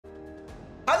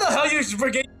How the hell you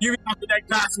forget you after that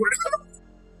password?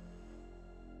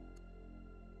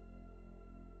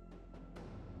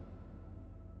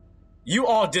 You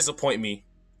all disappoint me.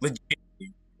 Legit.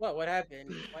 What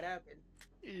happened? What happened?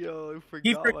 Yo, I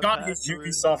He forgot my forgot his password.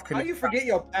 Ubisoft How Connect. you forget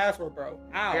your password, bro?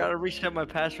 I gotta How? reset my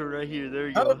password right here. There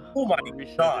you Oh, go. oh my I'll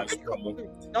reset gosh, it. bro.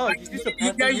 No, just use the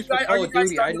You password used for guys, are Call you of guys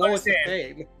Duty. I starting to know it's the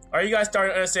understand? same. Are you guys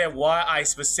starting to understand why I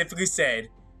specifically said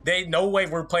they no way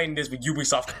we're playing this with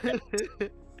Ubisoft Connect?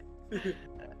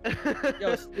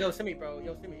 Yo, Simi, bro.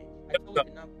 Yo, Simi. I totally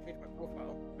did not change my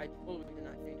profile. I totally did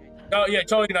not change it. Oh yeah,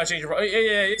 totally not changing.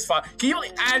 Yeah, it's fine. Can you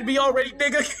add me already,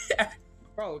 nigga?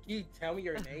 Bro, can you tell me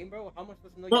your name, bro? How am I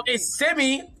supposed to know Well, your name? it's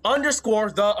Simi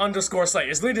underscore the underscore Slayer.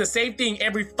 It's literally the same thing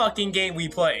every fucking game we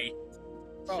play.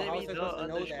 Bro, how Simi was I the supposed to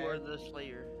know underscore that? the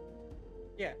Slayer.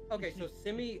 Yeah, okay, so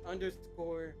Simi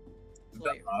underscore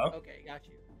Slayer. Okay, got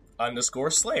you.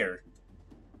 Underscore Slayer.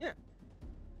 Yeah.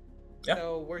 Yeah.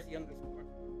 So, where's the underscore?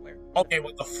 Where? Okay,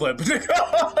 what the flip?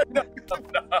 No.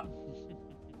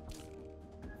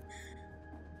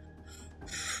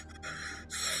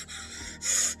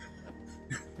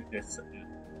 Yes.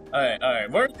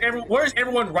 Alright. Where's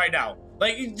everyone right now?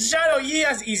 Like, Shadow, he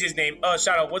has the easiest name.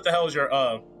 Shadow, what the hell is your,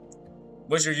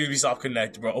 what's your Ubisoft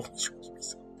Connect, bro?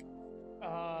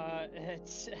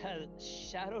 It's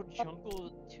Shadow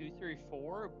Jungle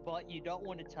 234, but you don't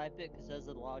want to type it because there's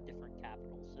a lot of different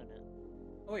capitals in it.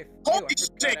 Oh wait, Holy I shit,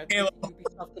 forgot Caleb.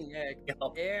 Ubisoft Connect.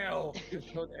 Ew.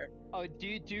 Just go there. Oh, do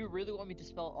you really want me to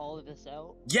spell all of this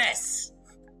out? Yes!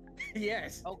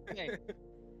 Yes. Okay.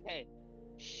 Okay.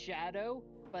 Shadow,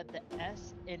 but the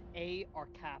S and A are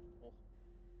capital.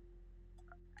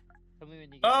 Tell me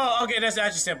when you get Oh, okay, that's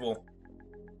actually simple.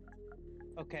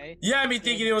 Okay. Yeah, me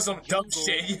thinking it was some dumb Jungle,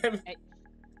 shit.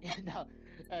 no,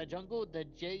 Jungle, the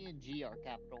J and G are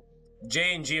capital.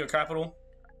 J and G are capital?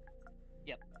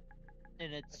 Yep.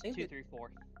 And it's I think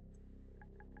 234.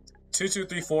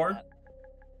 2234?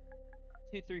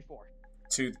 234.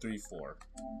 234.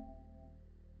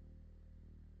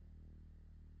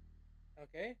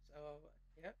 Okay, so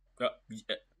yeah.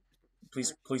 Yeah.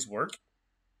 Please work.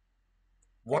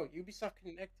 Bro, Ubisoft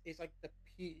Connect is like the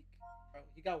peak. Bro,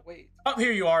 you gotta wait. Oh,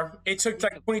 here you are. It took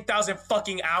like 20,000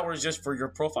 fucking hours just for your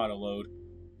profile to load.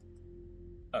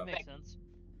 Oh. Makes sense.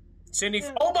 Cindy,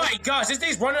 Yeah. oh my gosh, this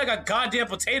thing's running like a goddamn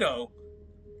potato.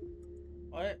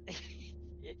 What?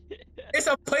 It's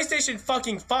a PlayStation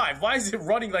fucking 5. Why is it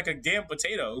running like a damn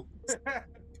potato?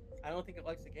 I don't think it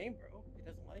likes the game, bro. It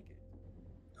doesn't like it.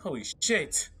 Holy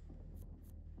shit.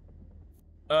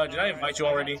 Did I invite you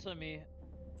already? Me.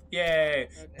 Yay.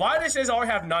 Okay. Why does it says I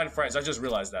already have 9 friends? I just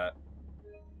realized that.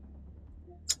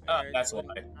 Alright, That's why.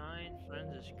 9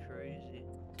 friends is crazy.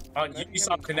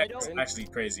 Ubisoft Connect is actually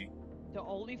crazy. The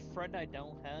only friend I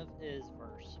don't have is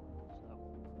Verse. So.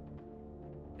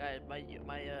 Guys, my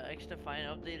XDefiant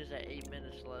update is at 8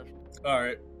 minutes left.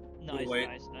 Alright. Nice, wait.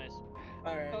 nice.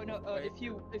 Alright. Oh no, if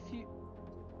you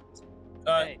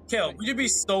Hey, Kale, wait. would you be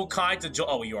so kind to join?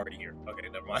 Oh, you're already here. Okay,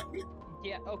 never mind.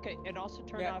 Yeah, okay, and also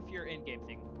turn off your in-game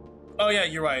thing. Oh yeah,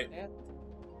 you're right. Yeah.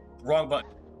 Wrong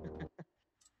button.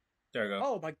 There we go.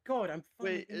 Oh my god, I'm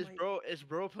Wait, is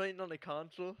bro playing on the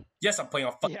console? Yes, I'm playing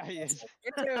on fucking Yeah, he is.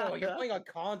 Ew, you're playing on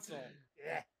console.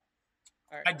 Yeah.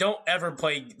 Alright. I don't ever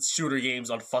play shooter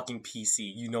games on fucking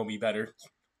PC. You know me better.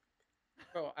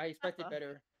 Bro, I expected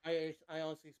better. I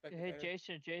honestly expected Hey,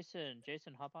 better.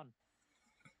 Jason, hop on.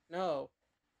 No.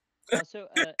 Also,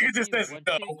 It if just you says want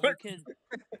no. to, you can.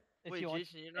 If Wait, you want,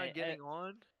 Jason, you're not getting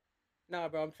on? Nah,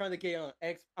 bro, I'm trying to get on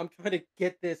X. I'm trying to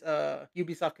get this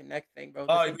Ubisoft Connect thing, bro.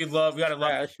 Oh, This we thing's gotta love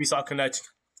trash. Ubisoft Connect.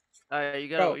 Alright, you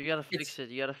Bro, gotta fix it.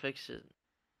 You gotta fix it.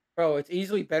 Bro, it's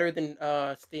easily better than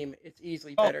Steam. It's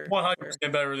easily Oh, better.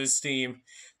 100% better than Steam.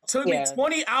 It took me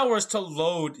 20 hours to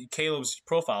load Caleb's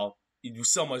profile. You do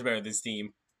so much better than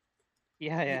Steam.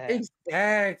 Yeah.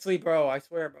 Exactly, bro. I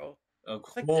swear, bro.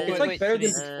 It's like better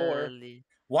than before.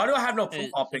 Why do I have no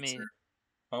profile Simi, picture?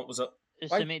 Oh, what's up?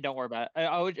 Simi, don't worry about it.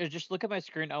 I would just look at my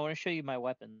screen. I want to show you my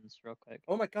weapons real quick.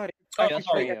 Oh my god. Just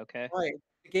for you, okay?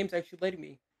 The game's actually letting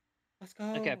me. Let's go.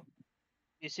 Okay.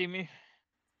 You see me?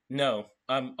 No,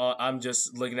 I'm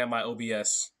just looking at my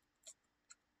OBS.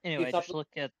 Anyway, just look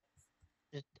at.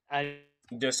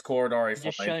 Discord already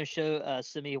just fine. show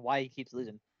Simi why he keeps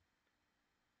losing.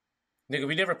 Nigga,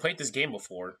 we never played this game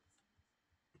before.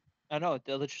 I know.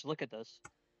 Let's just look at this.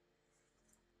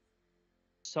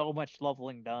 So much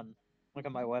leveling done. Look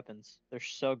at my weapons. They're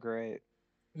so great.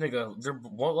 Nigga, they're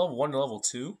level 1 to level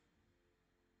 2?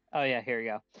 Oh yeah, here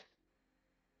you go.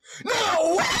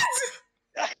 No,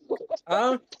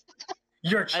 what?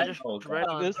 You're I just child. read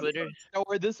on This- Twitter. Don't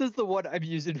worry, this is the one I'm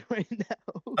using right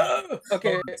now.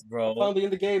 Okay, bro. I'm finally in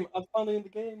the game. I'm finally in the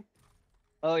game.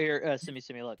 Oh, here, Simi,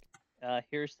 look.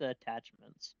 Here's the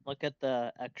attachments. Look at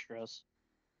the extras.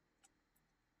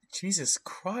 Jesus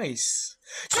Christ.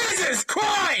 Jesus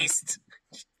Christ!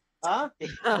 Huh?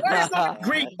 Where's the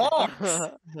Greek box?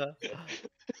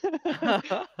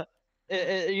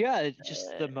 Yeah, it's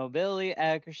just the mobility,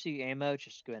 accuracy, ammo,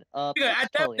 just going up. Yeah, It's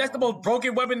at that, totally that's the normal. most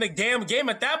broken weapon in the damn game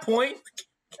at that point.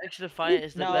 XDefiant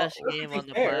is the No, best let's game be on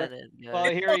the fair. planet. Well,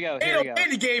 Guys. here we go. Here we go.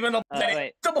 Any game in the planet.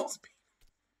 wait. The most...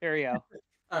 Here we go.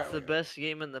 Alright, It's the best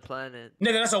game in the planet.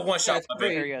 Nigga, that's a one-shot it's weapon.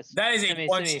 great. Here we go. That is a Simi,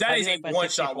 one. Simi, That how is do you a like my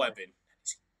one-shot 64? weapon.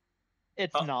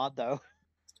 It's not though.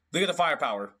 Look at the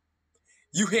firepower.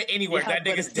 You hit anywhere, Yeah, that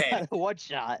but nigga's it's dead. not a one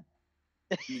shot.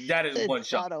 That is It's one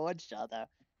shot. not a one shot though.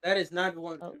 That is not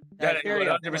one. Oh, That is here we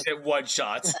go. 100% one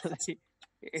shot.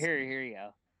 Here you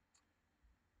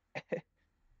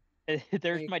go.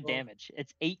 There's my Cool. damage.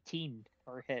 It's 18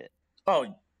 per hit. Oh,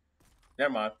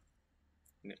 never mind.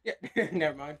 Yeah,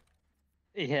 never mind.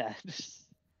 Yeah.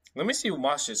 Let me see what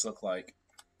my shits look like.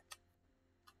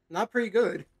 Not pretty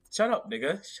good. Shut up,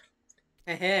 nigga.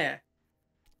 Heh.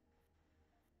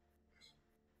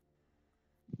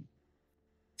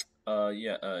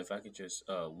 Yeah, if I could just,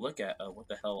 look at, what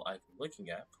the hell I'm looking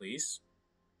at, please.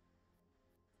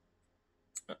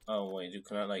 Oh, wait,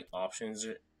 can I, like, options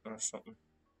it or something?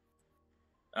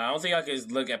 I don't think I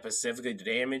could look at specifically the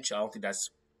damage. I don't think that's...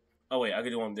 Oh, wait, I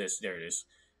could do on this. There it is.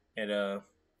 And,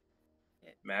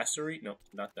 mastery? No,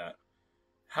 not that.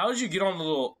 How did you get on the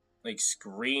little, like,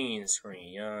 screen?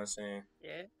 You know what I'm saying?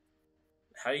 Yeah.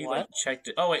 How do you, What? like, check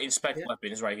the... Oh, wait, inspect Yeah.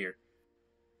 weapon is right here.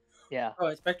 Yeah. Oh,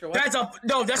 Inspector. What? That's a...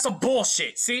 No, that's a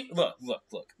bullshit. See? Look.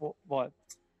 What?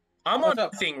 I'm What's on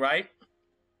up? the thing, right?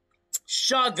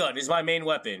 Shotgun is my main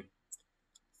weapon.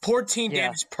 14 Yeah.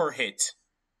 damage per hit.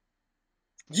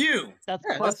 You! That's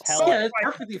Yeah, per that's, pellet. yeah, that's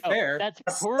perfectly Oh, fair. that's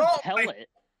That's per so- pellet.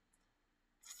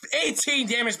 18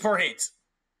 damage per hit.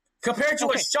 Compared to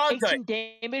Okay, a shotgun.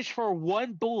 18 damage for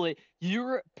one bullet.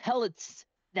 Your pellets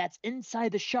that's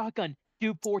inside the shotgun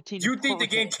do 14. Do you think per the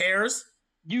game hit. cares?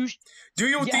 You Do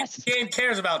you Yes. think the game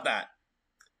cares about that?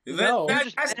 No. you're That-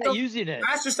 just that's bad the- at using it.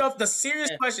 Ask yourself the serious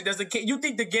Yeah. question: you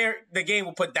think the game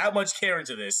will put that much care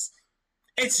into this?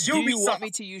 It's Do you Ubisoft. want me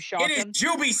to use It is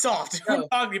shotgun? Ubisoft. What are No. we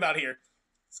talking about here?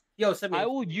 Yo, send me. I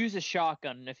will use a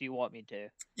shotgun if you want me to.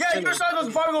 Yeah, Send your me-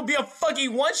 shotgun's probably gonna be a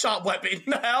fucking one-shot weapon.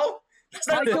 The hell? That's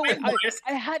not the Michael, thing, I- boys.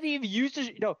 I haven't even used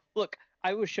it. No, look,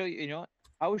 I will show you. You know what?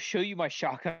 I will show you my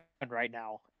shotgun right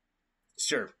now.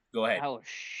 Sure, go ahead. I will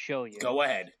show you. Go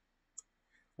ahead.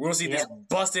 We're gonna see this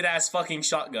busted ass fucking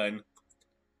shotgun.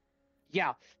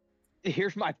 Yeah.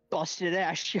 Here's my busted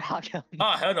ass shotgun.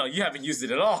 Oh hell no, you haven't used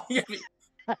it at all.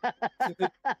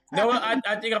 No,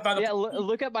 I think I found the. Yeah,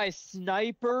 look at my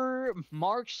sniper,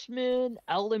 marksman,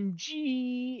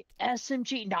 LMG,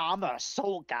 SMG. Nah, I'm an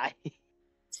assault guy.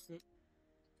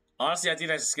 Honestly, I think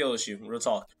that's a skill issue. Real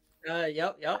talk.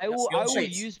 Yep. I will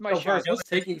traits. use my Yo, Verse, shotgun. what's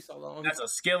taking so long? That's a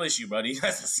skill issue, buddy.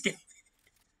 That's a skill.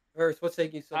 Verse, what's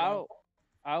taking so long?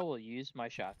 I will use my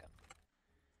shotgun.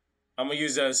 I'm gonna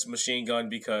use this machine gun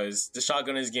because the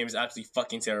shotgun in this game is absolutely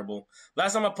fucking terrible.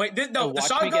 Last time I played this, no, the Watch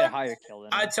me get a shotgun. higher kill than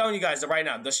I'm him. telling you guys right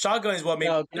now, the shotgun is what made.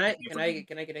 Yo, me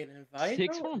can I get an invite?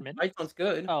 6 bro? more minutes? Invite sounds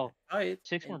good. Oh, Invite.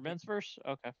 6 more And- minutes first?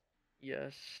 Okay.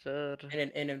 Yes, sir.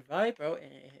 And invite, bro.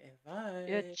 Invite.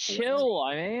 Yeah, chill.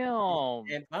 I am.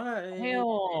 Invite.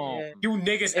 Damn. You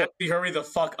niggas Yo. actually hurry the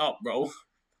fuck up, bro.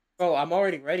 Bro, I'm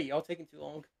already ready. Y'all taking too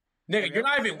long. Nigga, you're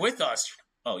not even with us.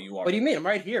 Oh, you are. What do you mean? I'm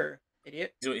right here,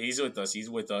 idiot. He's with us. He's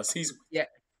with us. He's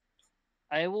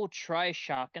I will try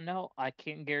shotgun now. I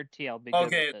can't guarantee I'll be good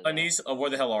okay. with it, though. Anis, where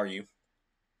the hell are you?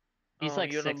 He's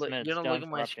like you 6 minutes. You don't don't look at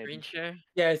my interrupt, baby. screen share?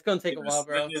 Yeah, it's gonna take a while,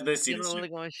 bro. Let's see You this. don't shit.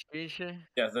 look at my screen share?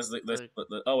 Yeah, let's.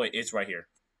 Oh wait, it's right here.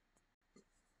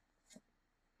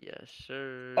 Yes,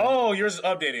 sir. Oh, yours is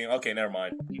updating. Okay, never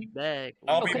mind. Be back.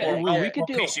 I'll be Okay, more- well, I'll we be could more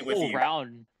do a patient with whole you.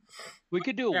 round. We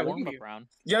could do a Yeah, we warm can up do- round.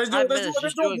 Yeah, let's do 5 let's minutes, do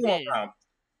just do a a warm game. round.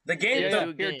 The game. Yeah, the-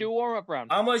 do a Here, game. do a warm up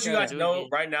round. I'm gonna let you Yeah, guys do a know game.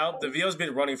 right now. The video's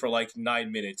been running for like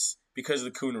 9 minutes because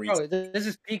of the coonery. Bro, this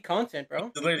is peak content, bro.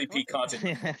 It's literally peak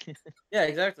content. Yeah,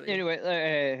 exactly. Anyway,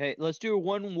 hey, let's do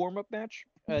one warm up match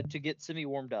to get Simi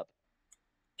warmed up.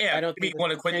 Yeah, I don't maybe think want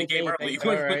to it's quit the the game same early. thing,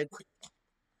 alright.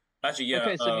 Actually, yeah.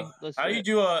 Okay, Simi, let's how do do you it.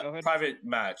 do Go a ahead. private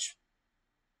match?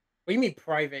 What do you mean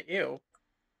private? Ew.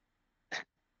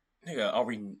 Nigga, are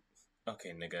we? Okay,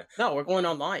 nigga. No, we're going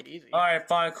online. Easy. All right,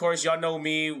 fine. Of course, y'all know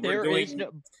me. We're There doing. is no.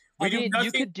 we I do mean, nothing.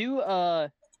 you could do No,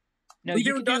 we you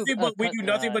do could nothing but we do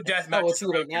nothing but death Oh, matches. let's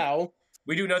do it now.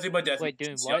 We do nothing but death Wait,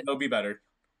 doing matches. what? Y'all know me better.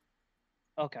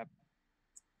 Okay.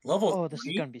 Level Oh, this is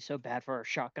 3? gonna be so bad for our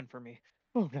shotgun for me.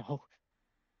 Oh no.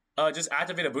 Just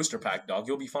activate a booster pack, dog.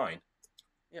 You'll be fine.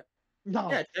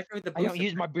 No. Yeah, check out the I don't booster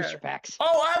use my pack, booster packs.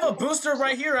 Oh, I have a booster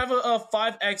right here. I have a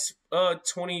 5x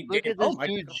 20 Look damage. at this Oh my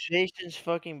dude God. Jason's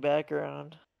fucking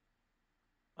background.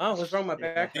 Oh, what's wrong with my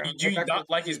Yeah. background? Do you My not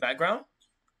like his background's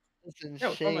background? It's Yeah,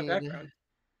 what's wrong with my insane. background?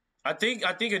 I think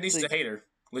it needs Like- a hater.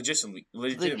 Legitimately. Like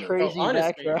Legitimately. Bro, crazy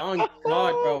honestly, background. oh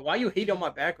God, bro, why you hate on my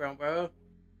background, bro?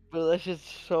 Bro, that's just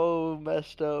so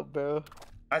messed up, bro.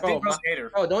 I Bro, think bro's a hater.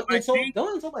 Bro, don't I insult, think-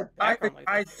 don't insult my background like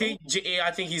that. I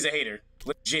bro. think he's a hater.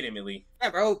 Legitimately. Yeah,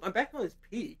 bro, my background is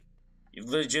peak.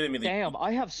 Legitimately. Damn,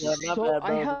 I have Yeah, not so bad, I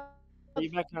bro. have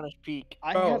Your background is peak.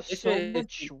 I Bro, have this so is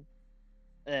much peak.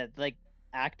 like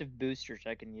active boosters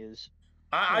I can use.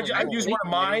 I use one of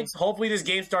mine. Hopefully this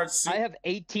game starts soon. I have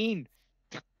 18.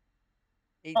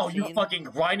 18. Oh, you fucking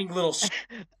grinding little shit.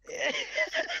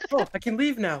 Oh, I can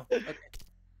leave now. Okay.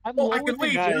 I'm Oh, I lower can than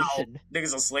leave now. Jason.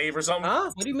 Nigga's a slave or something.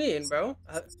 Huh? What do you mean, bro?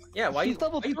 Yeah, why He's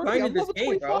level why you 30. grinding I'm this level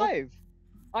game, bro? 25.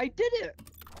 I did it.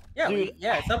 Yeah, Dude,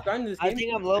 yeah, stop grinding this game. I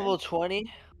think I'm level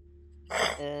 20.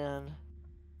 And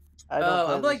I don't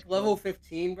play I'm this like level game.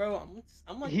 15, bro.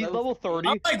 I'm like He's level 30.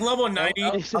 I'm like level 90. I'm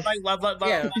Oh, like level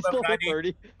Yeah. He's level level 90.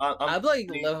 30. I'm like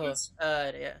pretty level. close.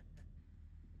 Yeah.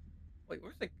 Wait,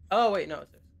 where's the? Oh wait, no,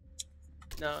 it's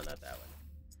this. No, not that one.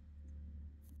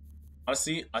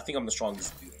 Honestly, I think I'm the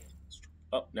strongest dude.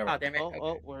 Oh, never Oh mind. damn it. Oh, Okay.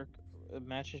 oh, work.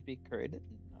 Matches be created.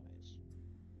 Nice.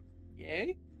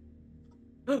 Yay.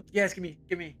 Yes, give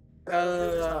me.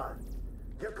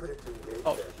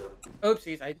 Oh,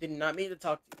 oopsies! I did not mean to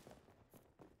talk to you.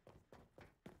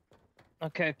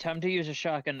 Okay, time to use a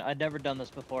shotgun. I've never done this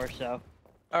before, so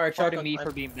All right, pardon shotgun me time.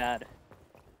 for being bad.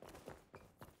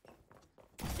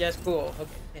 Yes, cool.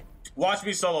 Okay. Watch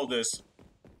me solo this.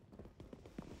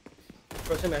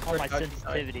 Bro, Simi, I All swear my to God, you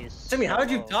died. sensitivities. Simi, how did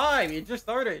you so- die? You just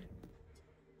started.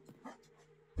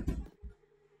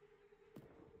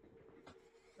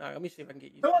 Alright, let me see if I can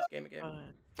get used to this game again.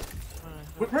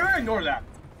 We're gonna ignore that.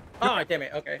 Oh, damn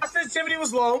it. Okay. My sensitivity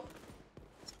was low.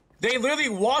 They literally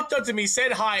walked up to me,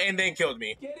 said hi, and then killed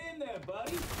me. Get in there,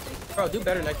 buddy. Bro, do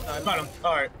better next time. Got him.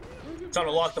 Alright. Time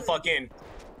to lock the fuck in.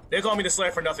 They call me the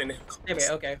Slayer for nothing. Damn it.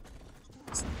 Okay.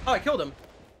 Oh, I killed him.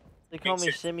 They call me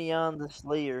Shit. Simeon the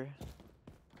Slayer.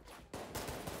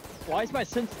 Why is my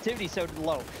sensitivity so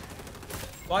low?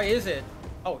 Why is it?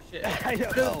 Oh shit. I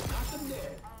don't know.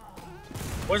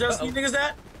 Where's that you niggas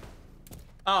at?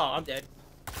 Oh, I'm dead.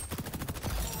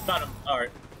 Got him. Alright.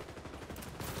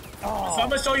 Oh, So I'm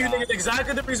gonna show you niggas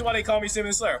exactly the reason why they call me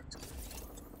Simon Slayer.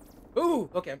 Ooh.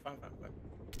 Okay, I'm fine.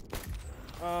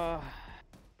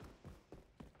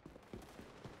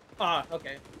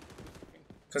 Okay.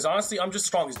 Cause honestly, I'm just the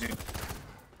strongest dude.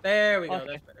 There we go. Okay.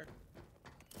 That's better.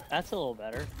 that's a little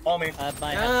better. All me.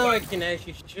 My Now I can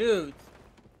actually shoot.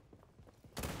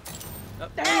 Oh,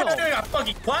 Damn, I got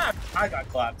fucking clapped. I got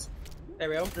clapped. there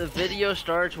we go. The video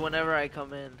starts whenever I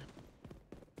come in.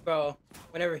 Bro,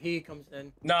 whenever he comes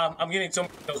in. Nah, I'm getting so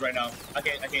many kills right now. I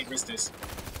can't risk this.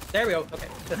 There we go. Okay.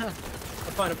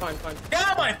 I'm fine. Get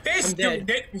out of my face, I'm dead.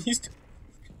 dude. He's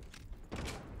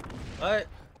What?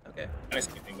 Okay. nice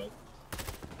thing, though.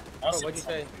 Oh, what'd you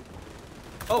say?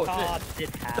 Oh God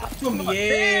shit. did half. Boom, my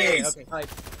yeah. face! Okay, hi.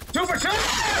 2 for 2!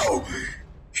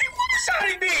 He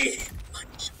one-shotted me!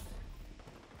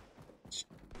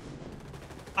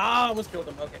 Ah, almost killed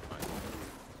him. Okay, fine.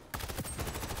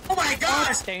 Oh my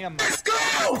gosh! Damn. Let's go!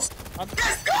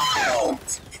 Let's go!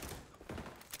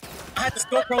 I had to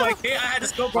scope bro like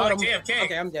AFK.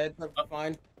 Okay, I'm dead.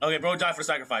 Fine. Okay, bro, die for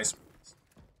sacrifice.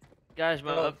 Guys,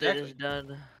 my Oh, update is exactly.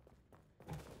 done.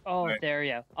 Oh, Right. there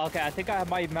you go. Okay, I think I have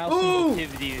my mouse Ooh!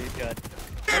 sensitivity good.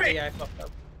 Damn Okay, it! yeah, I fucked up.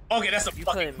 Okay, that's a You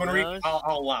fucking play punnery. mouse?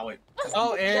 I'll allow it.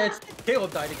 Oh, and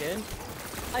Caleb died again.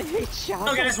 I hate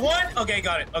shotguns. Okay, that's one. Okay,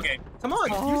 got it. Okay, Come on,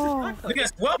 just use Oh. this shotgun. look at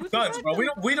us. Well Use the guns, bro.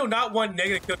 shotgun. We do not want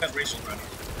negative kill death ratio around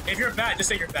here. If you're bad, just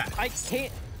say you're bad. I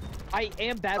can't. I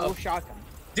am bad Oh. with shotgun.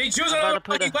 They choose I'm about another to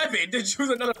put fucking weapon. They choose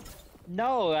another.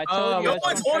 No, I told you. No I was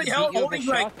one's gonna try holding to beat you with holding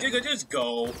a like, shotgun. nigga, just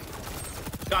go.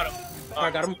 Got him. I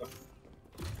got him.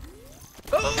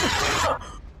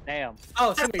 Damn.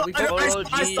 Oh, Simi, we got Oh, I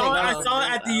geez, saw no.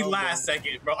 it at the Oh, last man.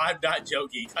 second, bro. I'm not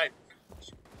joking.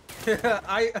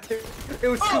 It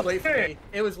was too Oh, late for shit. me.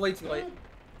 It was way too late.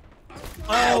 Oh,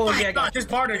 Oh, my yeah, god, this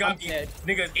partner got I'm me. dead.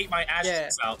 Niggas ate my ass Yeah.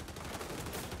 cheeks out.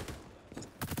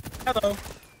 Hello.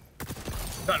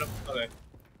 Got him. Okay.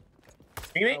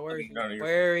 Can you Oh, where is no, you? you're-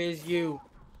 Where is you?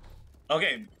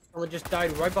 Okay. Someone just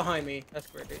died right behind me. That's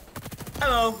great.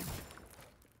 Hello.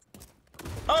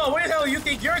 Oh, where the hell do you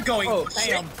think you're going? Oh,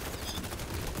 shit. damn.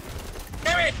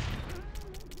 Damn it!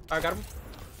 I got him.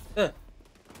 Ugh.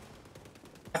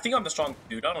 I think I'm the strong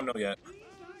dude. I don't know yet.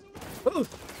 Ooh.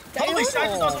 Holy shit! I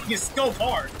just saw someone get scoped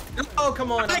hard. Oh,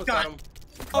 come on! I I got him.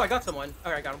 Oh, I got someone.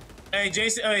 All right, I got him. Hey,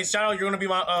 Jason. Hey, Shadow, you're gonna be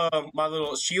my my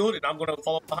little shield, and I'm gonna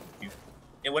follow behind you.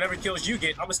 And whatever kills you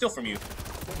get, I'm gonna steal from you.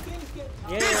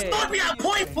 Yeah. This fucked me at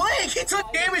point blank. He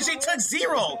took damage. He took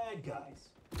 0. All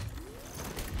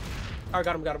right,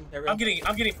 got him. Got him. There we go.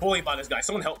 I'm getting bullied by this guy.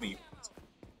 Someone help me.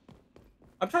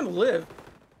 I'm trying to live.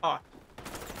 Ah,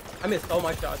 I missed all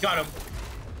my shots. Got him.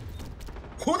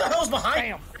 Who the hell's behind?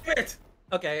 Damn. Damn it.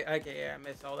 Okay, yeah, I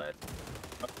missed all that.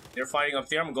 They're fighting up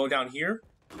there. I'm gonna go down here.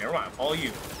 Never mind. Follow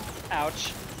you.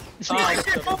 Ouch. Oh, I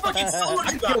fucking soloed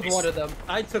I you killed guys. one of them.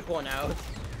 I took one out.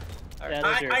 All right. Yeah,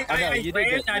 that's your- I ran.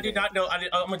 good. I did not know. I'm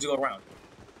gonna go around.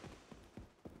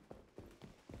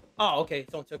 Oh, okay.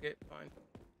 Someone took it. Fine.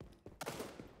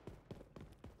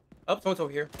 Oh, someone's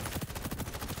over here.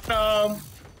 Oh,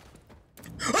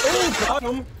 Got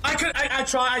him. I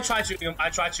tried shooting him. I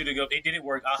tried shooting him. It didn't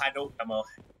work. I had no ammo.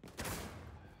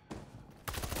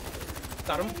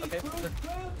 Got him. Okay.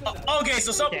 Okay,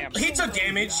 so Damn. he took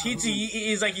damage.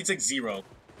 He's like he took 0.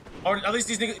 Or at least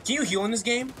these niggas. Can you heal in this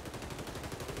game?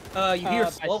 You hear By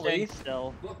slowly. staying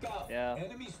still. Look out! Yeah.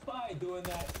 Enemy spy doing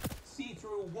that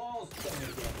see-through walls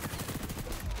thing again.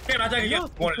 Damn, I think I You know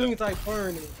get one of them. things I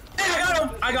burn. Hey,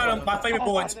 I got him. My favorite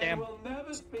bullets. Damn. We'll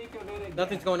never speak of it again.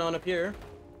 Nothing's going on up here.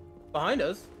 Behind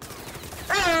us.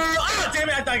 Damn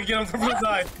it! I thought I could get him from the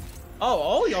side.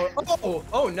 Oh, y'all.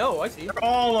 Oh no, I see. They're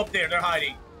all up there. They're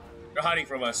hiding. They're hiding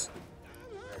from us.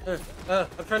 I'm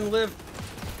trying to live.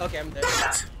 Okay, I'm dead.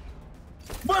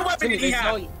 What weapon did he They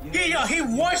saw have? you. He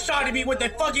one-shotted me with the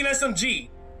fucking SMG.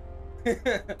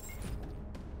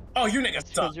 Oh, you niggas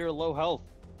suck. Because you're low health.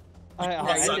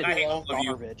 I suck. did I hate all of you.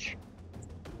 garbage.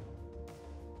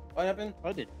 What happened?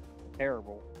 I did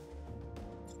terrible.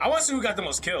 I want to see who got the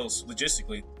most kills,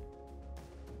 logistically.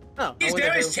 Oh, He's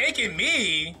damage taking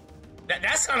me.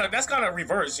 That's kind of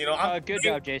reverse, you know. Good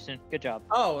job, Jason. Good job.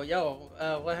 Oh, yo,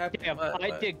 what happened? Damn,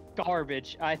 I did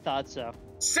garbage. I thought so.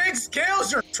 6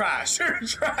 kills. You're trash. You're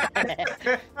trash.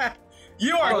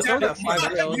 You are. Oh, someone got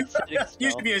 5 kills.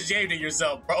 You should be ashamed of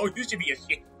yourself, bro. You should be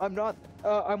ashamed. I'm not.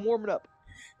 I'm warming up.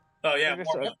 Oh yeah. Like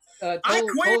I said. I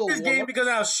quit this game because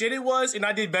of how shit it was, and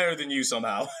I did better than you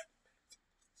somehow.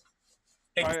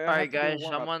 Alright, guys,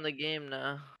 I'm on the game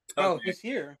now. Oh, he's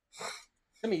here.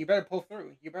 Timmy, you better pull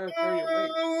through. You better throw your weight.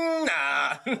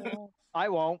 Nah. I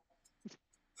won't.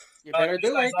 You better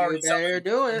do it. You better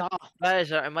do it. Nah.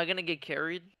 Guys, am I gonna get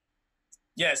carried?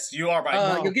 Yes, you are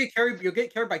by. You'll get carried. You'll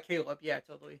get carried by Caleb. Yeah,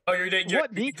 totally. Oh, you're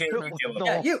What, me? Caleb.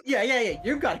 No. Yeah.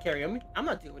 You gotta carry him. I'm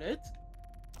not doing it.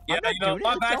 Yeah, I'm not you know, doing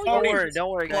my it. back's Don't already.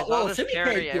 Don't worry, guys. I'll just Timmy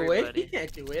carry can't do it. He everybody.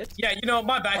 can't do it. Yeah, you know,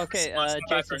 my back. Okay,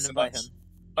 Jason, invite him.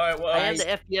 All right, well, I am the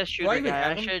FPS shooter even guy.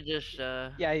 have I him? should just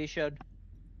Yeah, you should.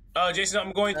 Jason,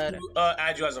 I'm going to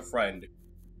add you as a friend.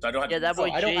 So I don't have Yeah, to. that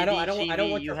boy I don't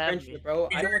want you your have friendship, me. bro.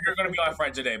 You're gonna be my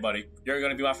friend today, buddy. You're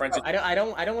gonna be my friend today. I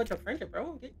don't want your friendship,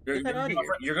 bro. Get that out of here.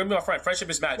 You're gonna be my friend. Friendship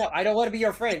is magic. No, I don't want to be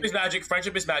your friend. Friendship is magic.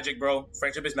 Friendship is magic, bro.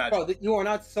 Friendship is magic. Bro, you are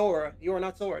not Sora. You are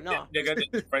not Sora. No. Nigga,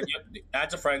 friend, yep, add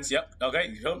to friends. Yep.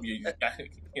 Okay.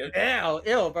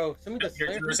 Ew, bro. Somebody just You're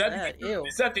that. accepting. Ew.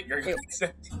 Accepting. You're Ew.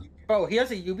 accepting. Bro, he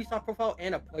has a Ubisoft profile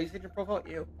and a PlayStation profile.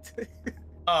 Ew.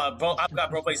 Bro, I've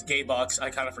got bro plays gay box. I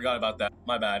kind of forgot about that.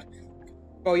 My bad.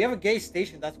 Bro, you have a gay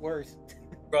station. That's worse.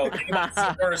 Bro, gay box is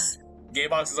the worst. Gay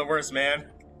box is the worst, man.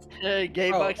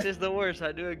 Gamebox is the worst.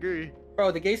 I do agree.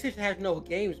 Bro, the gay station has no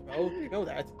games, bro. You know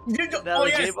that. Oh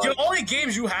yes, the only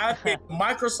games you have is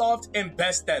Microsoft and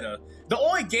Bethesda. The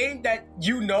only game that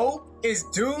you know is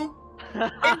Doom,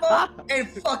 Halo, and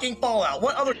fucking Fallout.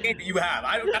 What other game do you have?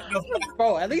 I don't know.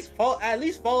 Bro, at least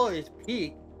Fallout is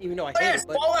peak, even though I hate Yes, it.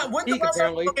 But Fallout. When's the peak last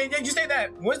time? apparently. Okay, did you say that?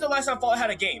 When's the last time Fallout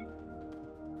had a game?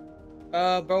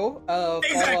 Bro,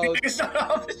 Exactly. Shut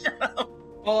up.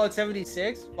 Fallout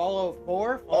 76, Fallout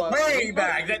 4, Fallout Way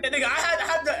back. That nigga, I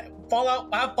had the Fallout.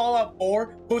 I have Fallout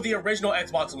 4 with the original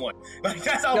Xbox One. Like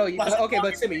that's how. No, okay,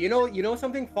 but Simi, you know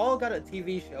something? Fallout got a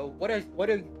TV show. What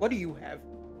do you have?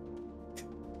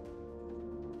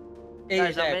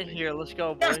 Guys, I'm in here. Let's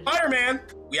go, Yeah, boys. Spider-Man.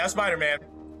 We have Spider-Man.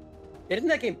 Didn't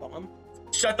that game bomb?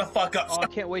 Shut the fuck up. Oh, I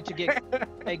can't wait to get.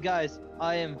 Hey guys,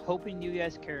 I am hoping you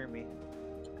guys carry me.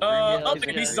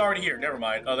 Okay, this is already here. Never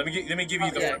mind. Let me give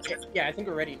you the. Yeah, I think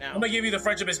we're ready now. I'm gonna give you the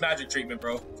friendship is magic treatment,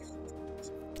 bro.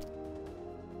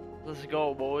 Let's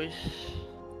go, boys.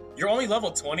 You're only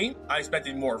level 20. I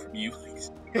expected more from you.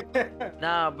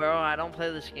 Nah, bro, I don't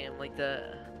play this game like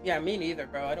that. Yeah, me neither,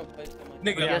 bro. I don't play so much.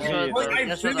 Nigga, Guess me what, neither. though? I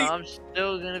Guess what, really- though? I'm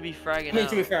still gonna be fragging I mean, out.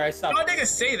 to be fair, I stopped. Y'all niggas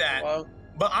say that, Well,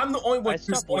 but I'm the only one I who's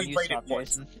stopped when only you played it stopped,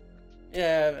 once. Jason.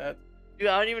 yeah, Dude,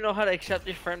 I don't even know how to accept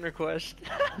your friend request.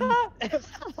 Oh,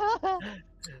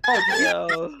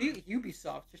 Yo. be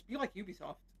Ubisoft. Just be like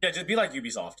Ubisoft. Yeah, just be like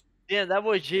Ubisoft. Yeah, that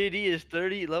boy JD is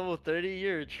level 30.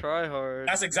 You're a tryhard.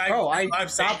 That's exactly Bro, what I'm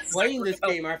saying. stopped playing this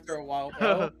game after a while,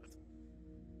 bro.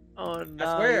 Oh no!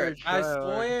 I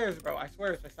swear, bro. I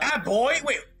swear. That boy?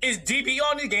 Wait, is DP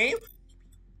on the game?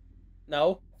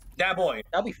 No. That boy.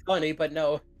 That'd be funny, but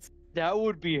no. That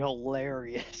would be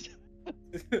hilarious.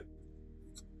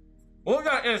 What we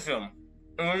got is him?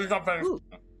 Ooh.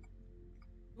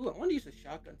 Ooh, I want to use a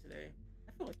shotgun today.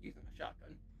 I feel like using a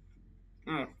shotgun.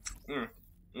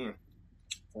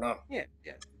 Wow. Yeah.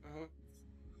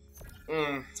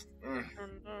 Uh-huh.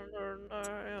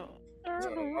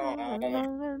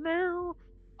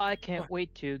 I can't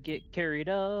wait to get carried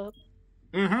up.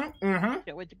 Mm-hmm.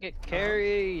 Can't wait to get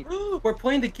carried. We're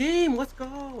playing the game. Let's go.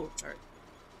 All right.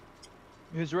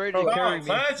 Who's ready to carry me?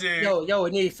 Yo,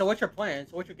 Nee. So what's your plan?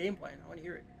 So what's your game plan? I want to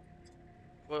hear it.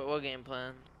 What game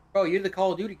plan? Bro, you're the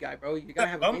Call of Duty guy, bro. You gotta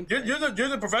have a game plan. You're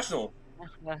the professional.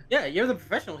 Yeah, you're the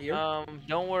professional here.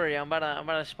 Don't worry. I'm about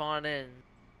to spawn in.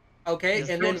 Okay,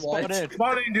 Just and then spawn what? in.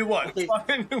 Spawn in and do what? Okay. Spawn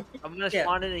in and do I'm gonna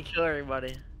spawn in and kill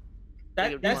everybody.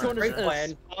 That's a great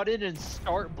plan. Spawn in and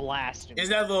start blasting. Is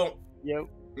that little? Yep.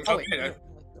 Oh, Okay. wait.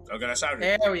 Okay, that's how it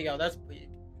is. There we go. That's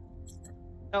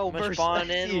Oh, I'm gonna Verse,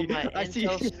 spawn I in see. with my I see.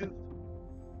 intel suit.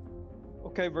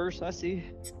 Okay, Verse, I see.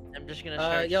 I'm just gonna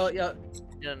start yo.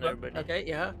 killing everybody. Okay,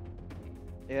 yeah.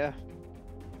 Yeah.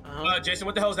 Jason,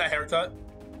 what the hell is that haircut?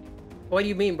 What do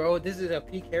you mean, bro? This is a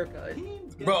peak haircut.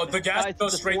 Bro, the gas Guys,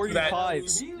 goes the straight through that.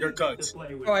 45. Your cuts.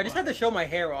 Bro, I just had to show my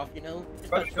hair off, you know?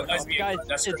 Just had to show it off. Guys,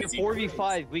 That's it's a crazy.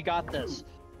 4v5. We got this.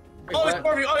 Oh, it's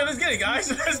 4v. Oh, yeah, let's get it, guys.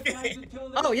 Let's get it.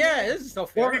 Oh, yeah, this is so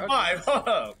fair. 4v5. Hold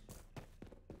up.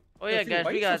 Oh yeah, Let's see, guys,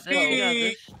 why we you got so this. We got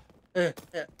this.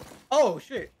 Yeah. Oh,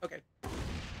 shit. Okay.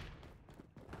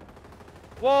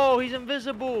 Whoa, he's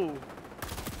invisible.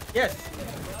 Yes.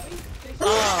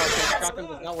 Oh, okay. Shotgun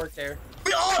does not work there.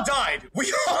 We all died.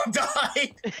 We all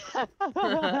died.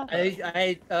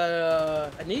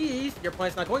 Anise, your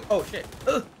plan's not going. Oh, shit.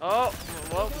 Ugh. Oh,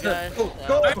 well, guys. Go.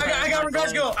 I got the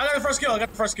first kill. I got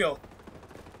the first kill.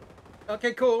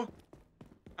 Okay, cool.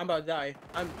 I'm about to die.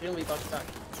 I'm really about to die.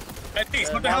 At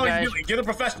least, what the hell are you doing? You're the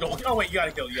professional. Oh, wait, you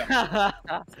gotta kill. Yeah.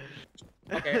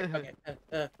 Okay.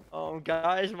 Oh,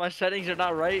 guys, my settings are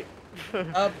not right.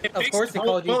 Of course, they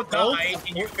call you. Die,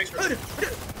 and you fix your...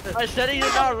 My settings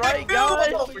are not right,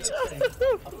 guys.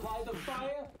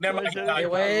 Never mind. Stay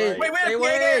away.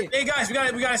 Wait. Hey, guys, we got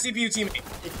a CPU teammate.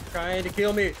 It's trying to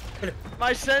kill me.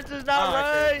 My sense is not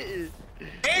right.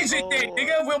 Agent,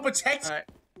 nigga, will protect. All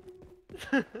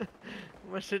right.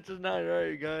 My sense is not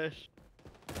right, guys.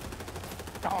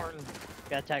 Darn.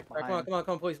 Gotta attack behind. Come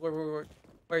on, please. Where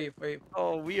are you?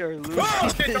 Oh, we are losing. Oh,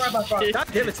 shit, this sorry about that. shit. God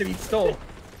damn it, you stole.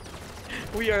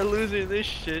 We are losing this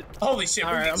shit. Holy shit,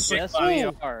 All right, I'm shit. Yes, Wow. we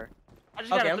are. I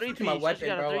just got Okay, a I'm three switching piece. my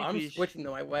weapon, bro. I'm Three switching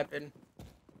to my weapon.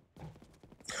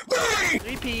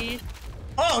 piece.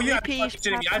 Oh, yeah, Three fucking piece,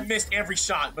 shitting me. I missed every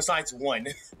shot besides one.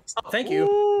 Oh, thank you.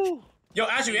 Ooh. Yo,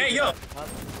 actually, hey, yo.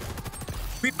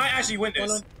 We might actually win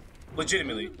this.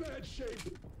 Legitimately.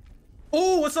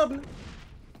 Oh, what's up?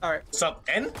 All right. What's up,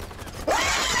 N?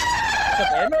 What's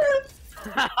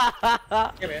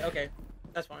up, Ed? Okay,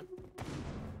 that's fine.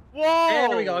 Whoa!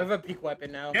 There we go. I have a peak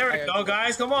weapon now. There we go,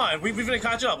 guys. Come on. We're gonna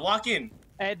catch up. Lock in.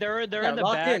 Hey, they're Yeah, in the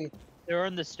lock back. in. They're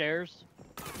on the stairs.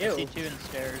 Ew. See two in the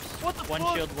stairs. What the One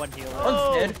fuck? shield, one healer.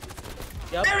 Oh. One's dead.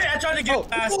 Yep. Damn it, I tried to get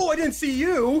past. Oh, I didn't see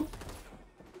you.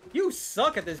 You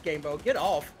suck at this game, bro. Get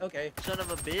off. Okay. Son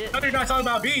of a bitch. No, you're not talking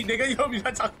about me, nigga. You're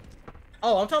not talking.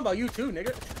 Oh, I'm talking about you too,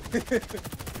 nigga.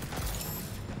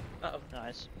 Uh-oh.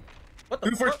 Nice. What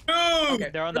the 2 for 2. fuck? Okay.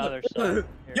 They're on the other side. Here.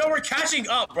 Yo, we're catching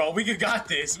up, bro. We got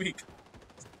this.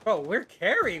 Bro, we're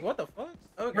carrying. What the fuck?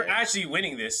 Okay. We're actually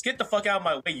winning this. Get the fuck out of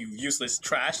my way, you useless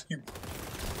trash. You.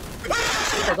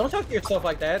 Bro, don't talk to yourself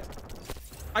like that.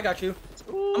 I got you.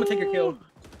 I'm gonna take your kill.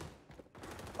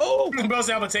 Oh! Bro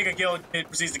said I'm gonna take a kill and it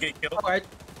proceeds to get killed. Alright.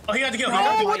 Oh, he got the kill. He Oh,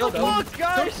 got the what kill. the Kill fuck,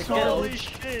 guys? Took the kill. Holy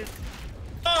shit.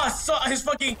 Oh, so his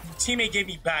fucking teammate gave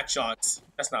me back shots.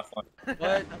 That's not fun.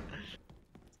 What?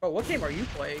 Bro, what game are you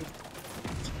playing?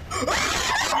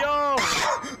 Yo!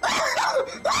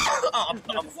 Oh, I'm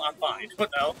fine.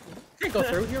 What the hell? Can't go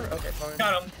through here? Okay, fine.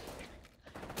 Got him.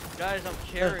 Guys, I'm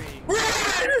carrying.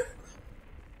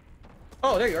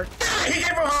 Oh, there you are. He came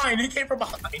from behind. He came from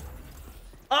behind.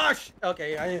 Ah,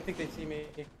 okay, I didn't think they'd see me.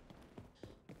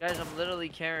 Guys, I'm literally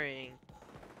carrying.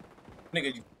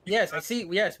 Nigga, you... Yes, I see.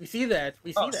 Yes, we see that.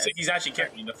 We see Oh, that. so he's actually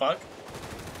carrying the fuck.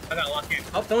 I got locked in.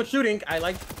 Oh, don't shooting. I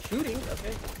like shooting.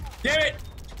 Okay. Damn it!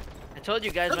 I told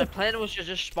you guys, my plan was to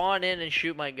just spawn in and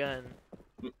shoot my gun.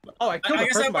 Oh, I killed the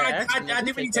person by I accident.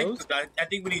 think we need to take those guys. I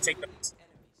think we need to take those.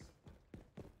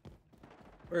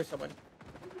 Where's someone?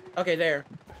 Okay, there.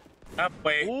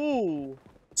 Wait. Ooh.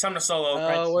 Time to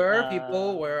solo. Where are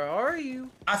people? Where are you?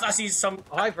 I see some.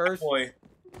 Hi, Verse. Boy.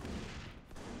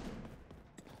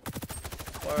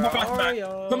 Where are you?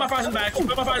 Put my fries in the back. Put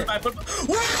my fries in the back.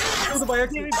 Killed by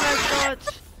Give me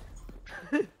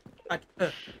accident. back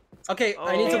shots. Okay,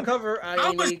 I need some cover.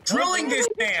 I was drilling this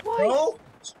man, bro.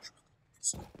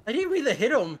 I didn't really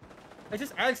hit him. I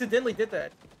just accidentally did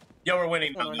that. Yo, we're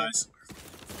winning now, guys.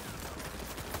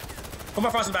 Put my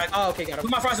fries in the back. Oh, okay, got him.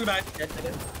 Put my fries in the back.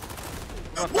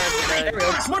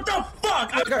 What the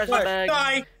fuck?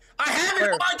 I have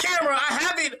it on camera. I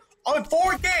have it on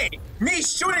 4K. Me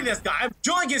shooting this guy. I'm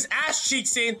drilling his ass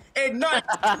cheeks in and not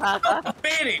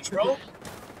advantage, bro.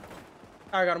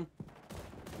 I got him.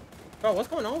 Bro, what's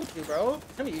going on with you, bro?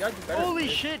 Tell me, you gotta do better. Holy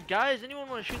shit, guys! Anyone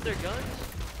want to shoot their guns?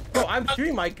 Bro, I'm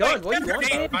shooting my gun. What do you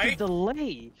want? Right?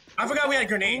 Delay. I forgot we had a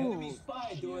grenade.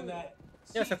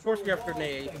 Yes, of course we have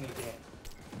grenades.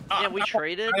 Yeah, we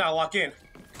traded. I gotta lock in.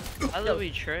 I thought we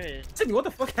traded. Timmy, what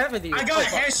the fuck happened to you? I got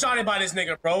headshotted by this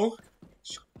nigga, bro.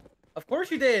 Of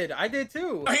course you did. I did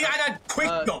too. I got quick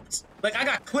scoped. Like I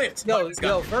got clipped.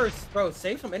 Yo, first, bro,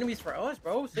 save some enemies for us,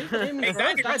 bro. Save some enemies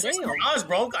exactly. for us. For us,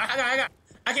 bro.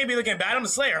 I can't be looking bad. I'm the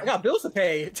Slayer. I got bills to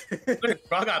pay.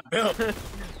 Bro, I got bills.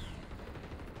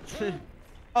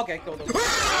 Okay, cool.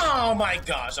 Oh my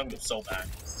gosh, I'm so bad.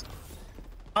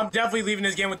 I'm definitely leaving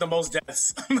this game with the most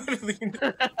deaths.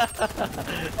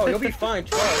 Oh, you'll be fine,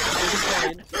 trust. You'll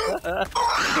be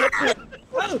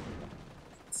fine.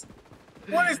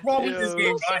 What is wrong with this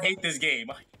game? Bro? I hate this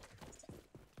game.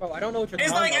 Bro, I don't know what you're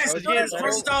it's talking like about.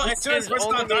 as soon as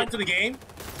Versatile got into the game,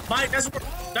 that's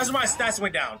where my stats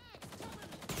went down.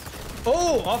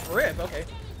 Oh, off rip. Okay.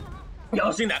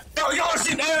 Y'all seen that? Y'all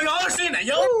seen that? Y'all seen that?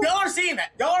 Y'all are seeing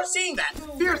that? Y'all are seeing that?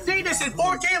 We are seeing this in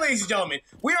 4K, ladies and gentlemen.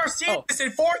 We are seeing this in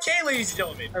 4K, ladies and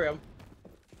gentlemen. There we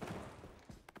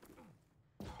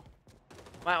go.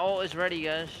 My ult is ready,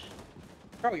 guys.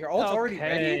 Bro, your ult's already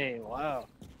ready? Wow.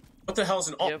 What the hell is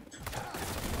an ult? Yep.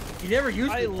 You never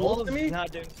used the ult to me?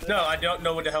 No, I don't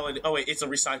know what the hell it is. Oh wait, it's a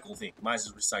recycle thing. Mine's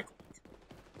is recycle.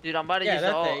 Dude, I'm about to use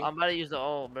the ult. I'm about to use the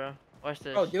ult, bro. Watch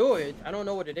this. Oh, do it. I don't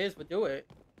know what it is, but do it.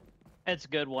 It's a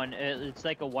good one. It's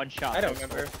like a one-shot. I don't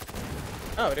remember.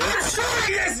 Oh, it is. I'm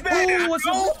shooting this man! What's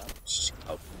Oh.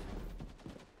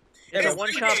 It's a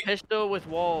one-shot pistol with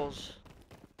walls.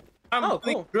 I'm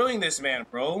drilling this man,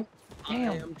 bro.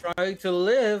 Damn. I'm trying to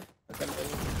live.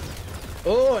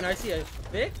 Oh, and I see a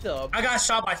victim. I got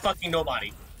shot by fucking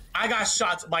nobody. I got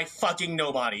shot by fucking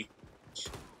nobody.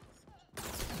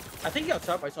 I think you got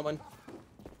shot by someone.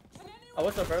 Oh,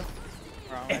 what's up, bro?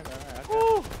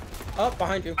 Oh,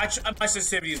 behind you. My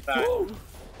sensitivity is bad.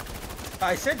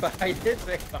 I said, but I did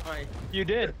say behind. You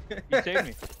did. You saved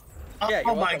me. Yeah,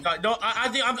 oh my god! No, I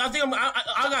think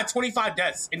I got 25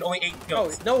 deaths and only 8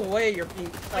 kills. Oh, no way you're being.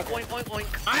 Oink, oink,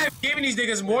 oink. I have given these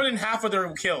niggas more than half of their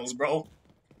kills, bro.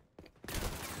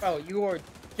 Bro, you are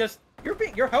just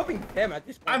you're helping them at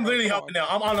this point. I'm literally helping them.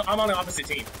 I'm on the opposite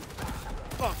team.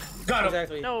 Fuck. Got him.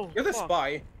 Exactly. No. You're the fuck.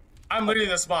 spy. I'm literally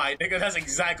the spy, nigga. That's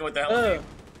exactly what the hell I mean.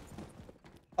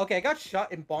 Okay, I got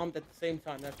shot and bombed at the same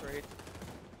time. That's right.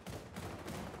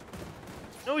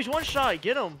 No, he's one shot.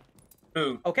 Get him.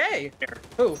 Who? Okay.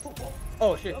 Who?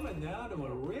 Oh shit. Coming down to a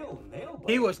real nail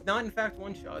He was not, in fact,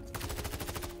 one shot.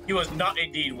 He was not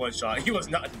indeed one shot. He was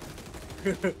not.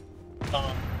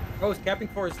 Bro was capping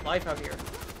for his life out here.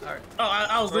 All right. Oh,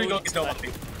 I was literally going against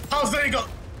nobody. I was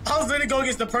literally going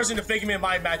against the person to figure me in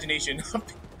my imagination.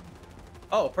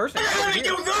 Oh, person. How did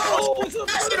you know?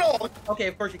 Professional! Okay,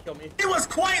 of course you killed me. It was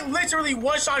quite literally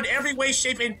one shot in every way,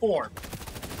 shape, and form.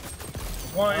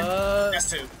 One, that's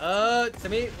two.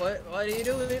 Simi, what are you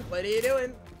doing? What are you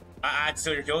doing? I had to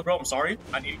steal your kills, bro. I'm sorry.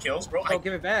 I need kills, bro. Oh,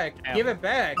 give it back. Give it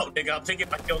back. Oh, nigga, I'm taking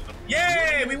my kills.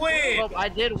 Yay, we win! Well, I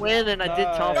did win, and I did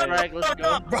top frag. Let's go.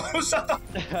 Up, bro, shut up.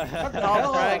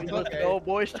 Top frag. Let's go,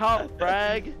 boys. Top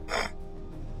frag.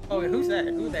 Oh, who's that?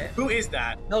 Who's that? Who is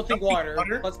that? Melting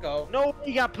water. Let's go. No,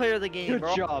 you got player of the game, Good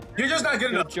bro. job. You're just not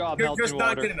good enough. Good job, You're just Melting not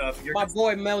Water. good enough. You're My just...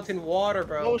 boy melting water,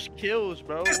 bro. Most kills,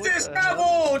 bro. This What is the hell?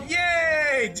 doubled!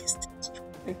 Yay!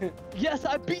 Yes,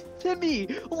 I beat Timmy.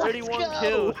 Let's 31 go.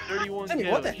 kills. 31 Timmy,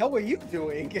 kills. what the hell were you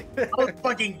doing? I was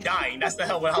fucking dying. That's the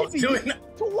hell what I was doing.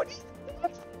 20.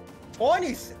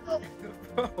 20.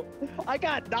 Bro. I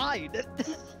got 9.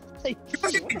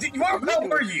 Where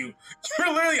were you? You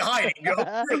were literally hiding, yo.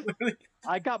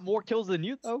 I got more kills than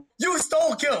you, though. You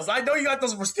stole kills. I know you got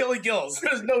those for stealing kills.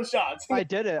 There's no shots. I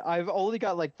did it. I've only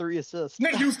got like 3 assists.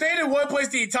 Nick, you stayed in one place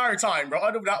the entire time, bro.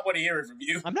 I do not want to hear it from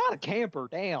you. I'm not a camper,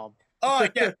 damn. Oh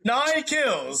yeah, 9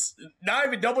 kills, not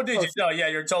even double digits. No, yeah,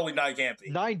 you're totally not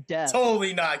camping. 9 deaths.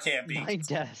 Totally not camping. 9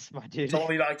 deaths, my dude.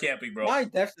 Totally not camping, bro. 9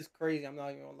 deaths is crazy. I'm not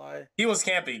even gonna lie. He was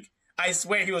camping. I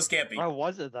swear he was camping. Why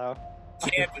was it though?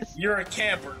 Camping. You're a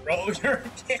camper, bro. You're a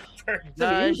camper.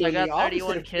 Guys, I got The opposite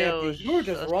 31 of camping. kills. You were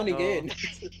just Let's running go. in.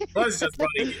 Let's just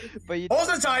running. But you Most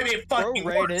of the time, it bro fucking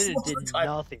ran works. in and Most of did the time.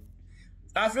 nothing.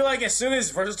 I feel like as soon as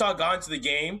Versatile got into the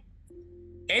game,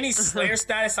 any Slayer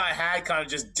status I had kind of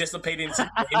just dissipated into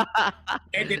the game,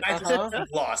 and then I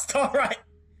just lost. All right.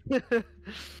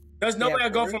 There's no way I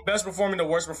go from best performing to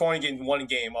worst performing in one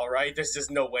game. All right. There's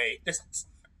just no way.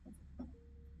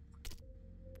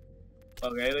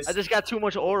 Okay. I just got too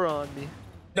much aura on me.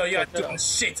 No, you got too much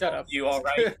shit on you. All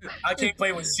right. I can't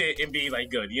play with shit and be like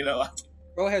good. You know.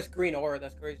 Bro has green aura.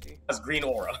 That's crazy. That's green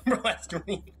aura. Bro, that's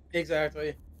green.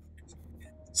 Exactly.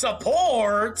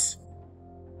 Support.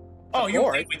 Oh, you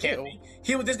Support? think we camping?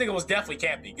 This nigga was definitely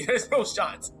camping. There's no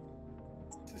shots.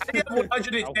 I did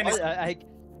 110.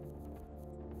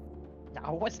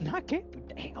 I was not camping.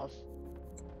 Damn.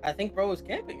 I think bro was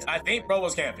camping. I think bro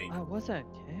was camping. I wasn't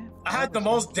camping. I had the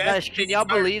most Guys, deaths. can y'all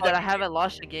believe that I haven't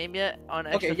lost a game yet on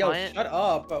Okay, yo, XDefiant? shut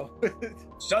up, bro.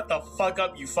 Shut the fuck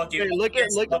up, you fucking. Hey, look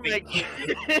at me.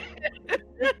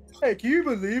 Hey, can you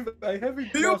believe I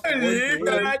haven't? Do you believe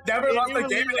that I never lost a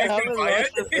game in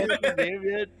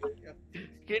XDefiant?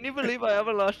 Can you believe I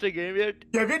haven't lost a game yet?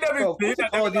 Have you never Bro, seen what's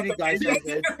that? Call of Duty guys out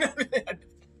there?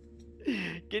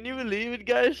 Can you believe it,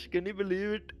 guys? Can you believe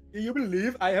it? Can you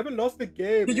believe I haven't lost a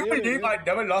game? Can you believe I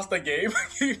never lost a game?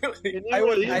 Can you I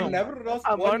believe never lost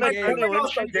I'm one on a game. Never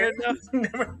lost a again game.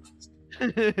 Never.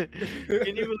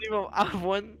 Can you believe I've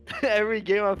won every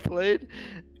game I've played?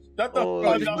 Shut the Oh,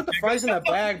 Bro, fuck just up. put the fries in the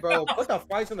bag, bro. Put the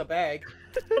fries in the bag.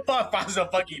 Put the fries in the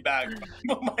fucking bag.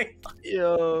 Oh my.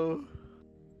 Yo.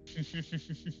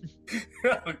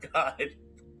 Oh god.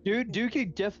 Dude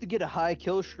could definitely get a high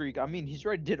kill streak. I mean, he's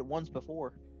already did it once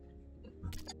before.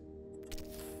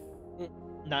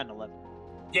 9/11.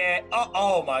 Yeah.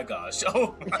 Oh my gosh.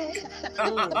 Oh.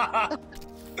 My.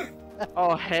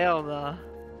 Oh hell no.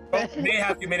 Bro, may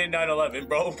have committed 9/11,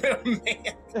 bro.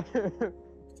 Man.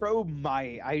 Bro,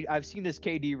 I've seen this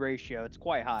KD ratio. It's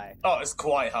quite high. Oh, it's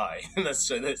quite high.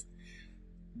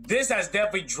 This has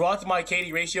definitely dropped my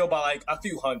KD ratio by like a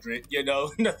few hundred. You know,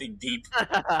 nothing deep.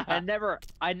 I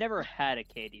never had a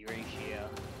KD ratio.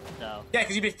 So. Yeah,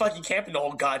 because you've been fucking camping the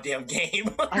whole goddamn game.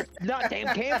 Not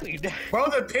damn camping. Bro,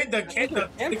 the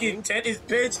fucking tent is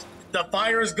pitched. The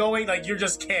fire is going. Like, you're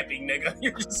just camping, nigga.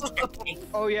 You're just camping.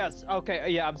 Oh, yes. Okay,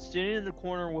 yeah, I'm standing in the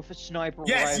corner with a sniper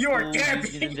Yes, rifle. you are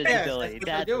camping. Using invisibility. Yes,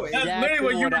 that's what you're doing. That's exactly literally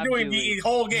what you were I'm doing the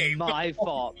whole game. My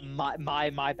fault. My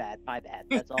bad.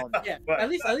 That's all me. Yeah, But- at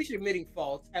least you're admitting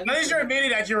faults. At least you're admitting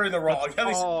that you're in the wrong. At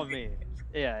least. all me.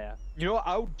 Yeah. You know what?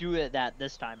 I'll do it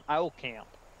this time. I will camp.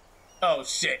 Oh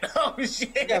shit. Oh shit.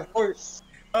 Yeah, of course.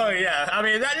 Oh yeah. I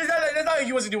mean, that's not like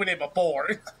he wasn't doing it before.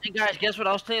 Hey guys, guess what?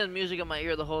 I was playing the music in my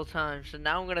ear the whole time, so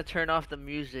now I'm gonna turn off the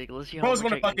music. Let's see how Bro's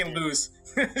much gonna I can fucking get.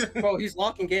 lose. Bro, he's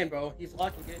locking in, bro. He's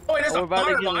locking in. Oh, wait, that's Oh, a we're about to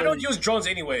fire. get I don't like- use drones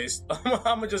anyways. I'm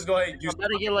gonna just go ahead and use. I'm about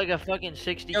to get like a fucking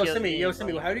 60 Yo, kills. Simi, game,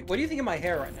 Simi, bro. what do you think of my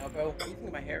hair right now, bro? What do you think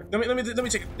of my hair? Let me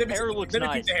check. Hair looks let me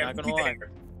nice, keep the hair. not gonna Keep the lie.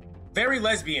 hair. Very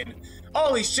lesbian.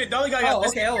 Holy shit! The only guy Oh, got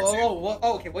okay.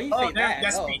 Oh, okay. When you say that,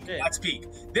 that's oh, peak. shit. That's peak.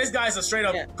 This guy's a straight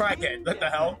up Yeah. crackhead. What the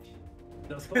hell?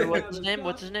 Wait, what's his name?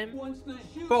 What's his name?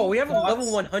 Bro, we have a level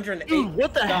 108. Dude,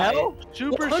 what the guy. hell?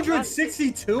 Super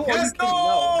 162? Yes,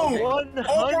 Are you kidding? No. no!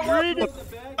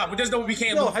 100? We just know we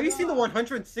can't Yo, lose. have you seen the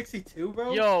 162,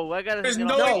 bro? Yo, I gotta. There's get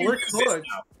no off- way No, we we're lose this cooked.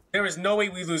 now. There is no way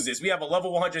we lose this. We have a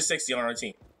level 160 on our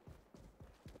team.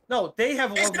 No, they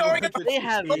have a It's level already- 160. they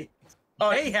have it. Oh,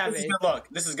 They have this is it. good luck.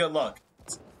 This is good luck.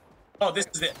 Oh, this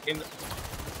is it.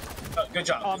 Good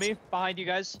job. On me, behind you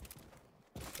guys.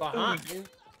 Behind you.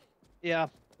 Yeah.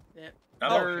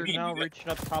 Oh, Or you now need it. reaching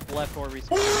up top left or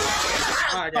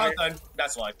respawn. Alright, Well there. done.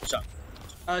 That's why.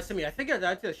 Shut. Simi, I think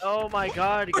that's just. Oh my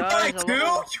god, You died guys.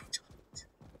 too?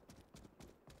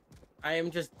 I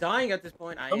am just dying at this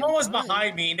point. Someone was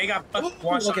behind me and they got fucking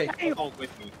one shot okay.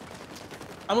 with me.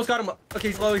 I almost got him. Okay,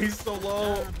 he's low. He's so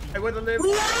low. I went to live.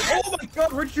 Oh my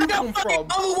god, where'd you come from?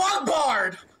 I'm a walk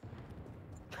bard!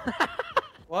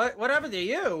 What? What happened to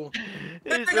you? He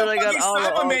This said I nigga got fucking all the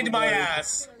Cyberman my overboard.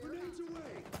 ass.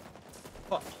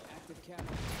 Fuck.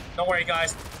 Don't worry,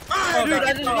 guys. Oh, Dude, I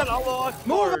God. just got Allah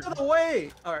Move Akbar. out of the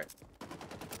way. All right.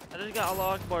 I just got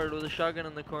Allah Akbar with a shotgun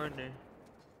in the corner.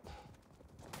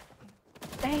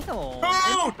 Damn.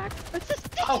 Oh!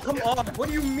 Oh come on. What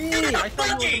do you mean? I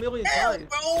shot you a million times.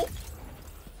 Bro.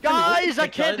 Guys, I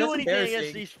That's can't do anything embarrassing.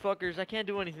 against these fuckers. I can't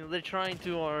do anything. They're trying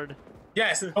too hard.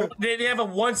 Yes, they have a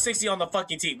 160 on the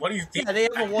fucking team. What do you think? Yeah, they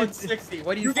have a 160.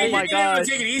 What do you You think? my think you can God.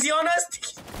 take it easy on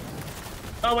us?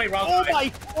 Oh wait, wrong Oh guy. my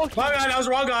fucking Wrong guy, that was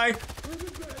the wrong guy.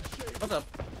 What's up?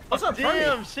 What's up, Tony?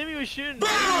 damn! Simi was shooting. me.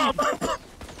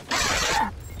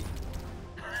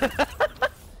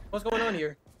 What's going on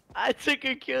here? I took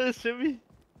a kill, Simi.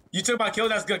 You took my kill,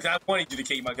 that's good, because I wanted you to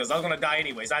take my kills. I was gonna die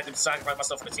anyways. I had to sacrifice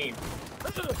myself for the team.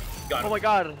 Got Oh him. my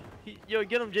god. Yo,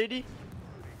 get him, JD.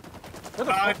 What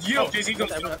the fuck? You, Oh, JC, go.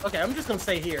 okay, I'm just gonna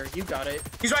stay here. You got it.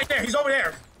 He's right there, he's over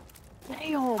there.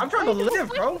 Damn. I'm trying to live,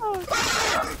 bro.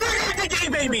 They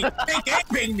gangbanged me! They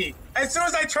gangbanged me! As soon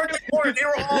as I turned the corner, they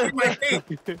were all in my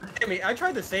face. I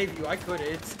tried to save you. I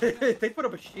couldn't. They put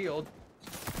up a shield.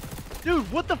 Dude,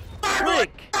 what the Fire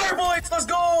frick? bullets, let's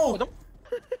Oh, go!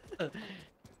 don't...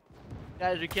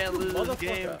 Guys, we can't lose this Motherfucker.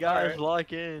 game. Guys, Alright.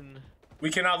 lock in.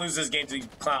 We cannot lose this game to these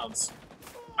clowns.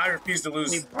 I refuse to We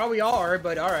lose. probably are,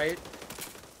 but alright.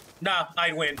 Nah,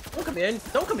 I'd win. Don't come in.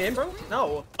 Don't come in, bro.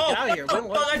 No. Oh, Get out of here. what the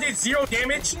Win, fuck? what? I did 0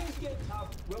 damage Things get tough.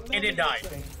 and it died.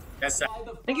 That's sad.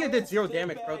 I think you did 0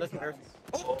 damage, bro. That's embarrassing.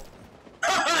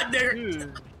 Nigger.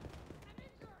 Dude.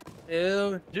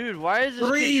 Ew. Dude, why is this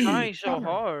Breathe. kid trying so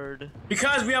hard?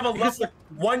 Because we have a level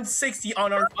 160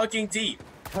 on our fucking team.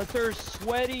 Cause they're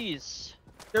sweaties.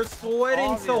 They're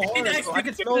sweating so hard. Obviously. Bro. I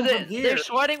can smell them They're, from here. they're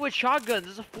sweating with shotguns.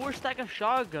 There's a 4 stack of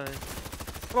shotguns.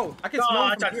 Bro, I can No, smell I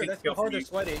them tried from to here. That's kill how hard you. they're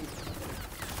sweating.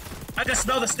 I just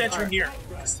smell the stench from here.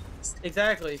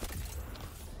 Exactly.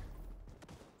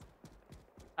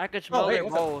 I could smell hey, their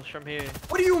what's up? balls from here.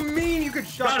 What do you mean you could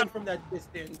shot Got them him. from that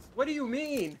distance? What do you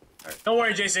mean? Don't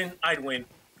worry, Jason. I'd win.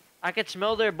 I could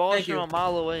smell their balls Thank from you. a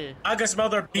mile away. I can smell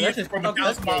their That's beef just from a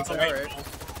that's 1,000 miles gangster, away. alright.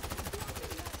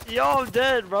 Yo, I'm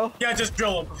dead, bro. Yeah, just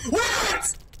drill them.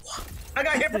 What? I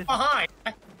got hit from behind.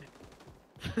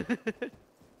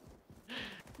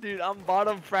 Dude, I'm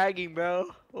bottom fragging, bro.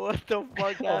 What the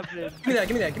fuck happened? Give me that,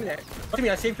 give me that, give me that. Give me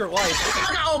that, I saved your life.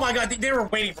 Oh my god, they were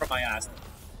waiting for my ass.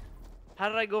 How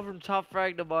did I go from top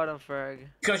frag to bottom frag?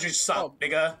 Because you suck, Oh.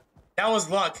 nigga. That was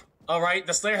luck. Alright,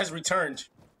 the Slayer has returned.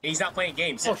 And he's not playing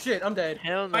games. Oh shit, I'm dead.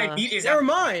 Hell no. I beat his Never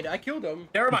mind, I killed him.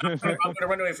 Never mind. I'm gonna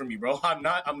run away from you, bro. I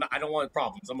don't want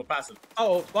problems. I'm a passive.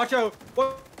 Oh, watch out.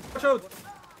 Watch out.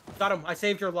 Got him. I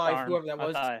saved your life, Darn, whoever that I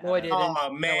was. thought I No, I had it. didn't.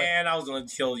 Oh man, I was gonna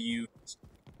kill you.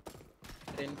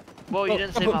 Didn't. Well, you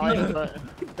didn't save my life, but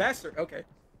You bastard. Okay.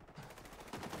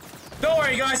 Don't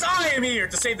worry, guys. I am here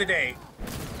to save the day.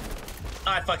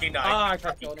 I fucking died. Ah, I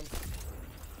tried to kill him.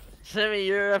 Simi,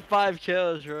 you're at 5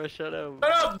 kills, bro. Shut up.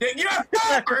 Shut up, Nick. You're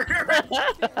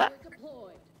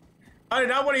I did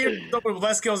not want to hear someone with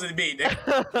less kills than me, Nick.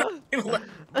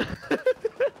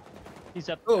 He's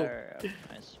up Oh. there.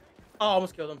 Nice. Oh, I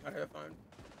almost killed him. Alright, fine.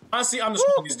 Honestly, I'm the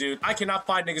strongest dude. I cannot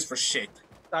fight niggas for shit.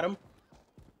 Got him.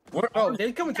 We're, Oh,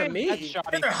 they're coming to That's me.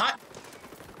 shoddy. they're hot.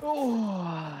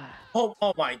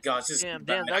 Oh my gosh, this Damn, is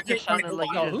damn, bad. I that just can't sounded like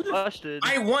Oh, you who just the- busted.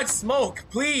 I want smoke.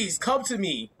 Please come to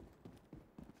me.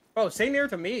 Bro, stay near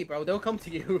to me, bro. They'll come to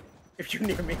you if you're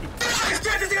near me. I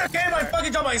tried to do that game. I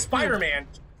fucking jumped by Spider-Man.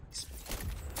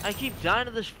 I keep dying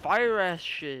to this fire ass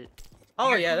shit.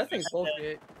 Oh yeah, that thing's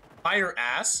bullshit. Fire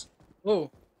ass. Oh,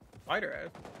 spider ass.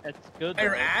 That's good.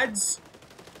 Fire though. ads.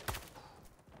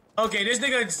 Okay, this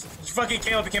nigga fucking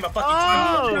Caleb became a fucking.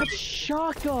 Oh,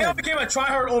 Shotgun. Caleb became a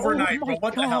tryhard overnight, Oh bro. my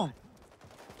What the hell?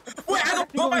 God. Wait, I had to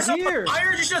put over myself here? on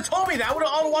fire? You should have told me that. I would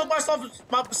have unlocked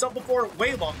myself before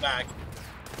way long back.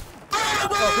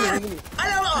 Oh, give me. I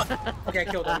don't know. Okay, I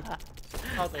killed him.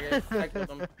 I'll take it. I killed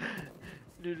him.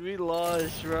 dude, we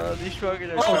lost, bro. These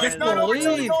fuckers are Oh, Oh, it's just not over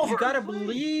till believe. it's over. You gotta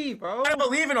believe, bro. We gotta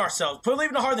believe in ourselves. Believe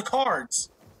in the heart of the cards.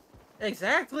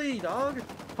 Exactly, dog.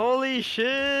 Holy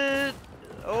shit!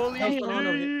 Holy What's going on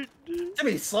over shit!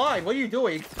 Jimmy, slide. What are you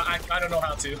doing? I don't know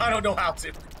how to. I don't know how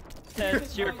to.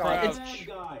 That's your It's- crouch.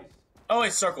 Guys. Oh,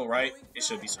 it's circle, right? It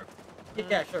should be circle.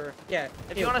 Yeah, sure. Yeah.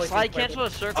 If you want to slide cancel, a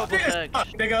circle protect.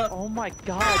 Nigga. Oh my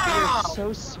god, they are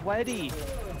so sweaty.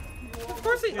 Of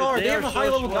course they Dude, are. they They have are a so high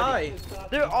level sweaty. guy.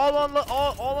 They're all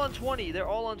on 20. They're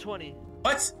all on 20.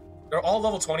 What? They're all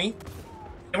level 20?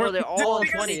 And Bro, they're all on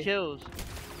niggas- 20 kills.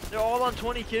 They're all on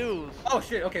 20 kills. Oh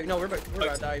shit. Okay, no, we're about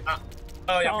to die.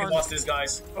 Oh yeah, we Darn. lost this,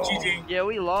 guys. GG. Yeah,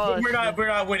 we lost. We're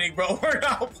not winning, bro. We're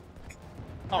not.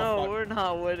 Oh, No, fuck. we're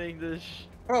not winning this.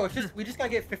 Bro, it's just we just gotta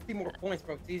get 50 more points,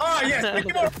 bro. It's easy. Oh yes,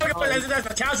 50 more fucking points. That's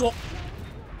a casual.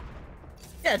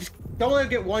 Yeah, just don't let him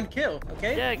get one kill,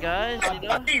 okay? Yeah, guys, you know.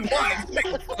 Fucking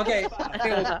one. Okay.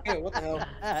 Okay, what the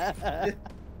hell?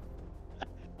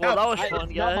 Well, that was It's fun,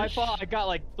 not my guys. fault. I got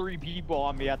like 3 people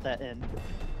on me at that end.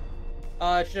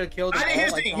 Should have killed him I didn't. all,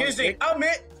 Here's like the thing. Here's the John thing. Wick. I'll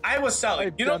admit, I was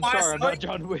selling. You know I'm why sorry, I I'm was not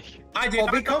John Wick. I did. Well,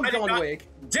 not- become I did John not- Wick.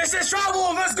 Distance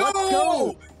travel. Let's go. Let's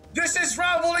go. Distance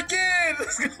travel again.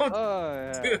 Let's go.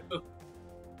 Oh, yeah.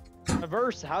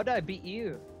 Verse, how did I beat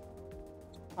you?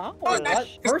 Huh? Oh, What?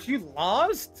 First you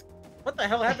lost? What the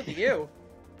hell happened to you?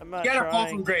 I'm not He had a fall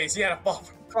trying. from grace. He had a fall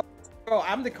from. Bro,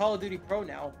 I'm the Call of Duty Pro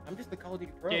now. I'm just the Call of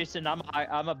Duty Pro. Jason, I'm a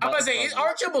I'm about to say,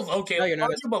 aren't you below Caleb? No, you're not.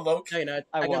 Aren't you below? No, you're not.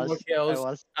 I got more was.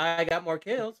 kills. I got more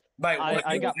kills. Like, what?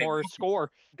 I got more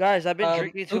score. Guys, I've been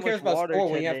drinking Who too cares much about water score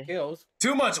today. when you have kills?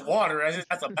 Too much water.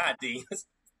 That's a bad thing.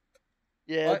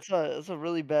 Yeah, What? it's a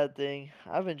really bad thing.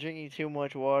 I've been drinking too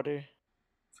much water.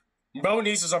 Bro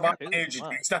needs to survive Too energy much.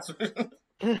 drinks. That's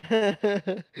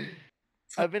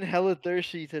I've been hella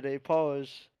thirsty today.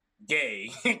 Pause. gay.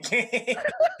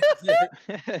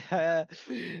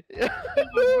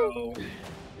 Bro.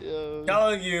 Yo.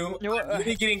 Telling you, You know what, I'm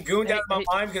really getting gooned hey, out of my hey.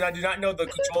 mind because I do not know the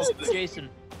controls of this. Jason,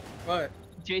 What?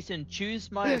 Jason,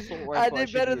 choose my assault rifle. I did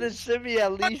should better than use. Simi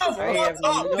at least. Shut the I have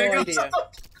fuck up, no nigga. idea. Shut the-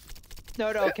 No,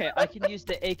 okay, I can use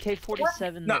the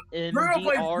AK-47, No, the we're gonna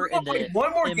play- MDR, we're gonna and play the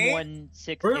one more game.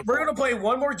 M16. We're gonna play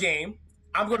one more game.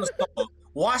 I'm gonna solo.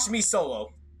 Watch me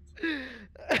solo.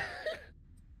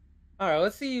 Alright,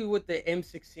 let's see what the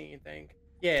M16 think.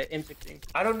 Yeah, M16.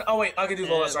 I don't. Oh wait, I can do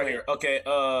Yeah, lotus right wait. here. Okay.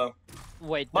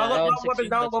 Wait, My the level M16, weapon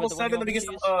down that's level what the one 7. Let me you get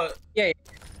want some. me to use? Yeah.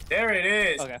 There it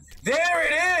is. Okay. There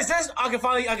it is. That's. I can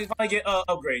finally get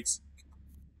upgrades.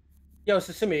 Yo,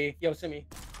 so Simi. Simi.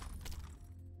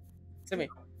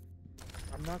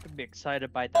 I'm not gonna be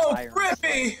excited by the Oh, iron.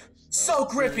 grippy! So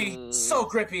grippy. So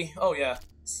grippy. Oh yeah.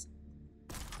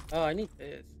 Oh, I need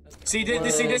this. See,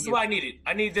 this is what I needed.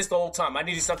 I needed this the whole time. I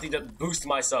needed something to boost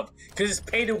myself because it's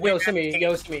pay to win.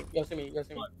 Yo, Simi.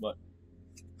 What?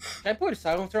 Can I put a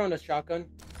silencer on the shotgun?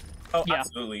 Oh, Yeah.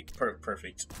 absolutely.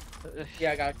 Perfect.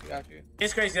 Yeah, I got you.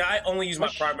 It's crazy. I only use my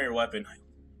Which- primary weapon.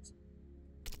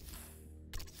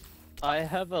 I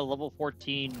have a level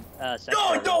 14 No,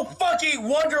 sector. don't fucking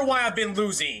wonder why I've been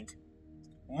losing.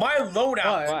 My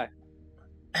loadout Why?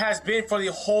 has been for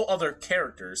the whole other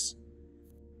characters,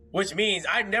 which means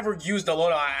I never used the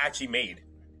loadout I actually made.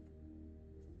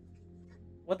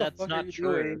 What the That's fuck not are you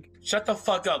true. doing? Shut the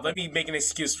fuck up. Let me make an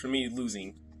excuse for me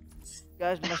losing.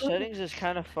 Guys, my settings is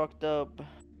kind of fucked up.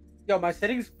 Yo, my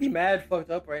settings be mad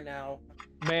fucked up right now.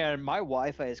 Man, my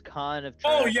Wi-Fi is kind of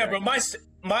Oh trash yeah, right bro.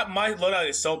 now. My loadout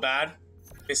is so bad.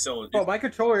 It's so. Bro, my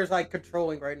controller is like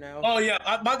controlling right now. Oh yeah,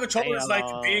 my controller is like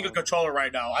Damn. being a controller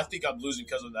right now. I think I'm losing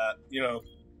because of that. You know.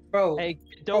 Bro, Hey,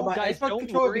 bro, don't my guys, Xbox don't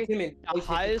controller worry. became an The PlayStation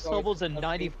highest controller. level's a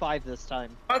 95 this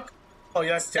time. Oh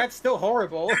yeah, that's terrible. That's still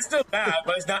horrible. That's still bad,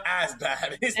 but it's not as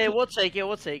bad. It's Hey, we'll take it.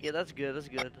 We'll take it. That's good. That's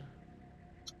good.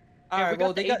 All Yeah, right, we got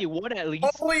well, the they got. 81 at least.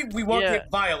 Hopefully we won't Yeah.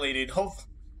 get violated. Hope.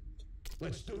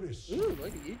 Let's do this. Ooh,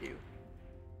 what do you do?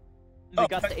 We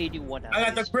got the 81 at I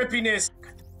got the least. grippiness.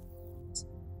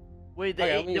 Wait, the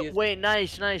Okay, eight, let me no, use- wait,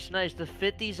 nice. The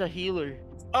 50's a healer.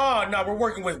 Oh no, we're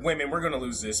working with women. We're gonna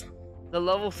lose this. The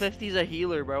level 50's a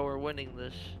healer, bro. We're winning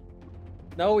this.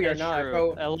 No, you're That's not, true.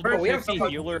 bro. A level Bro, we have 50 some-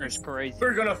 healer is crazy.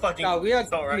 We're gonna fucking. No, we have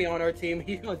It's all right. Simi on our team.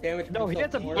 He's gonna damage. No, he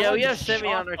himself has a more. Yeah, we have Bronze Simi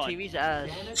on our shotgun. team. He's ass.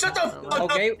 Shut the fuck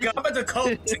Okay. up. nigga. I'm about to call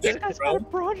This together, guy's got a bro.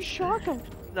 bronze shotgun.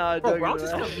 Nah, Bro, don't Bronx do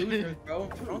is that. still losers, bro.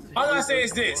 Bronx is All I gotta losers. say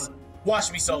is this: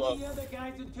 watch me solo. The other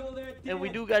guys until they're And we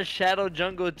dead. do got Shadow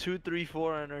Jungle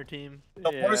 234 on our team. The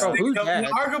worst Bro, thing, who's that?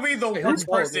 arguably the Hey, worst who's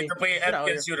following person me? to play an Get out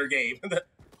FPS shooter game.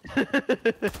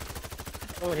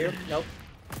 Over here. Nope.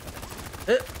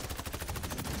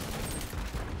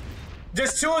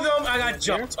 Just two of them. I got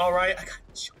jumped. All right, I got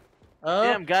jumped.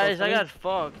 Damn, guys, I hopefully. got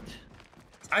fucked.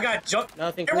 I got jumped.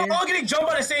 Nothing And we're clear. all getting jumped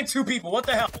by the same two people. What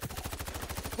the hell?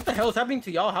 What the hell is happening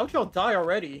to y'all? How'd y'all die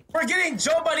already? We're getting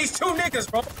jumped by these two niggas,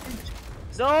 bro.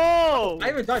 No! I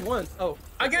haven't died once. Oh.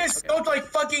 I'm getting Okay. scoped like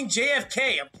fucking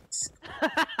JFK.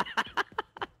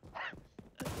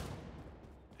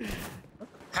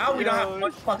 How we don't have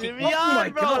one fucking? Simi, Oh my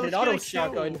bro, god, it's an auto gonna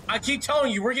shotgun. I keep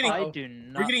telling you, we're getting I do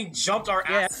not. jumped our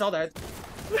Yeah, I ass. saw that.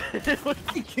 kill.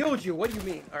 I killed you. What do you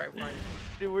mean? All right, fine.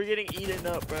 Dude, we're getting eaten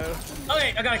up, bro.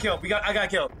 Okay, I got a kill. I got a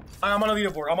kill. I'm on a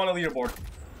leaderboard. I'm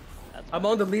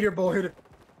on the leaderboard.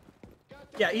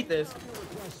 Yeah, eat this.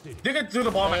 You can do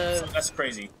the bomb. Uh, That's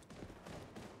crazy.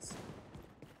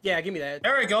 Yeah, give me that.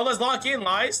 There we go. Let's lock in,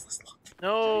 lies. Let's lock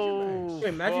No. Wait,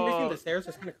 imagine missing the fuck. stairs.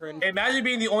 That's kind of cringe. in. Imagine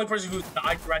being the only person who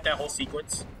died throughout that whole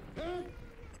sequence.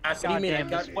 That's What do you mean? Goddamn,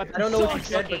 this I weapon don't know what you I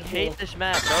said, fucking but hate cool. this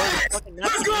map, bro. This fucking map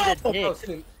Let's is go! a Oh, dick.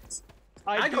 Simi,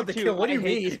 I got the do kill. too. What do you I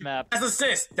hate mean? This map. That's an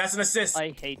assist. That's an assist. I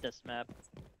hate this map.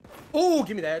 Oh,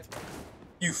 give me that.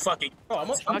 You fucking. Oh, I'm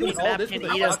Fucking doing all map this can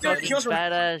with a eat a shotgun. fucking kills from-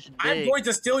 badass I'm dick. going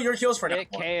to steal your kills for now.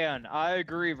 It can. I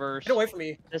agree, Verse. Get away from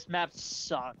me. This map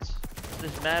sucks.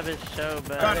 This map is so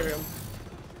Got bad. it.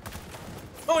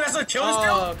 Oh, that's a kill. This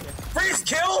kill. Okay. Free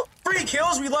kill. Free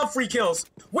kills. We love free kills.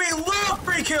 We love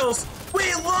free kills.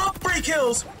 We love free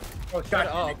kills. Oh, shut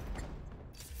up.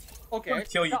 Okay.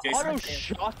 Kill you, The Jason. auto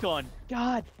shotgun.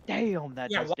 God damn, that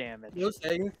Yeah, does what- damage. You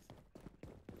saying?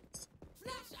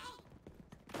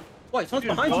 Wait, someone's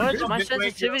Dude, behind what? you. My Wait,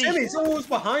 sensitivity. Timmy, someone's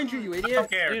behind you, you I idiot. don't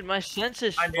care. Dude, my sense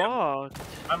is I knew. fucked.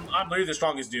 I'm literally the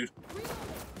strongest dude.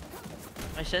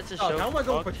 My sense is Oh, so how am I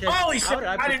going fucked. to protect? Holy How shit! did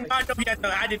I did not know he had.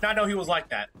 I did not know he was like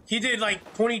that. He did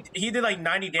like 20. He did like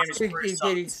 90 damage He's per shot.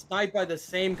 getting sniped by the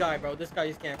same guy, bro. This guy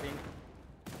is camping.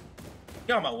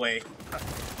 Get out of my way.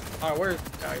 Alright, where's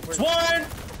this guy? Where's... One.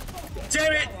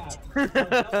 Damn it!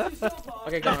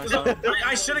 Okay, go on.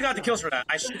 I should have got the kills for that.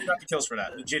 I should have got the kills for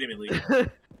that. Legitimately.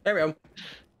 There we go.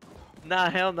 Nah,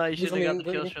 hell no, you He's shouldn't have got the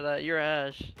only- kills for that. You're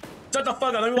ass. Shut the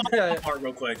fuck up. Let me walk Yeah. apart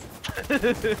real quick.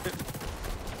 Give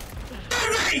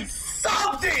me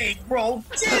something, bro.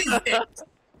 Jesus.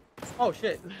 Oh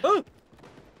shit. Let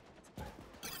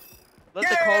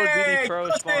the Call of Yay! Duty Pro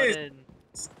What's spawn this? in.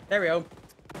 There we go.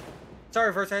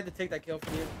 Sorry, first I had to take that kill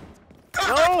from you.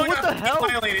 No, what the hell?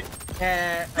 Violated.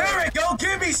 There Alright. we go.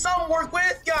 Give me some work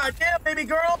with. God damn, baby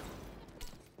girl.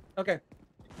 Okay.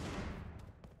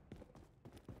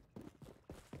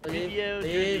 Video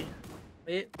Leave.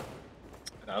 Leave.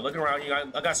 Looking around. I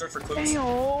got to search for clues.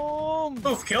 Damn.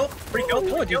 Oof, kill. Free kill.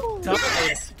 Oh, you died.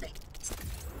 Yes!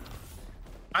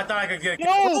 I thought I could get a kill.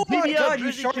 Oh my BBL god, you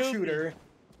Drizzy killed me. sharpshooter.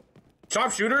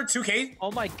 Sharpshooter, 2K.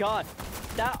 Oh my god.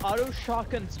 That auto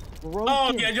shotgun's broken.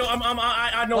 Oh yeah, yo,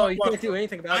 I know. Oh, you can't do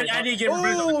anything about it. I need to get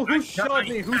revenge. Oh, who I shot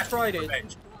me? Who have tried it?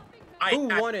 revenge. Who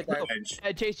have wanted that?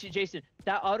 revenge. Jason,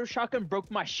 that auto shotgun broke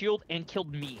my shield and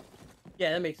killed me.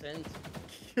 Yeah, that makes sense.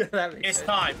 That makes It's sense.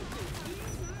 time.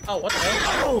 Oh, what the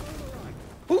hell? Oh,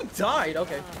 Who died?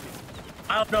 Okay.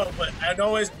 I don't know, but I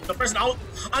know is the person. I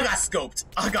got scoped.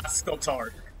 I got scoped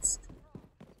hard.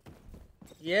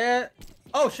 Yeah.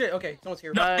 Oh shit. Okay, someone's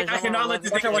here. No, Guys, I I'm cannot on let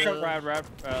this Watch out, watch nigga.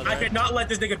 out. I cannot let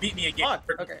this nigga beat me again.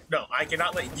 Fuck, okay. No, I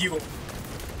cannot let you.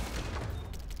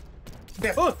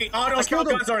 The Oh, fucking auto I killed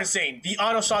him. shotguns are insane. The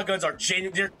auto shotguns are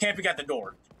genuine. They're camping at the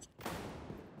door.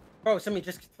 Bro, Simi,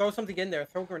 just throw something in there.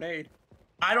 Throw a grenade.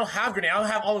 I don't have grenade. I don't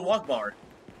have all the walk bar.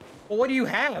 Well, what do you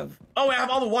have? Oh, I have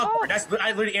all the walk bar. I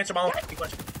literally answered my own fucking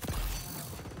question.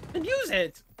 Then use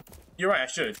it. You're right. I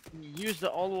should. Use the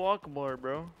all walk bar,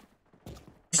 bro.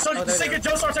 You suck Oh, at the there it second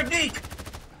Joestar technique!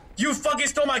 You fucking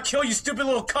stole my kill, you stupid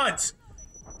little cunt!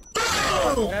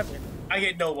 What Boom! happened? I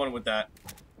get no one with that.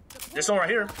 There's someone right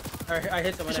here. Alright, I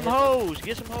hit someone. Get I some hit hoes.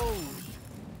 Get some hoes.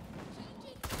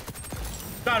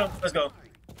 Got him. Let's go.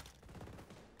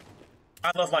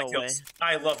 I love my No kills.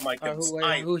 I love my who- kills. wait,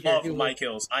 I who's here? love Who- my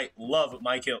kills. I love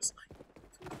my kills.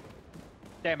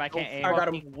 Damn, I can't aim. I got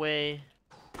him. Fucking way.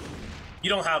 You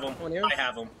don't have him. Someone here? I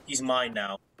have him. He's mine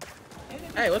now.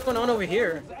 Hey, what's going on over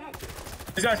here?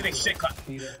 This guy's getting shit cut.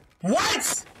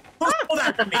 What? Who stole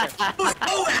that from me? Who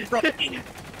stole that from me?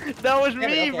 That was Damn it,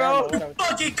 me, okay, bro. I know, whatever.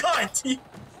 Fucking cunt!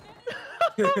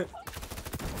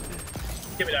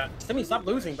 Give me that. Simi, stop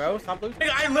losing, bro. Stop losing. Nigga,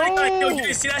 I literally got a kill. You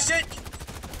didn't see that shit?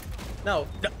 No.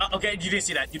 No, okay, you didn't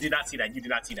see that. You did not see that. You did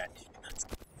not see that.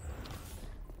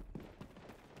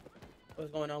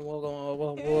 What's going on? What's going on?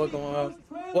 What's going on?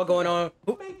 What's going on?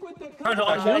 Who- I know, Oh,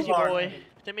 I where's your know. boy?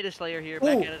 Send me the Slayer here.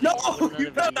 Back Ooh, at it no! again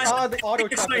with another video. Ah, the auto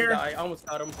It's shotgun Slayer. guy. I almost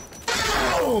got him.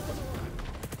 Boom!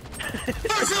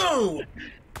 Bazoo!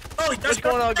 Oh, that's What's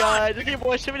going on, guys? Look at your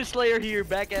boy. Send me the Slayer here.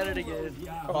 Back at it again.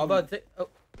 Oh, I'm about to. Oh,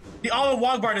 The auto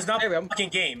walk bar is not There we go. fucking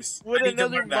games. With I need to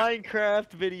another learn that. Minecraft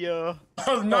video.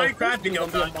 Oh, Minecraft who's video.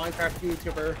 gonna be a Minecraft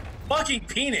YouTuber. Fucking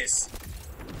penis.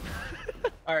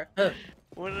 Alright.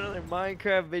 With another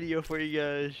Minecraft video for you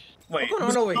guys. Wait. What's going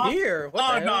who's on over top? here? What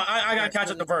Oh the no, hell? I gotta catch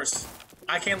up the verse.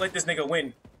 I can't let this nigga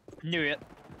win. Knew it.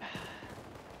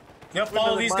 Yep, follow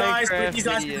another these guys. Minecraft These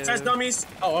guys video. test dummies.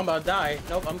 Oh, I'm about to die.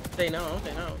 Nope, I'm saying no. I'm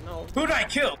saying no. No. Who did I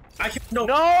kill? I killed no.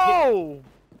 No!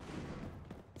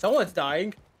 Someone's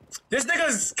dying. This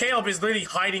nigga's Caleb is literally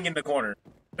hiding in the corner.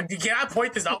 Can I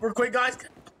point this out real quick, guys?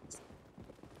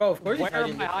 Oh, of course he's Where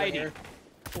hiding. am I in the hiding?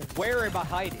 corner. Where am I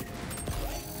hiding?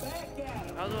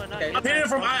 How do I not Okay. get I'm hitting that it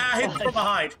from. I hit fucking them from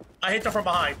behind. I hit them from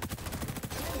behind.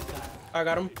 I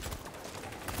got him.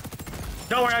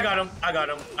 Don't worry, I got him. I got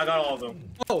him. I got all of them.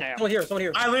 Oh, Damn. someone here. Someone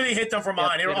here. I literally hit them from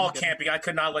behind. They were get him, all get him. camping. I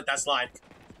could not let that slide.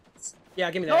 Yeah,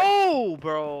 give me that. No,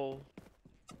 bro.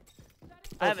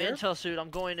 I have an here? intel suit. I'm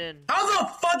going in. How the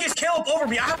fuck is Caleb over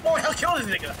me? I have more hell kill this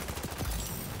nigga.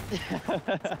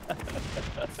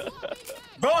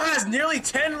 Bro has nearly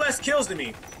 10 less kills than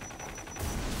me.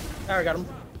 Alright, got him.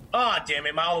 Ah, damn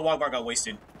it. My auto walk bar got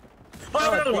wasted.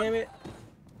 Oh, Oh, damn it.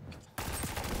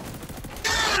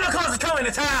 Santa Claus is coming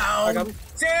to I town. got him.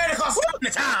 Santa Claus is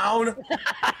coming to town.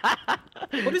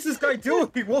 What is this guy doing?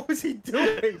 What was he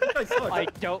doing? This guy sucks. I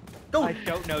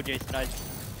don't know, Jason.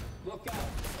 Look out.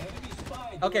 Enemy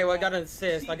spy Okay, well, I got an doing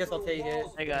assist. I guess I'll see-through take it.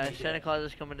 walls Hey guys, gonna Santa get. Claus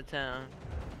is coming to town.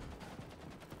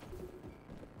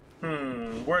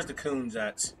 Where's the coons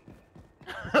at?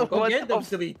 Go What get the them,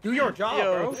 Simi. Do your job,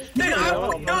 Yo. Nigga, I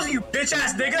Yo. don't know you bitch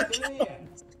ass nigga.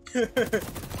 bro.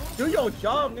 Do your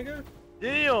job, nigga.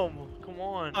 Damn! Come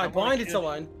on. I I'm blinded gonna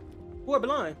someone. Who are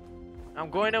blind? I'm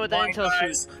going in with the Blind intel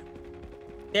guys. suit.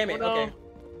 Damn it, okay. Uno,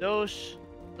 dos,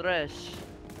 tres.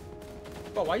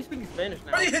 Bro, why are you speaking Spanish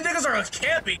now? Bro, these niggas are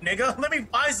camping, nigga. Let me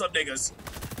buy some niggas.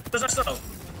 Cause I suck.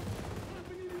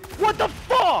 What the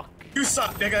fuck? You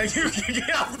suck, nigga. You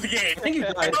get off the game. I think you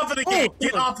died. Get off of the game. Oh,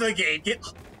 Get off the game. Get.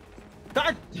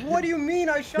 God, what do you mean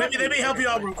I shot Let me help you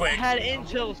out real I quick. had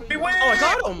intel. We win. Oh, I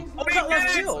got him. Oh, I got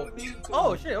last We kill. win.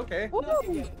 Oh, shit, okay.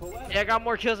 Yeah, I got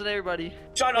more kills than everybody.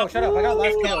 Shut Oh, up. shut up. I got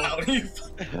last kill.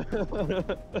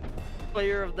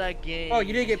 Player of that game. Oh,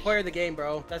 you didn't get player of the game,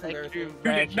 bro. That's Thank embarrassing. you.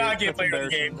 You did not get That's player of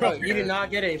the game, Bro, bro. you did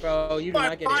not get it, bro. You did My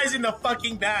not get prize it. in the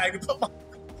fucking bag.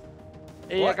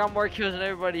 Hey, I What? got more kills than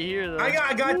everybody here, though.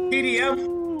 I got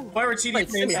TDM. Whatever TDM Wait,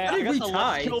 Simi, is. how I did got we the last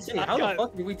tie? kill. Simi, I how the got-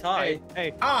 fuck did we tie?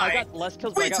 Hey, Aye. I got less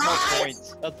kills, but We I got more tied.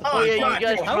 points. That's the Oh, Oh, yeah, yeah, you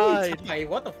guys Bro, how did we tried. tie?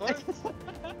 What the fuck?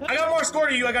 I got more score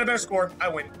to you. I got a better score. I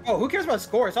win. Oh, who cares about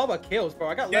score? It's all about kills, bro.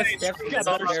 I got Yeah, less it's deaths true. than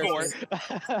got you. better That's score.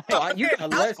 embarrassing. No, you got How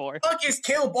less. score. the fuck is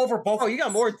Caleb over both? Oh, you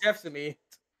got more deaths than me.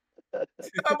 I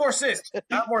got more assists. I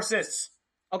got more assists.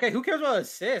 Okay, who cares about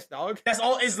assists, dog? That's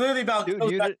all. It's literally about Dude,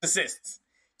 kills you not did- assists.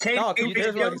 Dog, who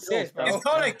cares about ratio. assists, bro? It's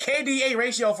called a KDA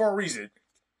ratio for a reason.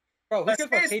 Bro, who cares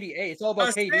about Assists- KDA? It's all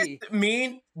about KD. Assists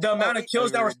mean the amount of it's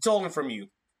kills that were weird. stolen from you.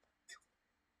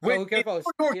 Bro, who cares about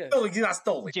Your yeah. killing, you got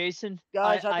stolen. Jason,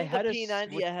 Guys, I I think had the a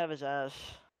P90 I have his ass.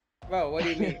 Bro, what do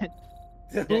you mean?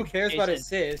 Who cares about Jason.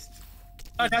 assists?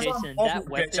 That's what Jason, I'm that over,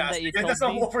 weapon bitch ass that you nigga. That's told what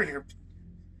I'm me over here.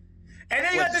 And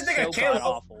then you got was this nigga so Caleb.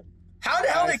 god-awful. How the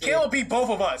hell I did see. Caleb beat both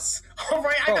of us? All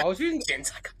right, Bro, I I got was using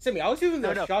Jins. Simi. I was using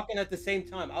the No. shotgun at the same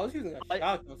time. I was using a I-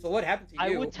 shotgun. So what happened to I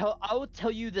you? would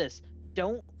tell you this.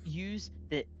 Don't use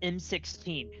the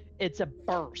M16. It's a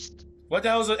burst. What the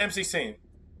hell is an MC16?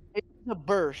 It's a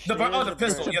burst. The It is the a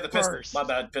pistol. burst. Yeah, the pistol. burst. My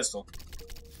bad, pistol.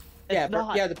 Yeah, It's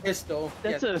not. yeah, the pistol.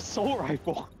 That's yeah. an assault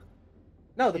rifle.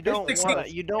 No, the You don't pistol. want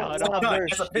to. You don't No, want no, to no,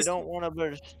 it's burst. a You pistol. don't want to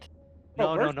burst.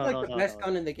 Bro, No, Burst no, is like no, the no, best no.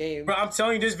 gun in the game. Bro, I'm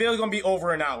telling you, this video's gonna be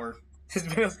over an hour. This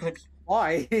video's gonna be.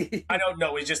 Why? I don't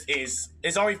know. It just is.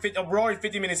 It's already. We're already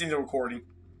 50 minutes into recording.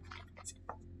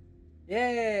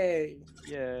 Yay!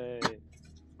 Yay.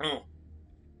 Mm,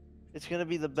 It's gonna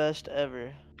be the best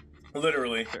ever.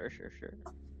 literally. Sure.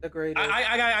 The greatest.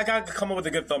 I got to come up with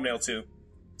a good thumbnail too,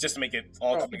 just to make it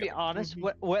all Bro, come To be together. honest,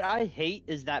 what I hate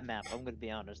is that map. I'm gonna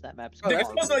be honest. That map's Oh, This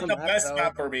that's was like the the map, best though.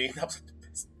 map for me.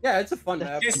 Yeah, it's a fun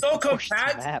map. It's so Worst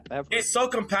compact. map ever. It's so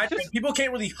compact that people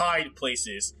can't really hide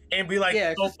places and be like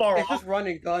Yeah, so far it's off. just run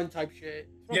and gun type shit.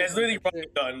 Yeah, it's literally Run run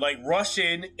and gun and gun. Like rush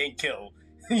in and kill.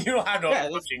 You don't have no Yeah,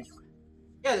 that's- rushing. shit.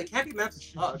 Yeah, the camping maps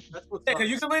suck. That's what's Yeah, because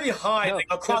you can literally hide No, like,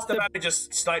 across the the- map and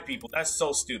just snipe people. That's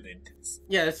so stupid.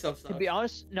 Yeah, it's so To sucks. be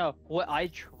honest, no. What I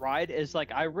tried is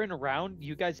like I ran around.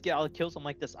 You guys get all the kills. I'm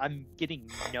like this. I'm getting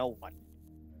no one.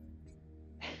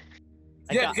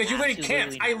 I Yeah, got because you literally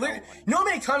can't. absolutely I no literally. one. You know how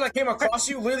many times I came across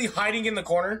you literally hiding in the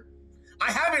corner?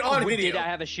 I have it on Wait, video. Did I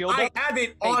have a shield I up? have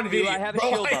it Hey, on do video. I have a Bro,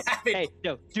 shield I up? have it. Hey,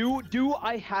 no. Do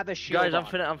I have a shield Guys, I'm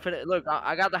on? finna. Look,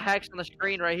 I got the hacks on the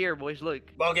screen right here, boys. Look.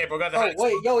 Okay, bro, got the Oh hacks.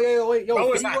 wait, wait, yo,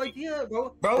 Bro is video hacking. idea,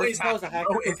 bro. Bro This is was a hacking. hacker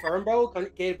Bro is confirmed, bro.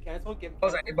 Get cancel, get I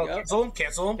was like, bro, yeah. cancel him,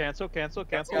 cancel him. Cancel. Yeah,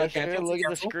 Guys, here, cancel, look at the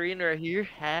cancel. screen right here.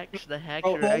 Hacks. The hacks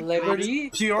Bro, are activated. liberty,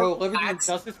 Pure bro, liberty and facts.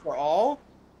 justice for all.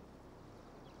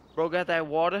 Bro, got that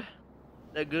water.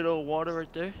 That good old water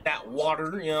right there. That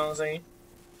water, you know what I'm saying?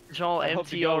 It's all I hope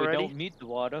to empty God we already. don't need the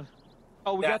water.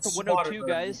 Oh, we got That's the 102,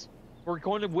 water. guys. We're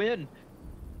going to win.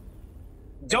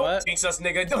 Don't What? jinx us,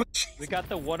 nigga. Don't jinx. We got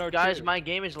the 102. Guys, my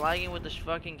game is lagging with this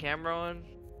fucking camera on.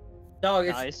 Dog,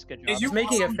 it's Nice, good job. Is you It's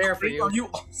making it awesome, fair for Craig? you. Are you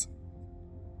awesome?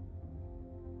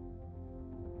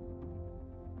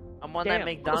 I'm on Damn. that oh,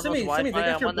 McDonald's Simi, Wi-Fi. they got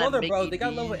I'm your on that brother, bro. Mickey They got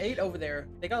D's. level 8 over there.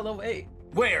 They got level 8.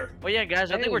 Where? Well, yeah,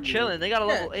 guys, I think we're Hey. chilling. They got a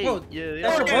Yeah, level 8. bro, Yeah, that's yeah.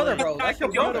 your Okay, brother, bro. guy That's your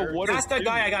I gotta brother. kill. That's the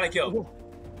guy I gotta kill.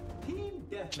 Team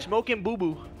deathmatch. Smoking boo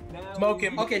boo. Now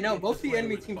Smoking. Okay, no, most of the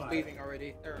enemy team's leaving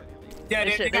already. They're already leaving. Yeah, They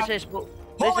they say, got, they say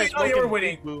Holy is no, you're smoking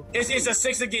winning. boo. It's a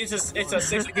 6 against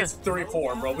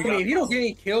 3-4, bro. We I mean, got. if you don't get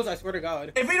any kills, I swear to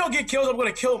God. If we don't get kills, I'm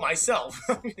gonna kill myself.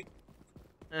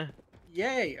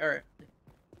 Yay! All right.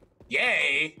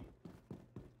 Yay!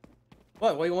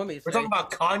 What do you want me to say? We're talking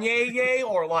about Kanye, yay,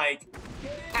 or like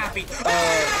happy. The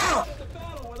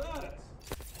battle without us.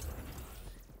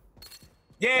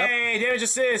 Yay! Damage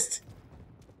assist.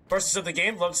 First of the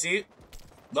game. Love to see it.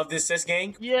 Love the assist,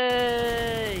 gang.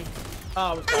 Yay!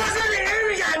 Oh, He wasn't even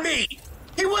aiming at me.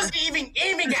 He wasn't even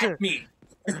aiming at me.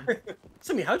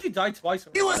 Simi, how'd you die twice?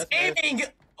 He was That's bad. aiming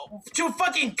to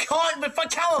fucking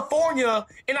California,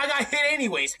 and I got hit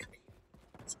anyways.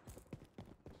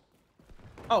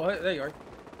 Oh, there you are.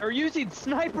 They're using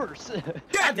snipers.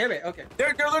 God damn it. Okay.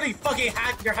 They're literally fucking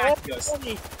hacking. They're hacking us.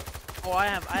 Oh, I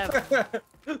have.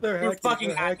 They're fucking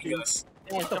hacking us.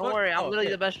 Yeah, What the don't fuck? worry, I'm Oh, literally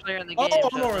okay. the best player in the game. Oh,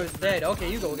 so- Aurora is dead.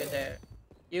 Okay, you go get that.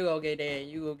 You go get that.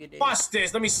 You go get that. Watch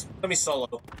this. Let me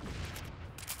solo.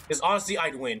 Because honestly,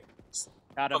 I'd win.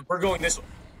 Got him. We're going this way.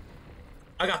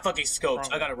 I got fucking scopes.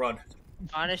 I gotta run.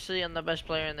 Honestly, I'm the best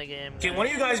player in the game. Can one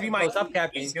of you guys be my? Oh, stop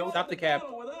capping. Stop the cap.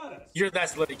 Battle without us.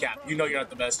 That's literally cap. You know you're not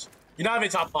the best. You're not even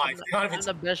top 5. You're not I'm even.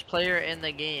 the best player in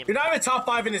the game. You're not even top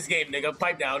 5 in this game, nigga.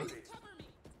 Pipe down.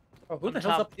 Oh, who the I'm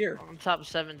hell's top- up here? I'm top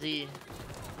 70.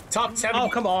 Top 7. Oh,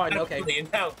 come on. Okay.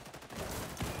 Now,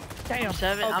 Damn.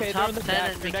 Seven- I'm Okay, top they're in the 10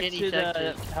 back. in They're next McKinney, to the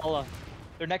Texas. Hella.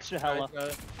 They're next to Hella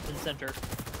Alright, in center.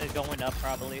 They're going up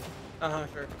probably.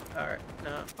 sure. Alright.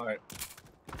 all right.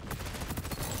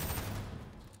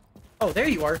 Oh, there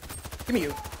you are. Give me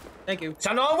you. Thank you.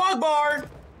 Channel Wagbar.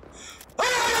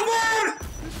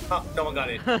 Oh, no one got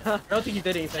it. I don't think you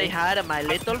did Say anything. hi to my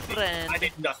little I friend.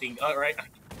 did nothing. All right.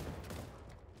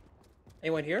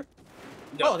 Anyone here?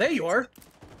 No. Oh, there you are.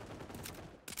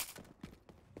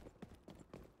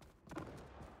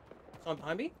 Someone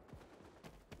behind me?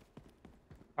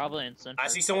 Probably in center. I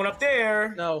see someone up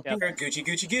there. No. Yep. Gucci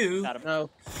Gucci goo. Got him. No.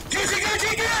 Gucci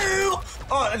Gucci goo.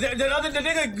 Oh, the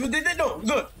nigga. No,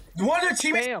 look. One of the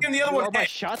teammates Bam. giving the other Yo, one my head.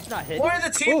 shot's not hitting. One of the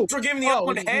teammates Ooh. were giving the Oh, other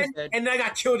one he's head, dead. and I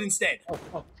got killed instead.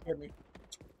 Oh, scared me.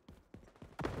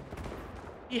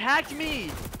 He hacked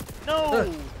me. No.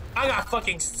 I got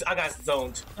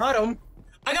zoned. Got him.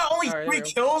 I got only All right, 3 there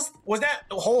you kills. Was that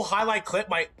whole highlight clip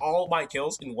all my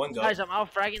kills in one go? Guys, I'm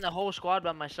out fragging the whole squad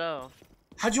by myself.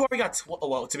 How'd you already got? Oh,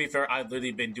 well, to be fair, I've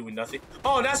literally been doing nothing.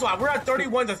 Oh, that's why we're at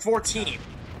 31-14.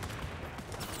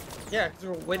 Yeah, because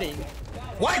we're winning.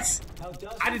 What? Now,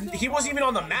 does I didn't. He wasn't even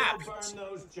on the map. burn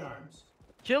those germs?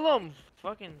 Kill him.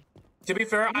 Fucking. To be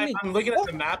fair, What do you mean? I'm looking at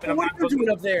the map and I'm What not are you supposed doing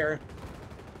to. up there?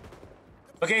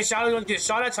 Okay, Shadow's gonna get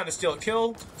shot at, trying to steal a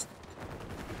kill.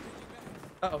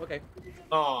 Oh, okay.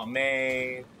 Oh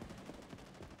man,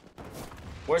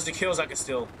 where's the kills I can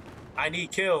steal? I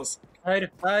need kills. Hide.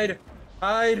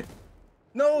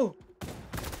 No.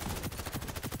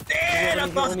 Damn, I'm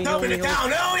He fucking only- dumping he it only-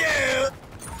 down. Hell yeah!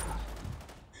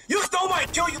 You stole my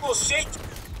kill, you little shit.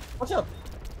 What's up?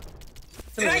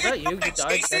 Did I Was that get you? You fucking died?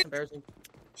 Jason? That's embarrassing.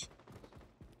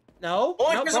 No.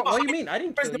 Only No, person bro, what do you behind- mean? I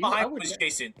didn't person kill you. I behind me would, was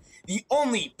Jason. The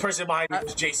only person behind me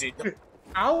was Jason.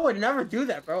 I would never do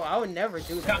that, bro. I would never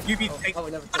do No, that. you be bro. fake. I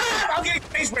would never do that. Ah, I'm getting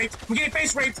face raped. I'm getting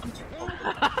face raped. Oh,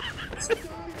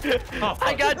 I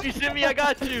fuck. got you, Simi. I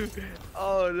got you.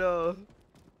 Oh no.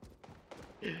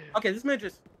 Okay, this man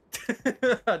just.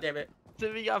 Oh, damn it.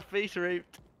 Simi got face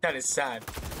raped. That is sad.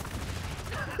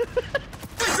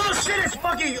 This little shit is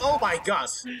fucking. Oh my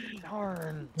gosh.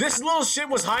 Darn. This little shit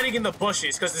was hiding in the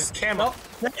bushes because this camera. Oh,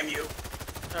 damn you.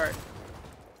 All right.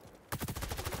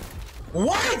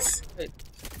 What? Hey.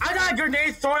 I got a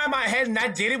grenade thrown at my head and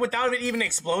that did it without it even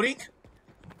exploding?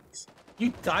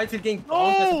 You died to getting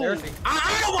bombed. That's No! embarrassing.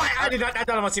 I don't know why. I did not. I thought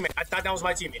that was my teammate. I thought that was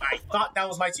my teammate. I thought that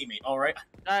was my teammate. All right.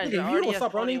 Guys, Nigga, you I already don't have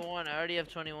stop running. 21. I already have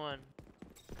 21.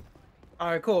 All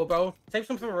right, cool, bro. Save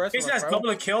some for the rest of Jason us, has bro. double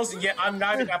the kills, and yet I'm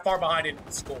not even that far behind in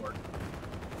the score.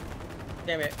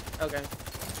 Damn it. Okay.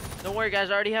 Don't worry, guys.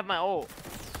 I already have my ult.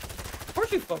 Of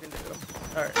course you fucking do.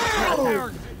 All right.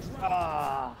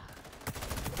 Ah.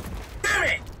 Damn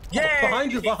it! Yay!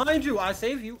 Behind you. I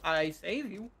save you.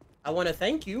 I want to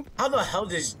thank you. How the hell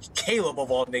does Caleb of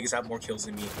all niggas have more kills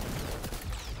than me?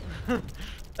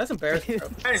 That's embarrassing, bro.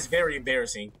 That is very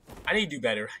embarrassing. I need to do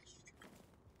better.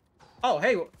 Oh,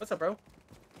 hey, what's up, bro?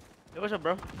 Hey, what's up,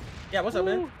 bro? Yeah, what's up,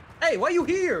 man? Hey, why you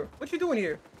here? What you doing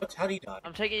here? How do you die?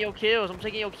 I'm taking your kills. I'm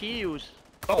taking your kills.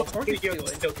 Oh, of course still you kills. steal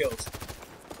it. Still kills.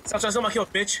 Stop trying to steal my kills,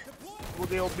 bitch. Ooh,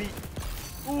 they all beat.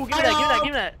 Ooh, give me that. Give me that. Give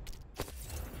me that.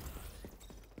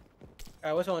 All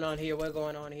right, what's going on here? What's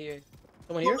going on here?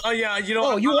 Someone here? Oh yeah, you know.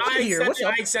 Oh, you I are here. What's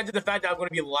up? I accepted the fact that I'm going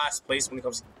to be last place when it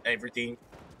comes to everything.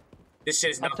 This shit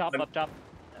is not Up top, fun. up top.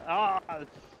 Ah.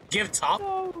 Give top?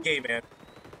 Okay, man.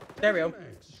 There we go.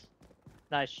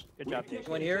 Nice. Good job, Jason.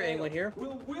 Anyone here? Anyone here?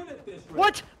 We'll win at this rate.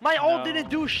 What? My ult No. didn't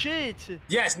do shit.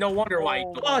 Yes, no wonder why.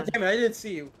 Oh. Oh, damn it, I didn't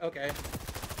see you. Okay.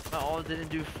 My ult didn't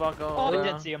do fuck Oh, all. I bro.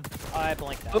 did see him. I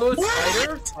blinked out. Oh,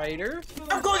 What? spider.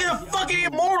 I'm going to get a fucking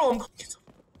immortal. I'm going to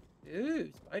get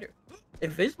Ooh, spider.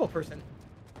 Invisible person.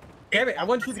 Damn it, I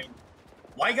want you to...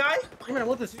 White guy? Damn it, I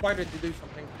want the spider to do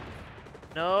something.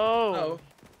 No. Oh,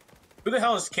 Who the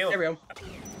hell is Caleb? there we go.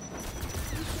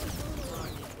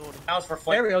 That was for There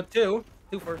flavor. we go, two.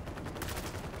 Two for...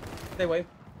 Stay away.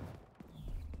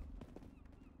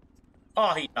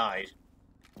 Oh, he died.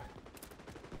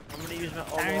 I'm gonna use my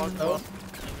Oh. ult.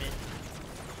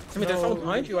 I mean, there's someone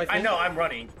behind you, I think. I know, I'm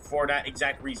running for that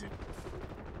exact reason.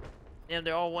 Damn,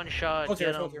 they're all one shot. Someone's here,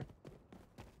 Get someone's them.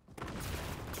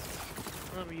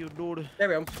 here. Let me, you dude. There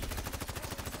we go.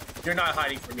 You're not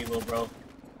hiding from me, little bro.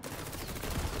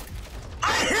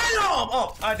 I hit him!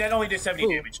 Oh, that only did 70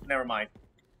 Ooh. damage. Never mind.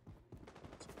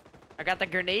 I got the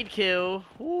grenade kill.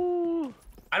 Woo.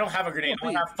 I don't have a grenade. I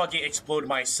Wait. have fucking explode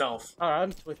myself. Oh,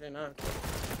 I'm switching on.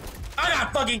 I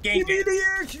got fucking game Give me it. the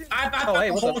action! I've Oh, hey,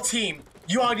 the what's whole up? team.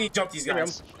 You all need to jump these There we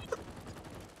guys.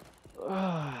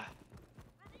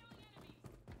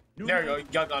 There you go.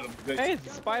 Y'all got him. Good. Hey, it's a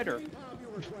spider.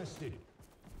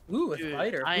 Ooh, a Dude,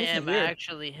 spider. I Who's am here?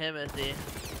 actually Timothy.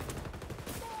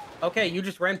 Okay, you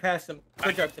just ran past him.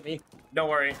 Good job to me. Don't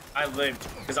worry. I lived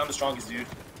because I'm the strongest dude.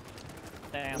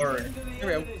 Damn. Word.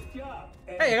 Here we go.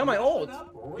 Hey, I got my ult.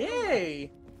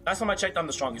 Yay! Last time I checked, I'm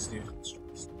the strongest dude.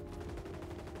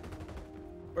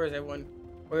 Where is everyone?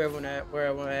 Where everyone at? Where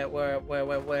everyone at?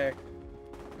 Where?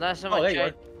 Last time Oh, I there you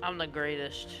checked, I'm the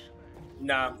greatest.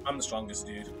 Nah, I'm the strongest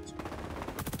dude.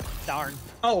 Darn.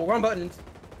 Oh, wrong buttons.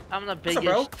 I'm the What's biggest.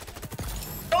 up,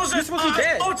 bro? Those You're supposed to be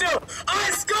dead. I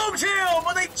scoped him,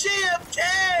 but they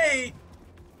GFK.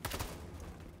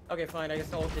 Okay, fine. I guess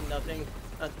the ult did nothing.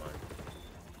 That's fine.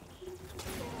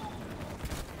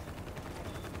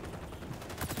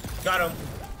 Got him.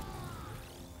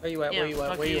 Where you at? Yeah, Where you at?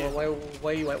 fuck Where you you. at?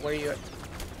 Where you at? Where you at?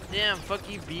 Damn, fuck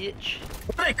you, bitch.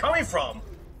 Where are they coming from?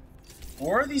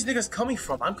 Where are these niggas coming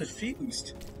from? I'm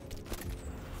confused.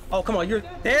 Oh, come on. You're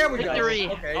there. We go. Victory.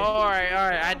 Okay. Alright.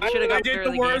 I should have I got did player the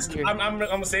of the worst. game. I'm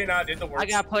gonna say now I did the worst. I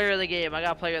got player of the game.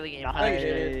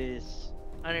 Nice.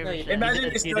 I didn't No, even you say Imagine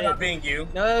that. it's You still did. not being you.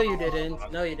 No, you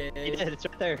didn't. No, you You didn't. did. It's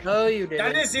right there. No, you didn't.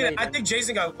 I didn't see No, it. you I didn't. think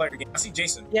Jason got a player game. I see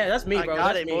Jason. Yeah, that's me, I bro. got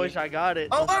That's it, me. boys. I got it.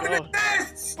 Oh, Let's look go. at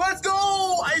this! Let's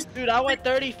go! Dude, I went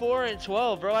 34 and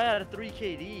 12, bro. I had a 3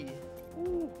 KD.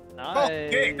 Ooh. Nice.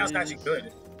 Okay, that's actually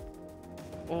good.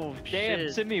 Oh, Damn,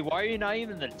 shit. Simi, why are you not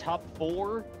even in the top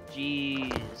 4?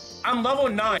 Jeez. I'm level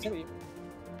 9.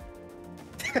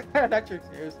 Not true,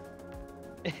 serious.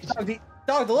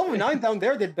 Dog, the level 9 down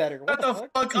there did better. What Shut the the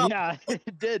fuck? fuck up. Yeah,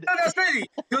 it did. No, that's crazy.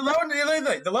 The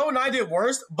level 9 did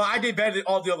worse, but I did better than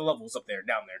all the other levels up there,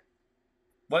 down there.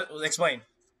 What? Explain.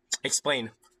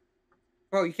 Explain.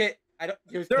 Bro, you can't. I don't.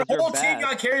 You're, Their They're whole team bad.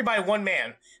 got carried by one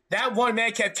man. That one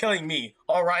man kept killing me.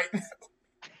 All right.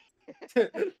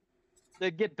 They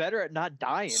get better at not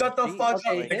dying. Shut the Jeez. fuck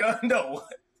Okay. up, nigga. No.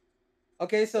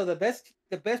 okay, so the best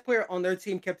player on their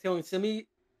team kept killing Simi,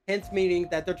 hence meaning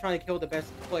that they're trying to kill the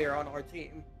best player on our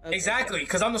team. Okay. Exactly,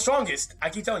 because I'm the strongest. I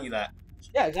keep telling you that.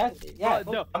 Yeah, exactly. Yeah.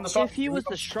 No, I'm the if strongest. he was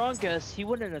the strongest, he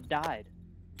wouldn't have died.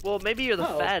 Well, maybe you're the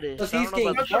fattest. Because I he's don't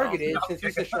know getting about the targeted strong. since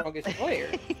he's the strongest player.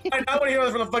 I want to hear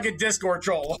this from the fucking Discord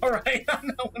troll. All right.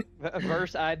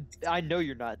 Verse, I know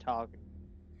you're not talking.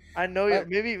 I know you.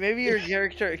 Maybe your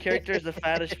character is the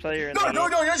fattest player. In No, the no,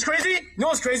 game. no. You know what's crazy? You know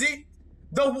what's crazy?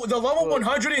 The level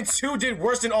 102 did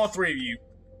worse than all three of you.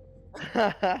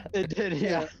 It did,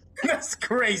 yeah. That's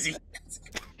crazy.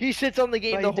 He sits on the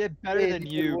game. But the he whole did better day, than he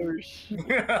did you. worse.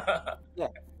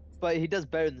 But he does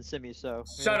better than Simi, so.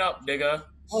 Shut up, nigga.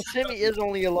 Well, Timmy is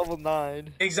only a level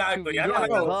 9. Exactly. I Yeah, don't have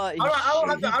to. but I don't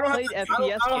have to. I don't have played to. I don't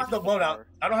have FPS to games load out. before.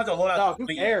 I don't have to load out Dog, to who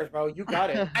compete. cares, bro? You got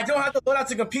it. I don't have to load out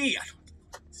to compete.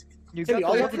 You Timmy, got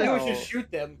all the you have to do is window. just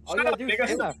shoot them. All Shut you up, gotta do is nigga.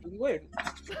 shoot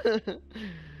them. You win.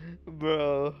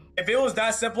 Bro. If it was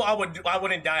that simple, I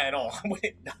wouldn't die at all. I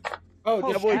wouldn't die. Oh, Oh,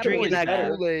 this That boy That drinking boy's that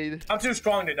better. Kool-Aid. I'm too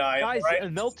strong to die. Guys,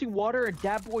 Right? melting water and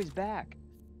that boy's back.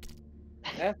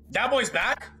 That boy's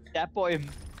back.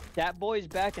 That boy's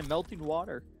back in melting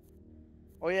water.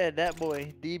 Oh yeah, that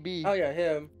boy. DB. Oh yeah,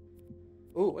 him.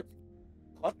 Ooh, what's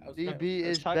Clubhouse? DB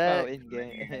Let's is talk back. about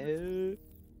in-game.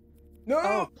 No.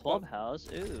 Oh, Clubhouse.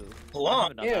 Ooh. Plum. I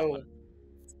haven't known that Ew. one.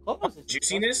 Clubhouse is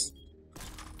Juiciness.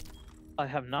 I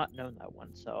have not known that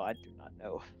one, so I do not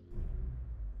know.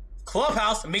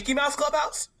 Clubhouse. Mickey Mouse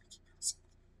Clubhouse.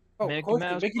 Oh, Mickey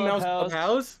Mickey Mouse Mouse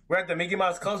Clubhouse. We're at the Mickey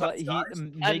Mouse Clubhouse, But guys.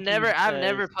 I've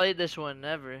never played this one.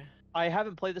 Never. I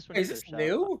haven't played this one Is either. this so-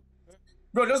 new?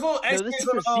 Bro, there's little No, X this is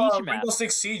from a siege map. Rainbow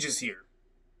Six Siege is here.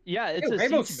 Yeah, it's Ew, a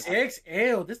Rainbow siege map. Six?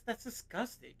 Ew, that's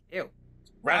disgusting. Ew. I've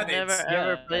Rabbits. never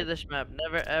ever Yeah. played this map.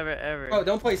 Never ever. Oh,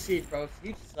 don't play Siege, bro.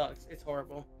 Siege sucks. It's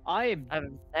horrible. I am I've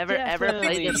never ever definitely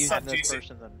played this. using this Jason.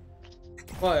 person then.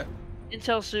 What?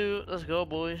 Intel suit. Let's go,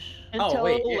 boys. Intel, Oh,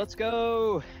 wait, let's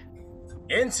go.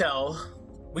 Intel.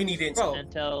 We need Intel. Bro.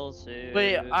 Intel suit.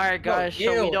 Wait, all right, guys. Bro,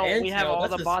 so we ew, don't. We have Intel, all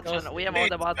that's the bots on. disgusting. We have all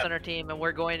the bots on our team, and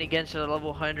we're going against a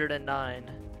level 109.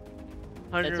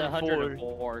 It's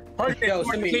 104.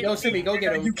 104. Yo, Simi, go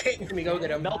get him. You can't. Simi, go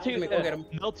get him. Simi, go get him.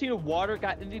 Melting Water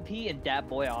got MVP, and Dat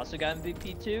Boy also got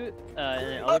MVP too. In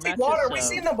other Melting matches, Water. so... We've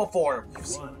seen them before.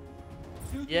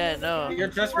 Yeah, no. You're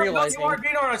just Melting realizing. Water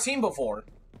been on our team before.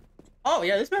 Oh,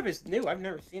 yeah, this map is new. I've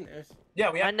never seen this.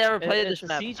 Yeah, we I have. never played It's this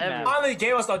a map siege ever. map. Finally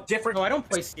gave us a different. No, I don't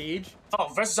play Siege. Oh,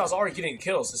 Versatile's already getting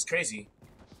kills. It's crazy.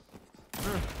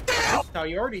 No,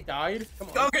 you already died. Come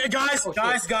on. Okay, guys, Oh,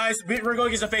 shit. guys, we're going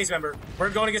against a face member. We're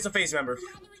going against a face member.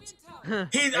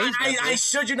 I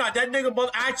should you not. That nigga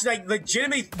actually like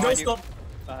legitimately no scope.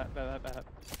 That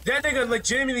nigga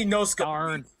legitimately no scope.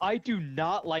 Darn, I do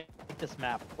not like this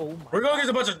map. Oh my. We're going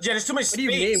against a bunch of there's too much What space. do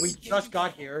you mean? We just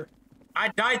got here. I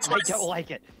died I twice. don't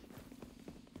like it.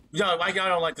 Yo, I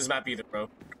don't like this map either, bro.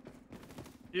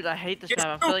 Dude, I hate this It's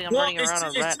map. I'm too feeling I'm long, running around a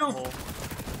it's rat too- hole.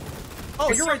 Oh,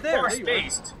 It's you're so right there. far There you are.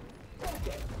 spaced.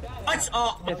 What's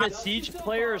If a siege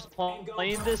player is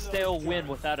playing this, they'll win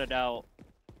without a doubt.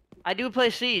 I do play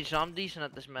Siege, so I'm decent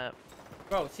at this map.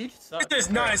 Bro, Siege sucks. This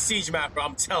is not a siege map, bro.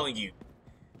 I'm telling you.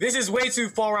 This is way too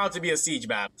far out to be a siege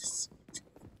map.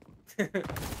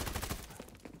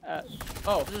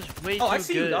 Oh. This is way Oh, I too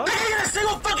see you, good. dog. I didn't get a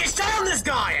single fucking shot on this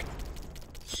guy.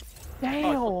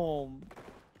 Damn.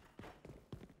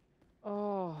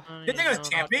 Oh. I This don't nigga's even know.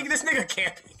 camping. This nigga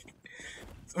camping.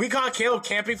 We caught Caleb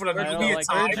camping for the I don't millionth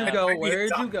like time. that.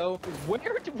 Where'd you go? Where'd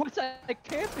you go? Where was I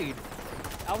camping?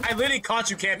 I literally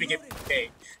caught you camping. Okay,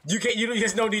 you can't.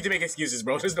 There's no need to make excuses,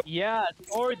 bro. There's no. Yeah,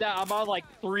 or that I'm on like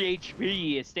 3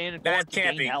 HP, standing That's guard to gain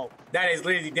camping. health. That is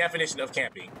literally the definition of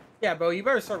camping. Yeah, bro, you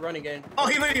better start running again. Oh,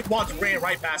 he literally ran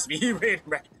right past me. He ran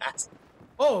right past me.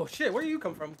 Oh, shit, where do you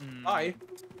come from? Hi.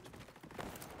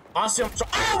 Honestly,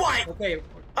 oh my! Okay.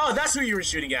 Oh, that's who you were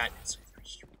shooting at.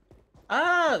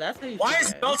 Ah, that's how you Why shoot is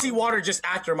that. Melty Water just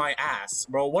after my ass,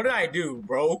 bro? What did I do,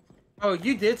 bro? Oh,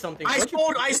 you did something. I What'd you- stole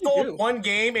what'd you stole do? one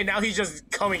game and now he's just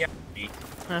coming at me.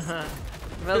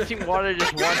 Melting water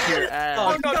just wants your ass. Oh,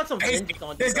 Oh, you no, got some hates vintage me.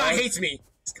 on This you, guy bro. hates me.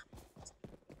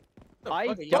 I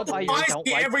What the don't, fuck are I you Why don't is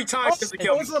he like every time Oh, just to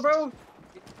kill me? what's up, bro?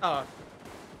 Oh,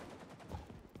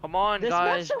 Come on, This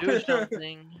guys, map's do so-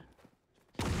 something.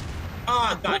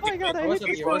 Ah, Oh my god, I what's hate up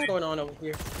this here? What's one. going on over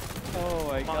here? Oh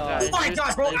my Come on, god. guys. Oh my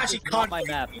gosh, bro! This Actually, is not caught my me.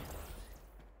 map.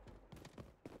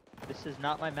 This is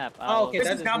not my map. Oh, okay, This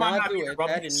that is does not my not map do either, it. bro.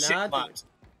 That This did shit not do maps.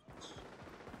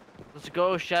 Let's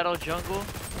go, Shadow Jungle.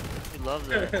 We love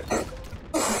that. it.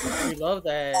 We love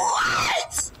that.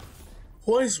 What?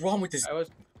 What is wrong with this? I was.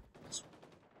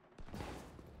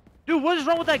 Dude, what is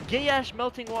wrong with that gay ass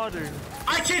melting water?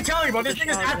 I can't tell you, bro. This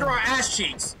nigga's after our ass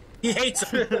cheeks. He hates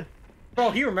them.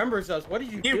 Bro, he remembers us. What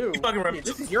did you He do? fucking remembers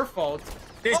This is your fault.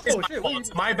 This Oh, is my shit, what fault.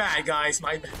 you- My bad, guys.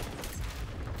 My bad.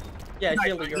 Yeah, it's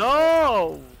really your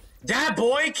fault. No! That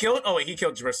boy killed. Oh wait, he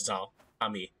killed Versatile.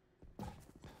 Not me.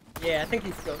 Yeah, I think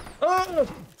he's still. Oh,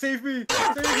 save me!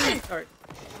 Save me! All right.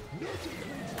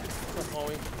 I'm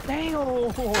falling. Damn.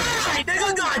 Hey,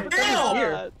 nigga, goddamn!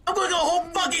 Here. I'm gonna go whole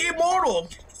fucking immortal.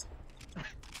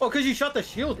 Oh, cause you shot the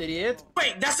shield, idiot.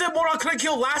 Wait, that's the immortal I couldn't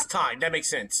kill last time. That makes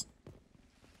sense.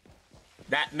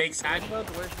 That makes sense.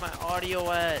 Where's my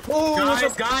audio at? Oh,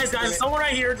 Guys, someone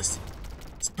right here. Just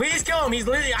please kill him. He's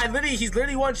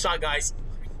literally one shot, guys.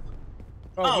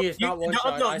 Oh, he is not one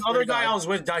shot. No, I the swear other to guy God. I was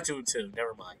with died too.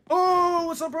 Never mind. Oh,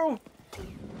 what's up, bro?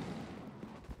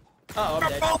 Oh, I'm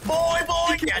dead. Oh,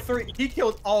 boy! He Yeah, killed three. He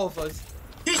killed all of us.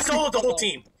 he soloed the whole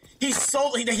team. He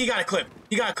got a clip.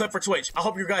 He got a clip for Twitch. I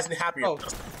hope you guys are happy. Oh.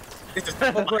 This is,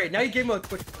 Oh, great. Now you gave him a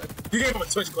Twitch clip. you gave him a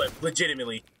Twitch clip,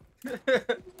 legitimately.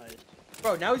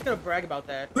 Bro, now he's gonna brag about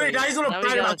that. Wait, now he's gonna Now we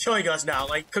brag got- about killing us now.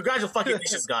 Like,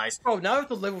 congratulations, guys. Bro, now I have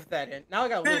to live with that. And now I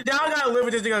gotta live. Now I gotta live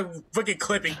with this nigga freaking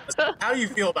clipping us. How do you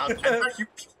feel about that? How do you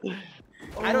feel?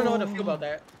 I don't know what to feel about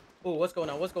that. Oh, what's going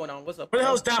on? What's going on? What's up? Where the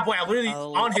hell is that boy? I'm literally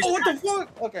Oh. on his. Oh, what the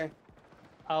fuck? Okay.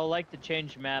 I would like to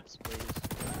change maps, please.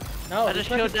 No, I this just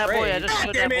map killed is that boy, great. I just- God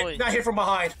killed damn that it! boy. Got hit from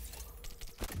behind.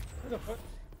 What the fuck?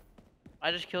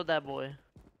 I just killed that boy.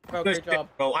 Bro, great job.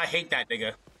 Bro, I hate that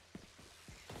nigga.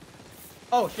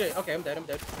 Oh shit. Okay, I'm dead. I'm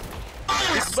dead.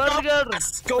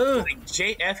 Let's go like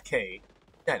JFK.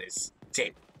 That is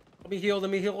tape. Let me heal. Let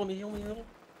me heal. Let me heal. Let me heal.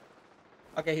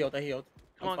 Okay, healed. I healed.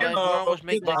 Come on, I'm guys. fine. We're almost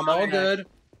making the I'm all comeback. good.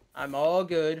 I'm all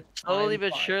good. Slowly I'm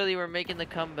but fine. surely, we're making the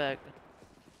comeback.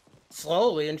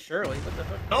 Slowly and surely. What the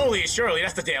fuck? Holy Shirley,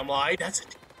 that's the damn lie. That's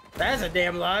a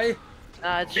damn lie.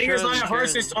 Nah, it's Biggest lie surely, I've heard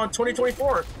since on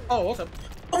 2024. Oh, what's up?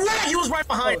 Oh, yeah, he was right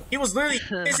behind. Oh. He was literally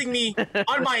kissing me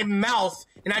on my mouth,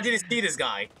 and I didn't see this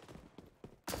guy.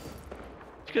 It's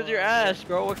because your ass,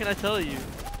 bro. What can I tell you?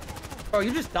 Bro,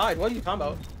 you just died. What are you talking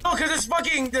about? Oh, because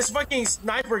this fucking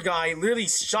sniper guy literally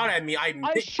shot at me. I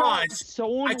shot dodged.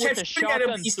 someone I kept with a shooting at him,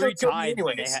 shotgun he still 3 killed me times and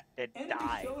anyways. they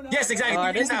died. Yes, exactly. I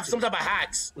He needs to didn't have some type of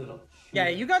hacks. Yeah,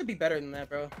 you gotta be better than that,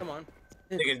 bro. Come on.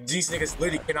 Nigga, these niggas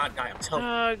literally cannot die. I'm telling you.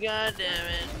 Oh, god damn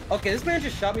it. Okay, this man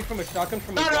just shot me from a shotgun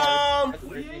from a Ta-da! guard. That's We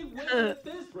crazy. ain't winning at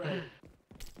this rate.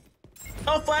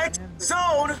 No flex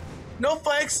zone. No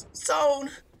flex zone.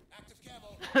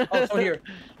 Oh, so here.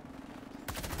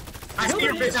 I see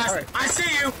your bitch ass. Alright. I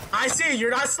see you. I see you.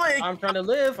 You're not slick. I'm trying to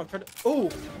live. I'm trying to. Ooh.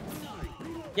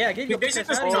 Yeah, get your They bitch should ass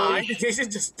just out of die. here. They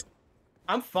should just.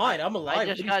 I'm fine. I'm alive. I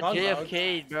just What got are you talking about?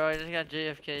 JFK'd, bro. I just got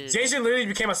JFK'd. Jason literally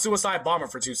became a suicide bomber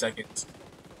for 2 seconds.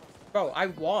 Bro, I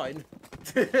won.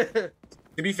 To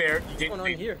be fair, you didn't going on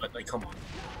win, here? but like, come on.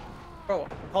 Bro,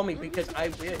 call me because I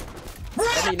win.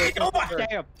 Right! mean, Oh my!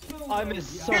 Damn, I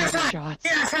missed so He has many hacks! shots. He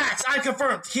has hacks! I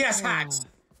confirmed! He has hacks!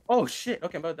 Oh shit.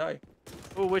 Okay, I'm about to die.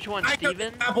 Ooh, which one,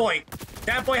 Steven? That boy!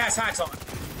 That boy has hacks on!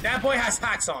 That boy has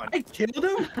hacks on! I killed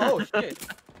him? Oh shit.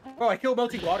 Bro, I killed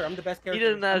Melting Water. I'm the best He character.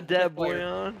 doesn't have I'm the best that boy player.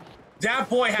 on. That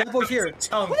boy has That boy's here. I'm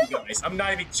telling you guys. I'm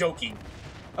not even joking.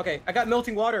 Okay, I got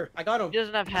Melting Water. I got him. He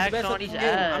doesn't have I'm the hacks best on at his this game.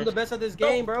 ass. I'm the best at this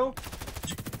game, bro.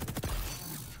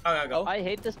 I gotta go. I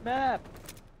hate this map.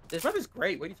 This map is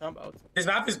great. What are you talking about? This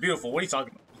map is beautiful. What are you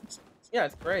talking about? Yeah,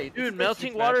 it's great. Dude, It's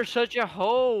Melting huge Water's map. such a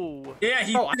hoe. Yeah,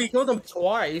 he Bro, I really, killed him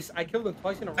twice. I killed him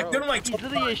twice in a I row. did him like He's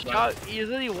literally a shot. He's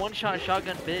literally a one-shot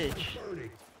shotgun bitch.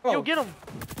 Bro, Yo, get him!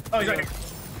 Oh, he's right here.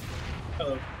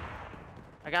 Hello.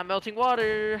 I got Melting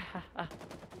Water.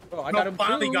 bro, I No, got him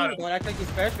finally too. got him. Don't act like he's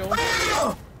special.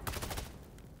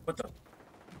 What the?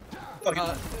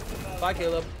 Fucking. Bye,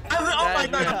 Caleb. Oh my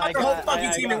god, I got the whole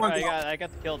fucking team in one go. I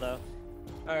got the kill though.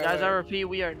 Alright, Guys, I alright. repeat,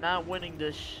 we are not winning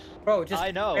this. Bro, just I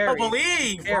know. parry. I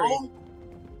believe, Parry. bro.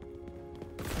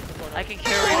 I can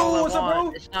carry all I what's up, want.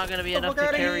 bro? It's not gonna be Get the enough fuck to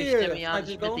outta carry here. Simi on I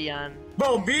just go. Smithion.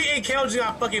 Bro, me and Kale just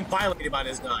got fucking violated by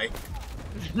this guy.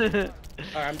 Alright,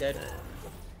 I'm dead.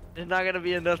 It's not gonna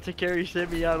be enough to carry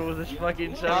Simi on with his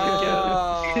fucking shotgun.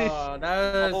 Oh,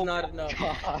 that's Oh not enough.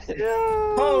 God.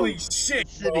 Holy shit,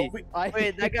 bro. Simi, I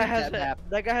Wait, that hate guy has map.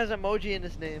 that guy has emoji in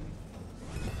his name.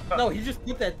 No, he just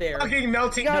put that there. Fucking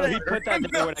melting. Got No, it. he put that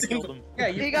there when I killed him. Yeah,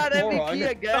 you He got moron. MVP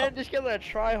again. Just kill that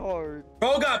tryhard.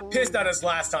 Bro got pissed at us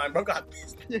last time. Bro got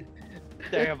pissed.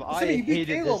 Damn, I Simi, you beat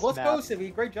hated Caleb. this Let's go, map. Simi.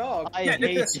 Great job. I Yeah,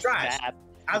 hate this this is trash. map.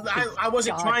 I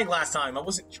wasn't God. trying last time. I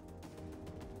wasn't.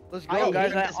 Let's I go,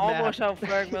 guys. hate I this almost map.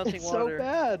 outflagged Melting It's Water. so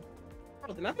bad.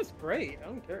 Bro, the map is great. I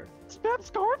don't care. This map's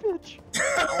garbage.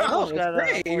 Almost it's got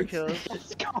great. 4 kills.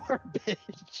 It's garbage.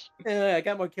 Yeah, I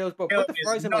got more kills, bro. Caleb Put the is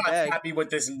fries in my not bag. happy with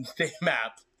this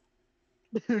map.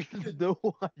 No,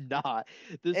 I'm not.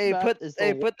 This Hey, map is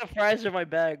the put the fries in my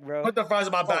bag, bro. Put the fries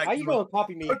in my Bro, bag. how you gonna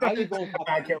copy me? Put the How you fries gonna in my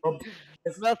copy bag, me? Caleb.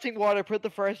 Melting Water, put the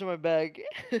fries in my bag.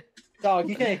 Dog,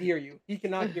 he can't hear you. He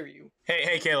cannot hear you.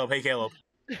 Hey, Caleb. Hey, Caleb.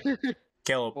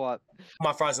 Caleb, put what?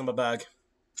 my fries in my bag.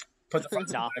 Put the fries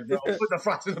in Nah. the bag, bro. Put the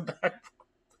fries in the bag.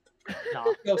 Nah.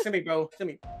 Yo, Simi, bro.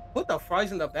 Simi. Put the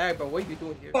fries in the bag, bro. What are you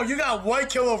doing here? Oh, you got one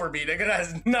kill over me, nigga.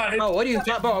 That's not it. Bro, what are you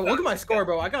talking bro? Look at my score,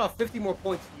 bro. I got 50 more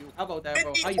points than you. How about that,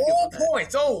 bro? 50 How you feel all about that?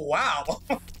 points. Oh,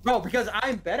 wow. Bro, because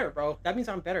I'm better, bro. That means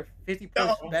I'm better. 50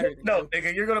 points better than No, you.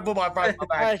 nigga, you're gonna put my fries in my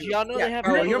bag. Guys, too. y'all know Yeah, they have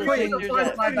bro, metal you're putting the detectors fries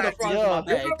at- in my Yo, bag.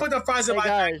 You're gonna put the fries in Hey, my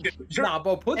guys. bag. You're Nah,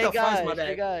 bro, put Hey the fries in my guys,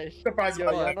 hey bag. guys. the fries in Yo,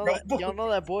 my y'all bag, know bro. that, y'all know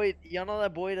that boy. Y'all know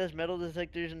that boy does metal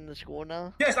detectors in the school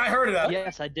now. Yes, I heard of that.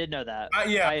 Yes, I did know that.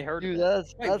 Yeah. I heard Dude, that.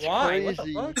 that's Wait, why? What the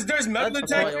crazy. fuck? There's metal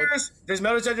That's detectors. There's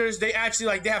metal detectors. They actually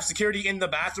like they have security in the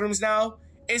bathrooms now.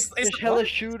 It's There's hella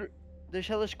There's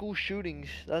hella school shootings.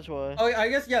 That's why. Oh, I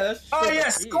guess, yeah, that's Oh straight yeah,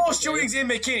 up school okay. shootings in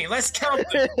McKinney. Let's count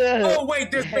them. Oh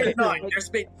wait, there's been none. There's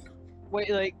been Wait,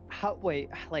 like how? Wait,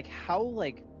 like how?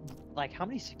 Like how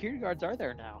many security guards are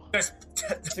there now?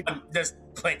 there's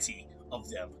plenty of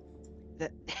them.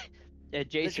 Yeah,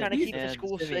 Jason. trying to keep the and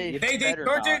school Simi, safe. you They better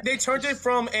turned it. not. They turned it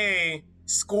from a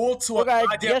school to Well, a guys,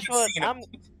 goddamn guess what? casino.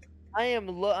 I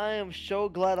am so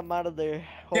glad I'm out of there.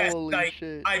 Yes, Holy like,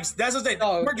 shit. that's what I'm saying.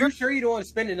 Oh, We're you sure you don't want to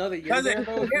spend another year Because there,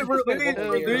 bro? we're You spend one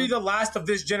more year. literally the last of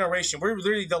this generation. We're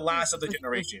literally the last of the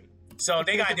generation. So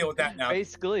they gotta deal with that now.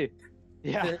 Basically.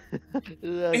 Yeah.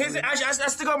 Actually, I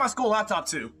still got my school laptop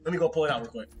too. Let me go pull it out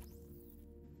real quick.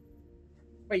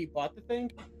 Wait, you bought the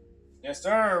thing? Yes,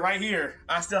 sir. Right here.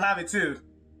 I still have it too.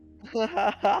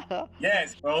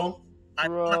 Yes, bro. I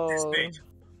love this thing.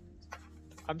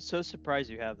 I'm so surprised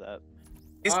you have that.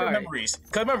 It's for Alright. memories.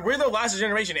 Cause remember, we're the last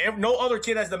generation. No other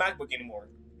kid has the MacBook anymore.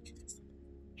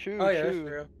 True, Oh yeah, that's true.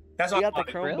 true. That's We all. got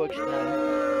the Chromebooks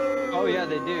now. Oh yeah,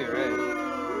 they do, right?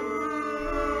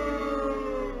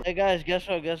 Hey guys, guess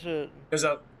what? Guess what? There's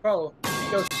a. Bro,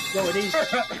 yo, it is.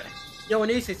 Yo, it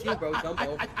is you, bro,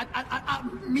 Jumbo.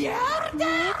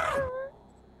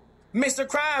 Mr.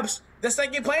 Krabs, the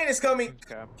second plane is coming.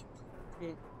 Okay.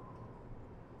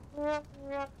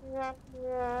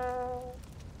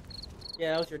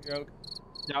 Yeah, that was your joke.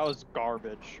 That was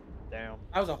garbage. Damn.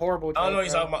 That was a horrible joke. I don't know what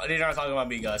he's bro. talking about. They're not talking about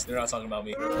me, guys. They're not talking about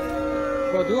me.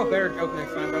 Bro, do a better joke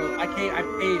next time, bro. I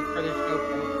paid for this joke,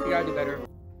 bro. You gotta do better.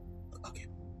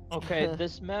 Okay,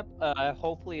 this map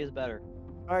hopefully is better.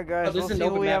 Alright guys, this we'll is see an who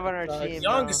open we map have on our besides. team.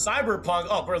 Young bro. Cyberpunk.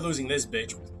 Oh, we're losing this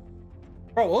bitch.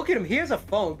 Bro, look at him. He has a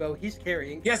phone, bro. He's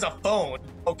carrying. He has a phone.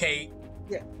 Okay.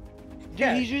 Dude,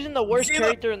 he's using the worst See, look.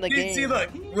 character in the game. See, look.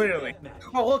 Literally.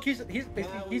 Oh, look, he's a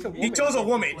woman. He chose a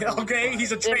woman. Okay.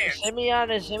 He's a trans.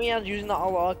 Simeon's using the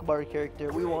Allah Akbar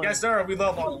character. We won. Yes, sir. We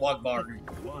love all Bar.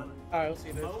 Alright, let's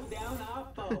see this. Slow down our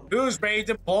foe. Who's ready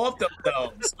to blow up the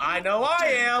domes? I know I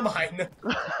am. I know.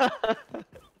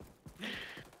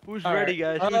 Who's All ready,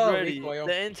 right. guys? Who's Oh, ready? recoil.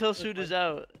 The intel suit is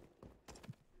out.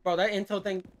 Bro, that intel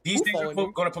thing. These who things are following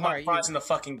you? gonna put my Alright, fries in the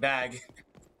fucking bag.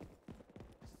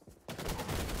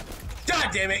 God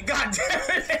damn it! God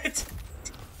damn it!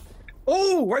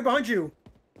 Oh, right behind you.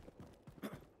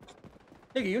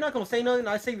 Nigga, you're not gonna say nothing.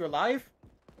 I saved your life.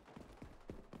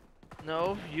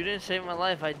 No, you didn't save my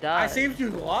life. I died. I saved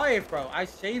your life, bro. I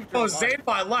saved your Oh, life. saved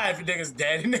my life. You niggas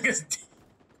dead. Niggas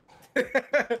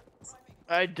dead.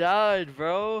 I died,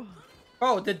 bro.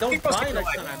 Bro, then don't Bro, die save your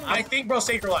next life. time. I think, bro,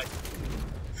 save your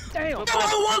life. Damn. Put Oh, my,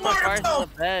 one put my more fries in kill. the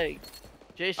bag.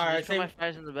 Jason, Alright, just put my save-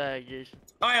 fries in the bag, Jason.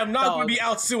 I am not going to Dog. be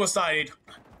out suicided.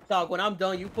 Dog, when I'm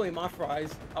done, you put in my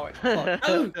fries. Alright, fuck.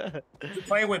 Ooh.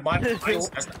 Playing with my fries.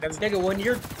 That's Nigga, when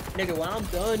I'm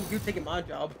done, you taking my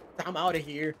job. I'm out of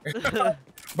here.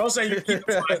 bro, say you keep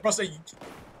the fries. Bro, say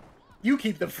You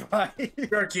keep the fries.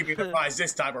 you're keeping the fries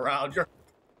this time around.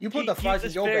 You put the fries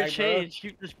in your spare bag, change.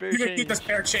 Keep the spare You change. can keep the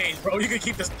spare change, bro. You can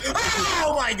keep this.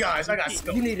 Oh my gosh, I got bro.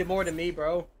 scoped. You needed more than me,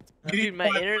 bro. Dude, my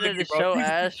internet is so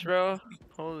ass, bro.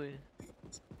 Holy.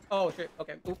 Oh shit.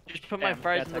 Okay. Oop. Just put my Damn,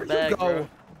 fries in the Where'd bag, you go? bro.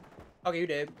 Okay, you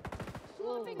did.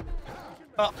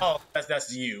 Oh,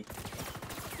 that's you.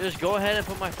 Just go ahead and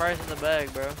put my fries in the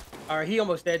bag, bro. Alright, he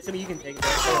almost dead. Simi, you can take it.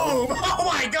 Oh, oh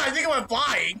my god, nigga went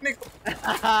flying. Nigga.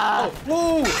 Oh,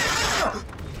 woo!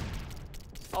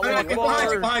 Oh, It's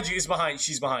Akbar. behind you. It's behind you.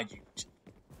 She's behind you.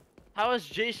 How is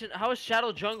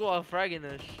Shadow Jungle out fragging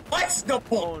this? What's the Oh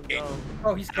point? no.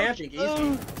 Bro, he's camping. Easy.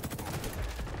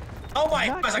 Oh my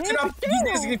Not gosh, I cannot. camping, These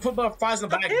niggas can put my fries in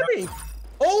the Stop bag. Bro. camping.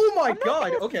 Oh my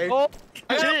god. Okay. Oh,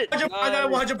 I shit. got a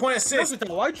 100 point assist. Listen,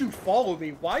 why'd you follow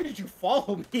me? Why did you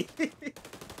follow me?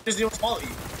 Just didn't follow you.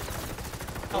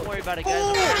 Don't worry about it,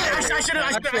 guys. I should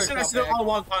have back. all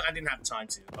walked on. I didn't have time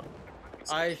to.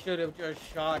 I should have just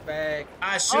shot back.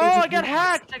 I should. Oh, I got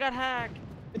hacked. I got hacked.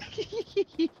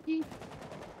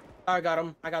 I got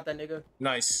him. I got that nigga.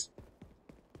 Nice.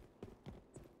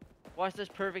 Watch this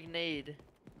perfect nade.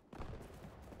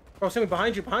 Bro, Simi,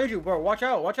 behind you, bro. Watch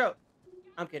out, watch out.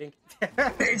 I'm kidding.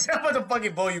 He's about to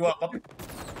fucking blow you up.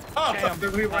 Oh, Damn.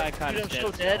 fuck, we were- I Dude, kind I'm of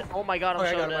so dead. Oh my god, I'm Okay,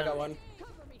 I so got him, I dead. got one.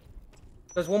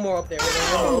 There's one more up there.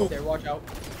 There's one more up there. Watch out.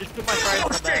 Just put my fries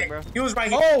in the bag, bro. He was right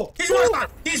here. Oh! He's one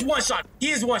shot. He's one shot.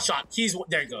 He is one shot. He's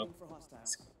there. You go.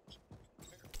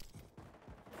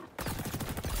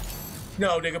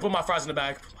 No, nigga, put my fries in the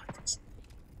bag.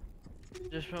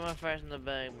 Just put my fries in the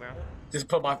bag, bro. Just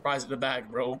put my fries in the bag,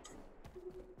 bro.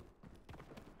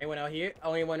 Anyone out here?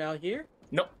 Oh, anyone out here?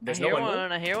 Nope, there's I no hear one.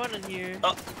 one. I hear one in here.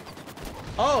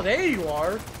 Oh, there you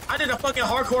are. I did a fucking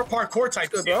hardcore parkour type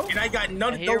Good, shit, bro. and I got I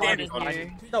no hear one damage in on it.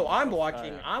 here. No, I'm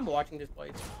watching. I'm watching this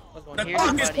place. What's going The on? Here,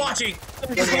 fuck is buddy. watching.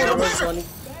 What's going on? What's going on?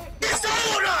 He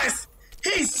soloed us.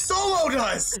 He soloed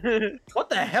us. What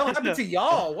the hell happened to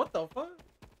y'all? What the fuck?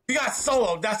 We got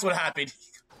soloed. That's what happened.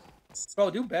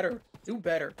 Bro, do better. Do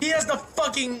better. He has the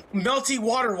fucking melty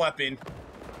water weapon.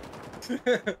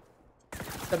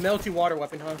 The melty water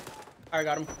weapon, huh? I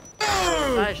got him.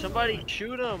 Nice, somebody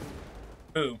shoot him.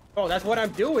 Ooh. Oh, that's what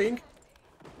I'm doing.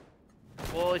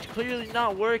 Well, it's clearly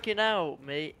not working out,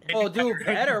 mate. Oh, do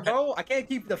better, bro. I can't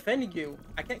keep defending you.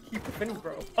 I can't keep defending,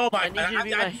 bro. Oh my! I need you to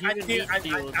be my human meat I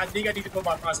shield. think I need to put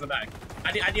my fries in the bag.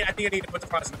 I think I need to put the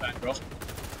fries in the back, bro.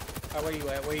 Where you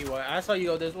at? Where you at? I saw you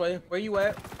go this way. Where you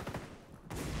at?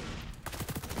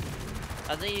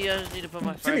 I think you guys need to put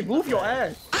my fries Simi, in the move your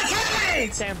bag. ass. I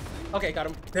can't! Sam. Okay, got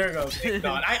him. There it goes.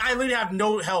 God, I literally have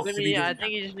no health to be Simi, doing I that.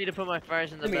 think you just need to put my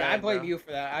fries in the Simi, bag. I blame bro. you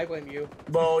for that. I blame you.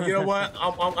 Well, you know what?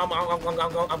 I'm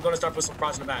gonna start putting some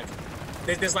fries in the bag.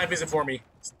 This life isn't for me.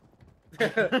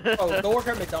 Oh, go work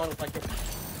at McDonald's like this.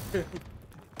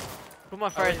 Put my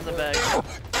fries in the bag.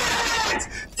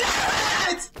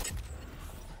 Damn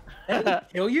it!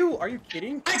 Kill you? Are you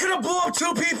kidding? I could have blew up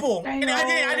 2 people, and I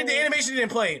did. The animation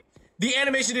didn't play. The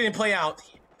animation didn't play out.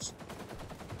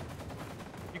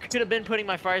 You could have been putting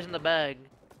my fries in the bag.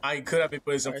 I could have been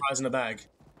putting some fries in the bag.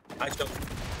 I just.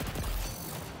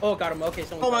 Oh, got him. Okay,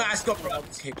 someone. Oh my God! I scoped bro.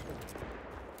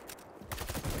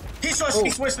 He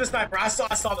switched the sniper. I saw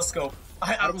the scope.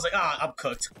 I was like, I'm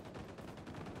cooked.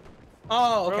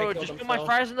 Oh, okay. Bro, killed just put himself. my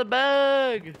fries in the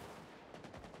bag.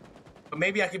 But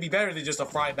maybe I could be better than just a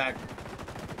fry bag.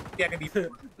 Maybe I could be.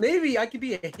 Maybe I could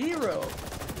be a hero.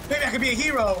 Maybe I could be a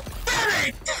hero.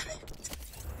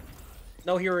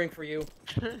 No heroing for you.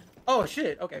 Oh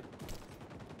shit. Okay.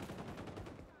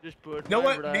 Just put. You know my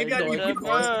what? fries Maybe I in need the to put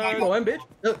fries in the bag. Go in,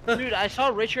 bitch. Dude, I saw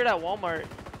Richard at Walmart.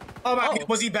 Oh my! Oh.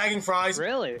 Was he bagging fries?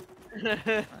 Really?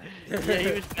 Yeah,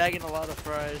 he was bagging a lot of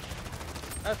fries.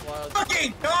 That's wild.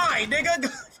 Fucking die, nigga!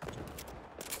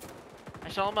 I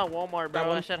saw him at Walmart, That bro.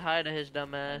 one? I said hi to his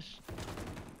dumb ass.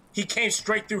 He came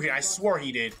straight through here. I swore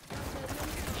he did.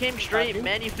 Came straight, you?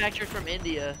 manufactured from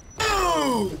India.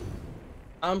 Ooh!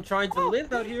 I'm trying to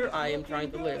live out here. I am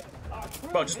trying to live.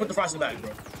 Bro, just put the fries in the bag,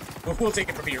 bro. We'll take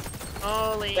it from here.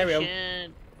 Holy There we go.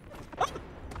 shit.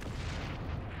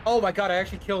 Oh my god, I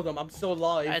actually killed him. I'm still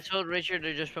alive. I told Richard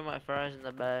to just put my fries in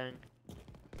the bag.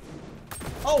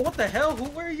 Oh, what the hell?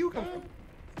 Where are you coming from?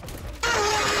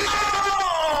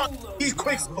 He's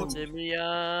quick.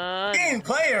 Simeon. Team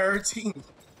player. Team.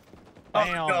 Oh,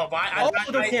 Damn. no, but Oh,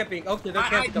 they're camping. Okay, they're I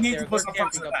camping up need there. to put They're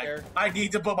some fries in camping the up bag. there. I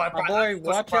need to put my My boy,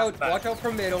 watch out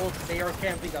for middle. They are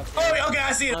camping up there. Oh, okay,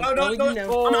 I see it. I'm No, telling you now. I'm gonna hit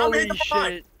Holy them from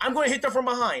behind. shit. I'm gonna hit them from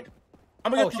behind.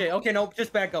 I'm gonna Oh shit, okay, no,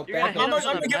 just back up, You're back gonna up. hit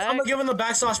him from the I'm gonna back? give him the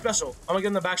backshot special. I'm gonna give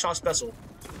him the backshot special.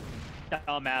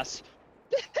 Dumbass.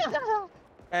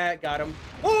 Got him.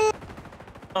 Oh,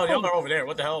 y'all are over there.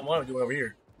 What the hell am I doing over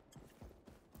here?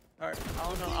 Alright. I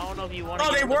don't know if you want to.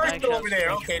 Oh, they were still over there.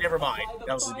 Okay, never mind.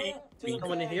 That was me.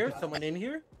 Someone in here? Someone in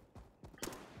here?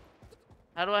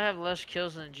 How do I have less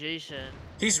kills than Jason?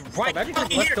 He's right imagine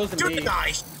fucking less here. kills than Do me. the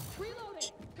dice.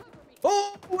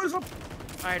 Oh, what is up?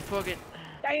 Alright, fuck it.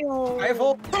 I have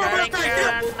hope. I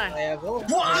Bang, have hope.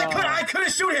 Well, I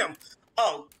couldn't shoot him.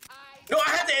 Oh, no, I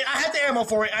had the ammo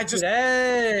for it. I just.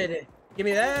 Give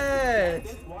me that.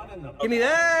 This one in the Give me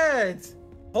that.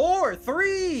 4,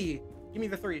 3. Give me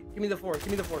the 3. Give me the 4. Give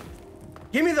me the 4.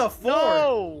 Give me the 4.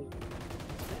 No!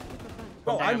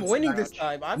 Bro, I'm winning this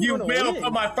time. I'm You gonna will win.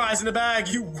 put my fries in the bag.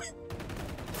 You win.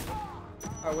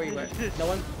 Oh, wait. No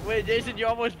one? Wait, Jason, you're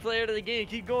almost player of the game.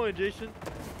 Keep going, Jason.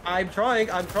 I'm trying.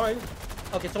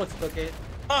 Okay, someone's okay.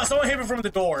 Oh, someone hit me from the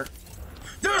door.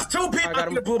 There's 2 people. I got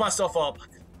I him. blew myself up.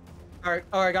 Alright,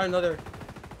 got another.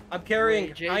 I'm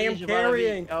carrying. Wait, I am JD's about to be-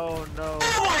 carrying. Oh no.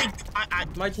 Oh my!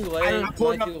 Am I too late? I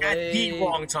pulled Am up I too at the late?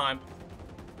 wrong time.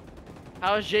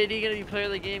 How is JD gonna be player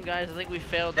of the game, guys? I think we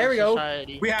failed There as we go.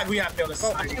 society. We have failed this.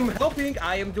 Bro, I am helping.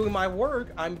 I am doing my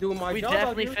work. I'm doing my We job. out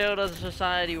definitely here. failed as a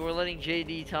society. We're letting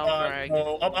JD top frag.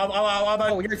 No,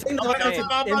 Oh, you're saying that like that's an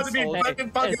I'm about to be insult. fucking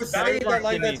You're fucking saying better. that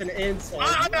like that's an insult.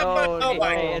 Oh,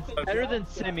 Hey, it's better than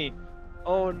Simi.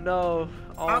 Oh no.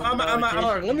 Oh, I'm- no. I'm- Jason,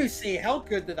 Alright, let me see. How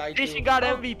good did I do? Jason got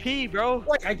MVP, bro.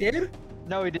 Wait, I did?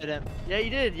 No, he didn't. Yeah,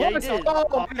 you did. Yeah, you What? did. Oh,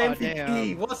 Oh, MVP.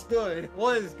 damn. What's good?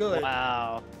 What is good?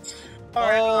 Wow.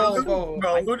 Oh,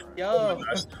 bro. Good. Yo.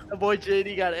 The boy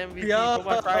JD got MVP. Yo. Put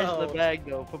my prize in the bag,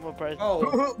 though. Put my prize.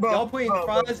 Bro, Bro, y'all putting bro,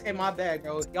 fries in my bag,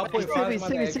 bro. Y'all putting fries in my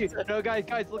bag. Simi. No,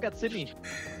 guys, look at Simi.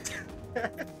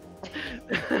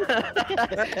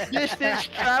 Distance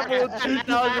traveled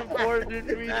 2,400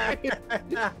 meters.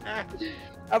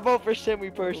 I vote for Simi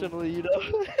personally, you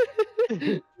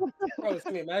know. Bro,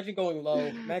 Simi, imagine going low.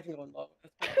 Imagine going low.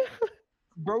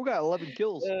 Bro got 11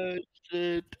 kills. Oh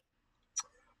shit.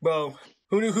 Bro,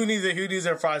 who needs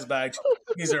their fries back?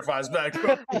 Who needs their fries back,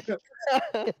 bro?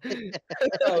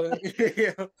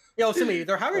 Yo, Simi,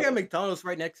 they're hiring at McDonald's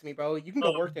right next to me, bro. You can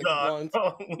go work there if you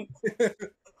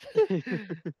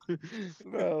want.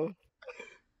 Bro.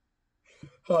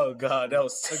 Oh god, that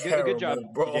was terrible, Good job,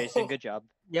 bro. Jason. Good job.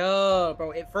 Yo,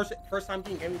 bro, first time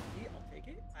being MVP, I'll take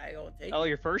it. I'll take it. Oh,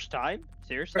 your first time?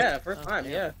 Seriously? Yeah, first time,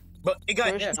 yeah. But it got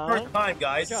First it's time? first time,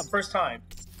 guys. Good job. First time.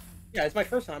 Yeah, it's my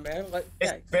first time, man. Like,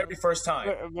 It's yeah, very first time.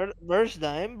 First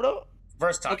time, bro.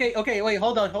 First time. Okay, wait,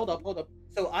 hold up.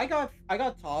 So I got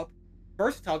top.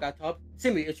 Versatile got top.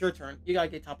 Simi, it's your turn. You gotta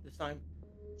get top this time.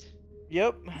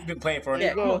 Yep. We've been playing for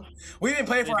Yeah, come on. We've been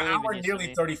playing for an believe hour in and you, nearly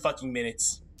Simi. 30 fucking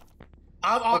minutes.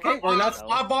 Okay, we're not.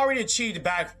 I've already achieved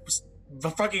the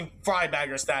fucking fry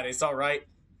bagger status, alright?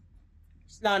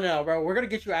 No, bro. We're gonna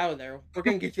get you out of there. We're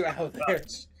gonna get you out of there.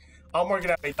 I'm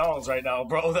working at McDonald's right now,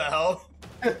 bro. What the hell?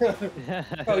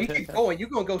 Bro, you keep going. You're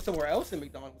gonna go somewhere else in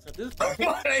McDonald's at this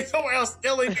point. Somewhere else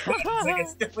stealing.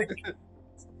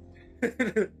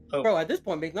 Bro, at this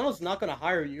point, McDonald's is not gonna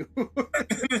hire you.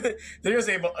 They're gonna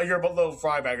say you're below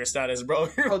fry bagger status, bro.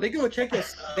 Bro, they gonna check your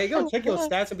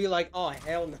stats and be like, oh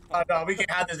hell no. No, we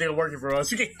can't have this nigga working for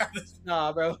us. We can't have this.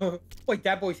 Nah, bro. Wait,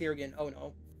 that boy's here again. Oh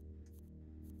no.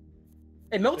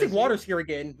 And melting water's here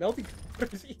again. Melting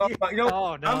water's here. You know,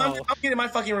 Oh, no. I'm getting my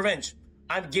fucking revenge.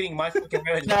 I'm getting my fucking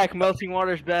revenge. Back, melting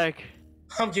water's back.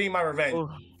 I'm getting my revenge. Oh.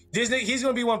 This nigga, he's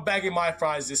gonna be one bagging my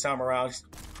fries this time around.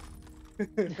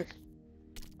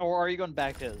 Or are you going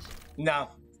back his? No,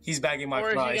 he's bagging my Or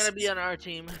is fries. he gonna be on our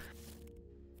team?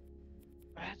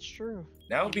 That's true.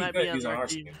 That would He be might good be if he's on on our our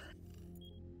team. team.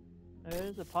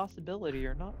 There's a possibility.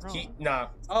 You're not wrong. Nah.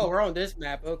 Oh, we're on this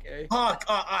map. Okay. Fuck,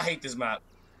 I hate this map.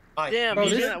 Damn, Bro,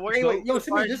 he's this, gonna- wait, yo,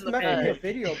 Simi, fries this in is the map in your bag.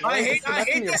 video, bro. I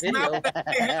hate this map.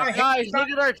 Guys, look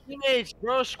at our teammates,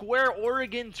 bro. Square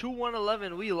Oregon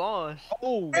 2-1-11. We lost.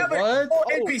 Oh, We have a what? whole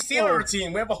NPC on our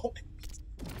team. We have a whole.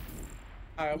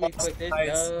 Alright, let me click this.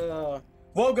 Nice.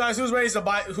 Well, guys, who's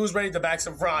ready to bag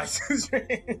some fries?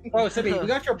 Bro, Simi, we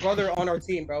got your brother on our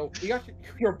team, bro. We got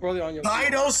your brother on your team.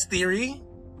 Bidos theory.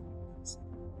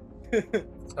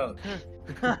 Oh.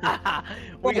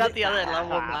 We got the other at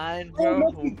level 9,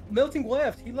 Oh, bro. melting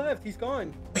left. He left. He's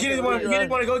gone. He didn't want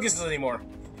to go against us anymore.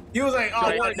 He was like, "Oh,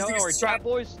 Right, what? no, or Dat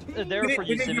Boy's there We for didn't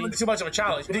you, give Simi. him too much of a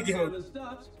challenge. We didn't give him.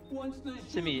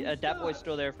 Simi, Dat Boy's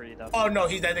still there for you, though. Oh no,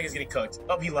 that nigga's getting cooked.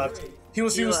 Oh, he left. He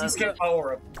was too scared of my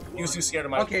aura. He was too scared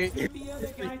of my. Okay, it's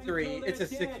 3-3. It's a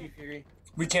 6v3.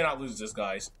 We cannot lose this,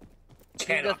 guys.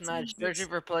 Cannot lose Deathmatch, this. searching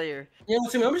for player. You know,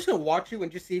 Simi, I'm just gonna watch you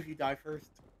and just see if you die first.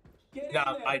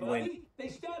 Nah, I'd win. They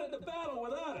started the battle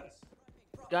without us.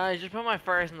 Guys, just put my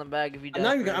fries in the bag if you die.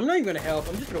 I'm not even gonna help.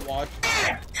 I'm just gonna watch.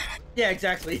 Yeah,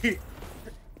 exactly.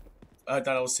 I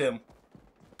thought it was him.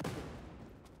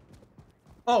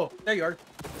 Oh, there you are.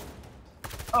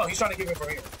 Oh, he's trying to get me from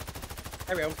here.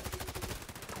 There we go.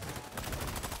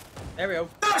 There we go.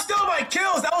 Stop stealing my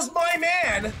kills! That was my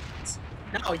man!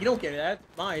 No, you don't get that.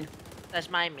 Mine. That's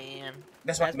my man.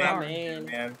 That's my That's man.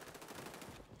 my man.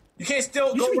 You can't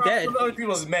still You go should be around dead. with other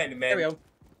people's men, man. There we go.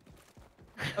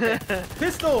 Okay.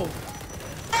 Pistol!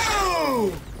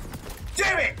 Boom!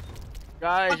 Damn it!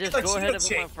 Guys, Fuck just the go ahead and put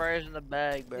chick. my fries in the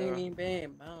bag, bro. Bam, bam,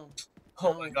 bam.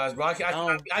 Oh my gosh, bro.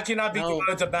 I cannot be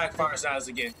going to backfire status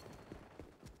again.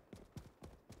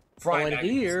 Someone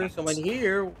here, someone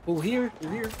here. Who here? Who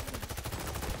here?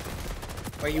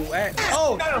 Where you at?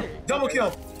 Oh! Got him! Double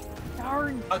kill!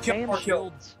 Darn, I'll kill damn more kill.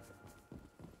 shields.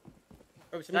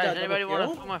 Oh, somebody Guys, got anybody double want to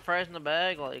kill? put my fries in the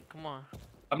bag? Like, come on.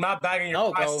 I'm not bagging your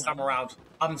No, fries bro. this time around.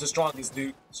 I'm the strongest,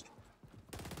 dude.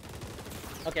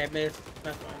 Okay, missed.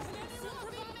 That's fine.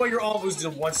 But you're all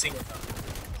losing to one single guy.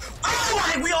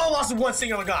 Oh, we all lost to one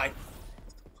singular guy.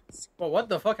 Well, what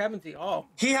the fuck happened to y'all?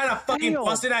 He had a fucking Damn.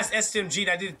 busted ass SMG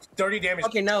that did 30 damage.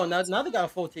 Okay, now they got a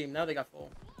full team. Now they got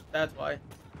full. That's why.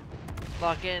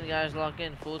 Lock in, guys. Lock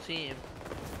in. Full team.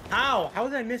 How? How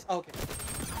did I miss? Okay.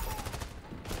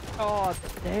 Oh,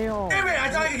 damn. Damn it! I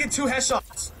thought I could get 2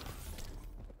 headshots.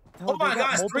 Oh my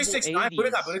gosh, 369,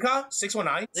 Budoka,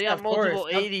 619. They got Of course.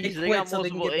 multiple 80s. They quit got so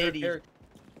can multiple get better 80s. characters.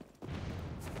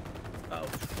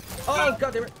 Oh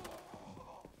god damn it.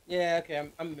 Yeah, okay,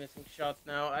 I'm missing shots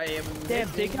now. I am Damn,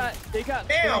 they missing- got. Damn,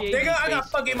 380 nigga, I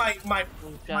got basically.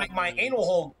 fucking my anal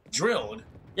hole drilled.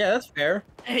 Yeah, that's fair.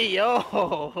 Hey,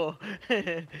 yo.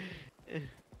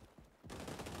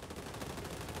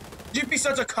 You'd be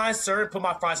such a kind sir and put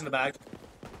my fries in the bag.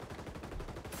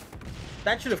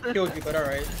 That should have killed you, but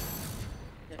alright.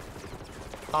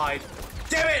 Hide.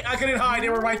 Damn it! I couldn't hide. They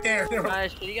were right there. They were...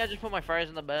 Guys, can you guys just put my fries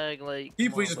in the bag? Like, Can you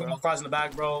come please on, just put bro. my fries in the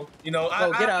bag, bro? You know,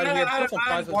 Bro, get out of here. Put some I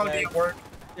fries in want the to be bag. at work.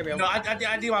 Here we You go. know, I think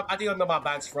I know my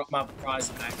bags for my fries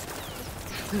in the bag.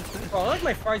 Bro, I like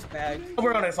my fries bag.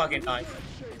 We're gonna fucking die.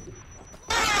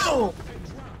 Ow!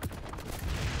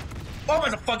 I'm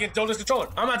about to fucking throw this controller.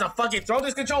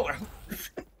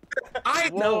 I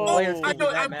Whoa. I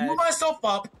blew myself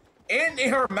up in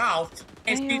her mouth,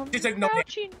 and she took no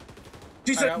damage. She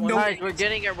I took got one. no Guys,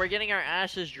 damage. we're getting our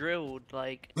asses drilled.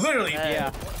 Like, Literally,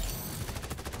 yeah.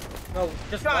 Bro,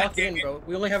 just God walk damn in, it. bro.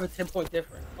 We only have a 10-point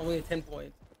difference. Only a 10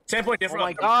 point. 10-point Oh difference.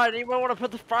 my god, anyone want to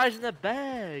put the fries in the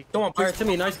bag? Someone, All please. right,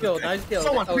 Simi, nice kill, nice kill.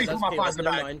 Someone, Oh, please that's put my fries in the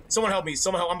Caleb, bag. never mind. Someone help me.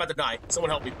 Someone help. I'm about to die. Someone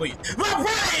help me, please. My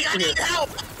brain! I need help!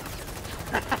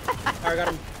 Alright, I got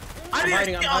him. I I'm need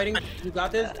hiding, I'm help! hiding. You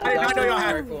got this? I did not know y'all had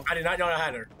Alright, her. cool. I did not know y'all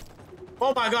had her.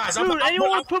 Oh my gosh. Dude, anyone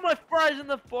want to put my fries in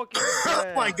the fucking Oh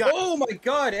bag? my god. Oh my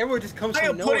god, everyone just comes I from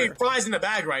am nowhere. putting fries in the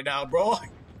bag right now, bro.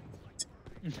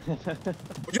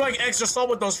 Would you like extra salt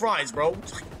with those fries, bro?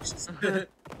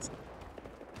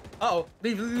 Uh-oh.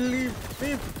 Leave.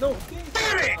 No.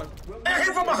 Damn it! I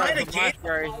hit from behind Put my again.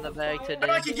 fries in the bag How do I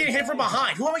today. keep getting hit from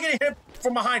behind? Who am I getting hit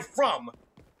from behind from?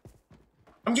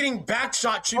 I'm getting back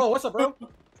shot. Oh, what's up, bro?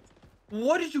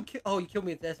 What did you kill? Oh, you killed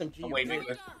me with the SMG. Oh, wait.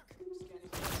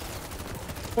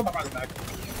 Put my fries in the bag.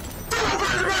 Put my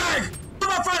fries in the bag! Put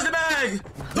my fries in the bag!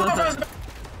 Put my fries in the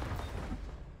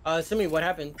bag! Simi, what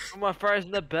happened? Put my fries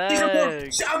in the These are more-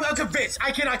 bag. I'm convinced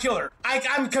I cannot kill her.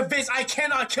 I'm convinced I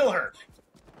cannot kill her.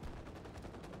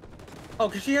 Oh,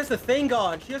 because she has the thing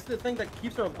on. She has the thing that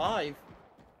keeps her alive.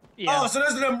 Yeah, Oh, so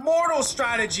there's an immortal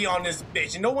strategy on this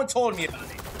bitch, and no one told me about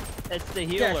it. it's the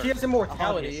healer. Yeah, she has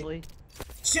immortality. Obviously.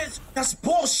 Shit, that's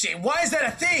bullshit. Why is that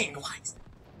a thing? Why is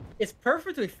It's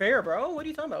perfectly fair, bro. What are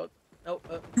you talking about? Oh,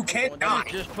 You can't die.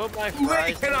 Just put my You really fries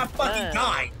in cannot the fucking bag.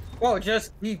 die. Bro,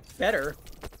 just be better.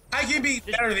 I can be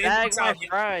Just better than bag my immortality.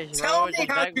 fries, bro. Tell me Just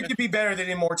how bag you my- can be better than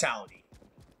immortality.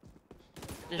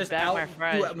 Just bag my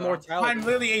fries, do bro. immortality. I'm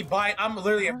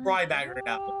literally a fry bagger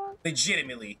now.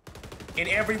 Legitimately. In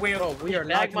every way. Bro, we are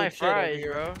not Bag my doing shit over fries,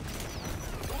 here. bro.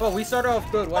 Well, we started off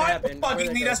good. What Why happened? fucking Where'd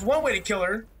they me? go? That's one way to kill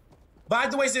her. But I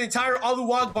have to waste an entire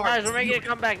Aluwag bar. Guys, we're making a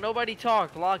comeback. Nobody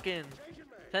talk. Lock in.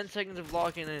 10 seconds of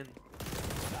locking in.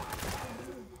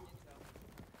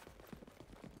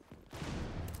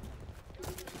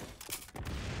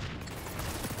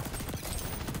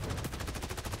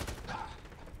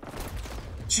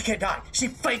 She can't die. She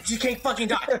can't fucking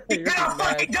die. She You're cannot mad.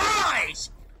 fucking die!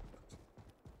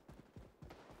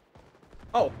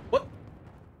 Oh, what?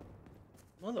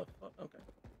 Motherfucker. Okay.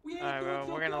 Alright, bro.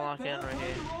 We're gonna lock in right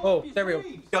here. Oh, there we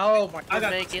go. Oh my I We're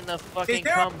got- making the Is fucking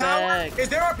there a power? comeback. Is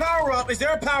there a power up? Is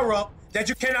there a power up that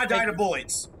you cannot die to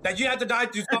bullets? That you have to die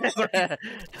to some other people?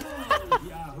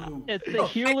 Yahoo! It's the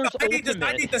healer's I need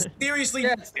ultimate. to seriously.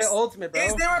 Yeah, it's the ultimate, bro.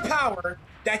 Is there a power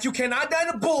that you cannot die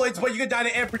to bullets, but you can die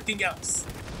to everything else?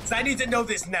 So I need to know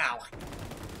this now.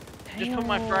 Just put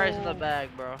my fries in the bag,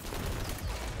 bro.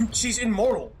 She's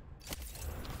immortal.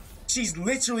 She's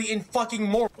literally in fucking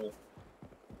mortal.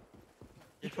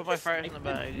 Just put my fries in the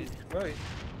bag, dude. Right.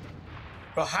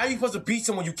 Bro, how are you supposed to beat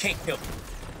someone you can't kill?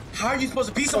 How are you supposed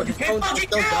to beat Oh, someone you just can't don't fucking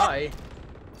don't kill? die.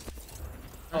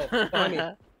 Oh, behind me.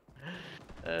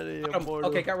 That is Got him. immortal.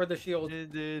 Okay, got rid of the shield.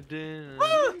 Dun.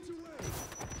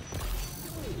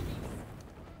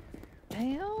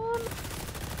 Damn.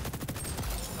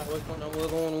 What's going on?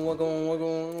 We're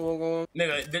going.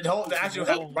 Nigga, the actual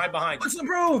help right behind you. What's up,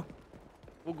 bro?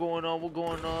 What's going on? What's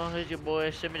going on? Here's your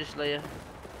boy, Simi the Slayer.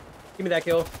 Give me that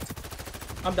kill.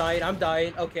 I'm dying.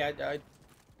 Okay, I died.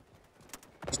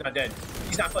 He's not dead.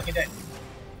 He's not fucking dead.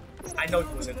 I know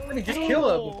he wasn't. Let me just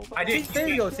kill him. I did. There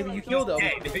you go, Simi. You killed him.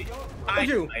 Dead. I Did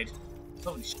you? died.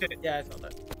 Holy shit. Yeah, I saw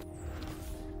that.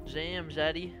 Zam,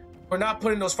 Zaddy. We're not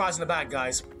putting those fries in the bag,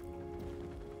 guys.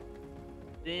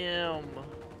 Damn.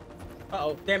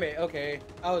 Uh-oh. Damn it. Okay.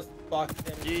 I was blocked.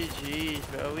 Damn it. GG's,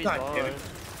 bro. We God damn it. lost.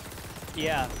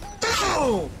 Yeah.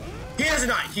 Oh! He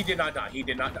hasn't died. He did not die. He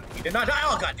did not die. He did not die.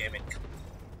 Oh, god damn it.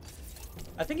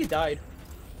 I think he died.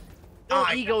 Don't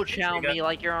I- ego chow nigga. me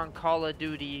like you're on Call of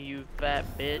Duty, you fat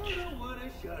bitch.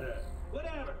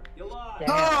 Whatever. You lost.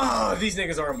 Oh, these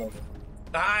niggas are immortal.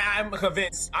 I'm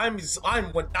convinced. I'm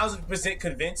 1000%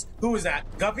 convinced. Who is that?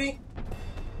 Guppy?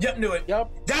 Yep, knew it.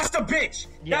 Yup. That's the bitch.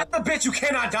 Yep. That's the bitch. You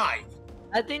cannot die.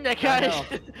 I think that I guy know.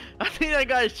 is, I think that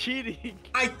guy's cheating.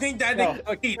 I think that No,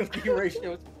 nigga cheating. the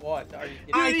ratio is what? Are you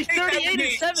kidding? I he's think that 38 and nigga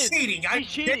is 7. cheating. I He's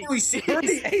cheating. genuinely see.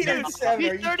 38 and 7. Are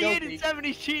He's you 38 joking? and 7,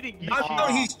 he's cheating. He's I'm cheating.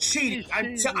 telling you, he's cheating.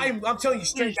 He's cheating. I'm telling you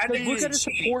straight. He's That cheating. nigga Look at is his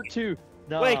cheating. support too.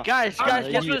 Nah. Wait, guys, guys,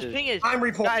 I'm guess what his muted. ping is? I'm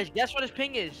reporting. Guys, guess what his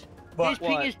ping is? What? His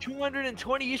ping What? is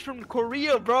 220. He's from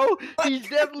Korea, bro. He's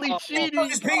definitely cheating.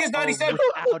 His ping is 97.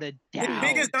 Without a His doubt.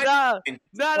 ping is Nah, 97.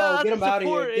 nah, Bro, nah, get him that's out of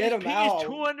support. here. Get His him ping out. is Get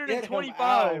him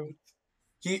 225.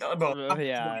 out. Bro, I'm,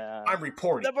 Yeah. I'm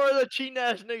reporting. That boy's a cheating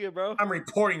ass nigga, bro. I'm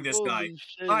reporting this guy. Holy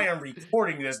shit. I am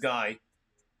reporting this guy.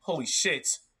 Holy shit.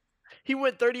 He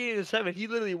went 38 and 7. He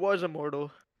literally was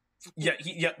immortal. Yeah,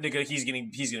 nigga, he's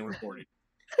getting reported.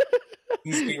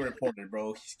 He's getting reported,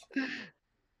 bro.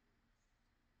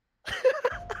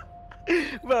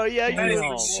 Bro, yeah, you That is know. a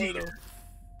Immortal. cheater.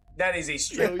 That is a Yo,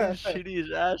 straight. you shitty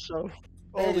his ass off.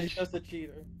 That Holy is just a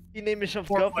cheater. He named himself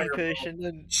Four Guppy player, Fish bro. and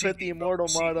then Cheating, put the bro. immortal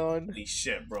mod Cheating. on. Holy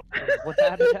shit, bro.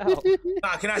 Without a doubt.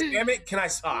 Can I spam it? Can I?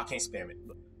 Oh, I can't spam it.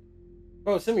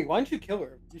 Bro, Simi, why didn't you kill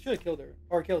her? You should have killed her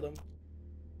or killed him.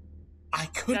 I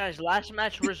couldn't. Guys, last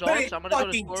match You results. couldn't I'm gonna go to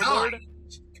fucking scoreboard. die.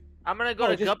 I'm gonna go Oh,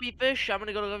 to just- Guppy Fish. I'm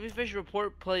gonna go to Guppy Fish.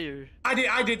 Report players. I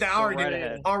did that. I already Go right did it.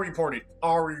 ahead. I'll report it.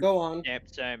 I'll Go on. Yep,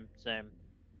 same.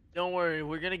 Don't worry,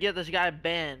 we're gonna get this guy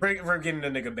banned. We're getting the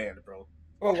nigga banned, bro.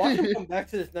 Bro, watch him come back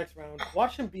to this next round.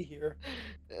 Watch him be here.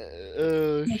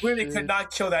 You really could not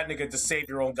kill that nigga to save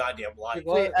your own goddamn life.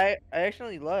 What? Wait, I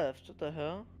actually left. What the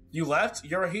hell? You left?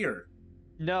 You're here.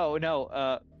 No. No,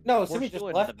 We're Simi just still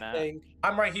in left the the match. thing.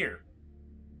 I'm right here.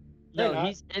 No, you're No, not.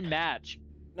 he's in match.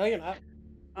 No, you're not.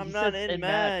 I'm He not says in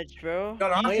match, bro. No,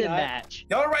 no, No, He's you're in not. match.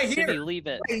 y'all are right Simi, here. leave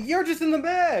it. Hey, you're just in the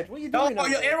match. What are you No, doing? out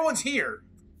there? everyone's here.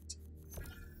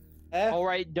 All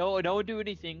right, don't do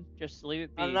anything. Just leave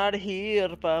it be. I'm not here,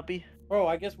 Poppy. Bro,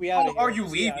 I guess we out of Oh, here. are you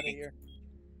We outta leaving? here.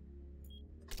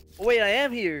 Wait, I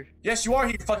am here. Yes, you are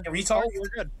here, you fucking retard. Oh, we're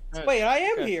good. Wait, I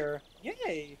am Okay. here.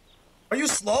 Yay. Are you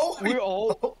slow? We're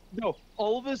all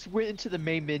all of us went into the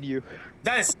main menu.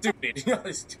 That is stupid. That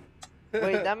is stupid.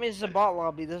 Wait, that means it's a bot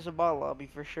lobby. This is a bot lobby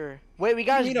for sure. Wait, we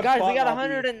guys, mean a we bot got lobby?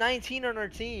 119 on our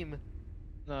team.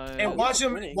 And Oh, watch he's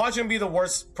him winning. be the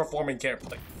worst performing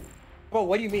character. Bro,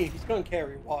 what do you mean? He's gonna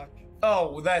carry. Watch.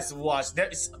 Oh, that's watch.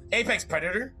 There's Apex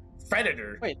Predator.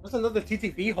 Predator. Wait, there's another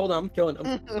TTV. Hold on, I'm killing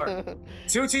him.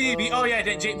 Two TDB. Oh yeah,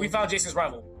 we found Jason's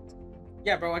rival.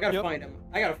 Yeah, bro, I gotta Yep. find him.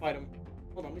 I gotta fight him.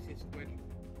 Hold on, let me see his Twitch.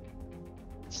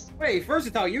 Wait,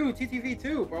 Versatile, you TTV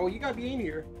too, bro. You gotta be in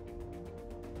here.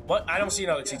 What? I don't see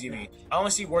another TTV. I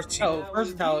only see worst team. Oh,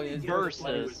 Versatile is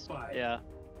Versus. Yeah.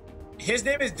 His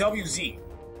name is WZ.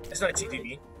 That's not a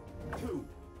TTV.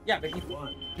 Yeah, but he's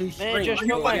Man, streaming. just So,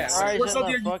 put my yeah. fries What's up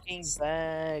in the there? fucking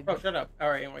bag. Bro, shut up. All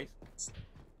right, anyways.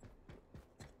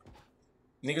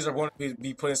 Niggas are going to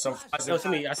be putting some fries No, in. to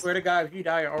me, I swear to God, if you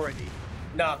die already.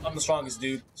 Nah, I'm the strongest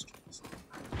dude.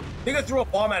 Nigga threw a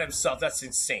bomb at himself. That's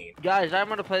insane. Guys, I'm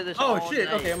gonna play this. Oh all shit.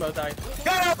 night. Okay, I'm gonna die.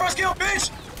 Got our first kill,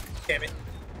 bitch! Damn it.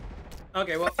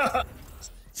 Okay, well,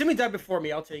 Simi died before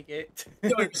me. I'll take it.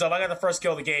 Kill yourself. I got the first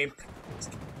kill of the game.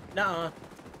 Nuh-uh.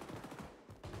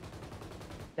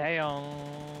 Damn.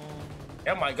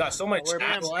 Oh my god, so much Where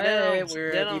chat. people Get at? 'em,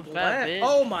 Where get 'em, people fat at? bitch.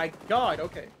 Oh my God.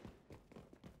 Okay.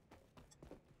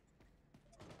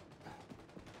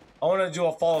 I want to do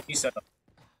a follow me setup.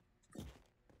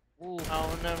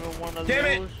 I'll never wanna Damn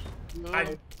it! lose.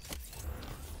 I-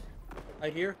 I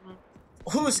hear.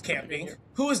 Who is camping?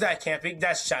 Who is that camping?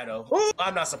 That's Shadow. Oh!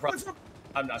 I'm not surprised.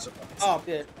 I'm not surprised. Oh,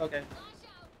 good. Okay.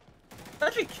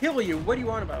 That should kill you. What do you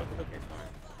want about it? Okay,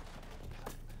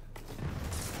 fine.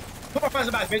 Put my fries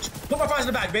in the back, bitch. Put my fries in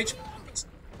the back, bitch.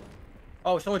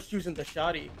 Oh, someone's choosing the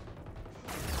shoddy.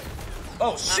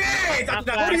 Oh shit! I'm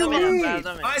What do you mean?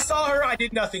 I saw her. I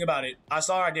did nothing about it. I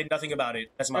saw her. I did nothing about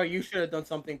it. That's Oh, my. you should have done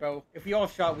something, bro. If we all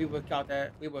shot, we would have got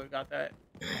that. We would have got that.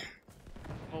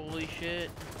 Holy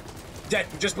shit. Dead.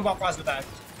 Just put my fries in the back.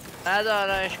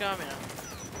 That's coming.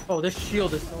 Oh, this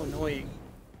shield is so annoying.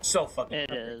 So fucking. It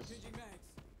is.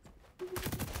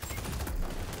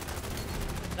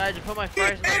 Guys, just put my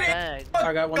fries in the bag.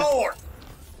 I got one. Door.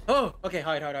 Oh, okay.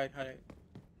 Hide.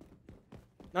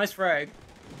 Nice frag.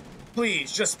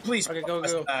 Please, just please. Okay, put go, my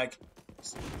fries in go. the bag.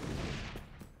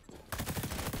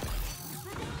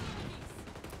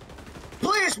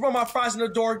 Please put my fries in the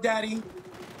door, daddy.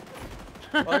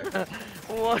 What?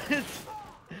 What?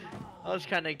 That was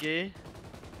kind of gay.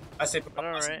 I say put my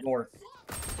fries in Alright. the door.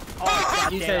 Oh,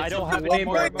 You goddamn, said I don't have something any way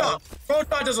more. more, Wait up. Bro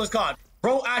thought this was COD.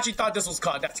 Bro actually thought this was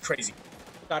COD. That's crazy.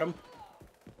 Got him.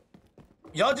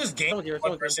 Y'all just game Someone here, one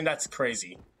someone here. person. That's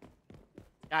crazy.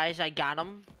 Guys, I got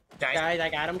him. Guys, I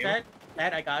got him, Chad.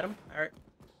 Chad, I got him. All right.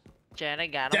 Chad, I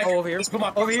got Dad, him. Oh, over here. just put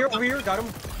my Over here. Got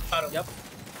him. Got him. Yep.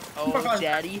 Oh,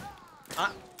 daddy.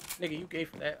 Ah, nigga, you gay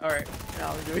for that. All right. No,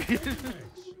 I'm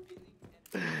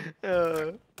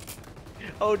doing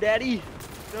Oh, daddy.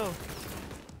 No.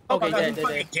 Oh my Okay, god, dead, you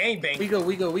dead, fucking gangbang. We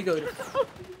go.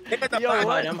 They got the Yo, back-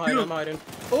 what? I'm hiding.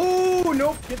 Oh,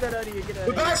 nope. Get that out of here. Get that The out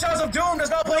of here. back shots of Doom does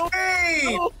not play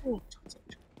game! Oh.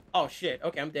 Oh, shit.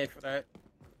 Okay, I'm dead for that.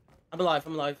 I'm alive.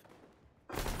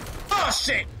 Oh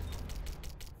shit!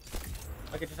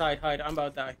 Okay, just hide. I'm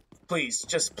about to die. Please,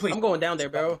 just please. I'm going down there,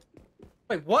 bro.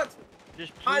 Wait, what?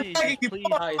 Just I'm please, begging you, please.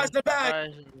 put my fries in the back!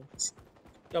 Guys,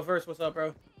 Yo, Verse, what's up,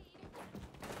 bro?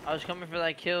 I was coming for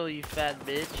that kill, you fat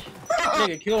bitch.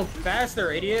 Nigga, kill him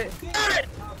faster, idiot.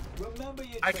 Remember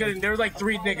your I couldn't. There were like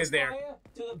 3 All niggas the there. fire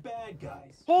to the bad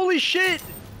guys. Holy shit!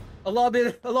 A lot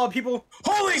of people.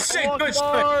 Holy shit! Oh, Good shit!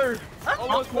 Akbar!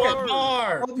 Allahu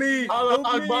Akbar! Help me. Allahu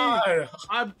Help me. Akbar!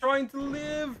 I'm trying to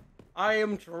live. I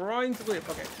am trying to live.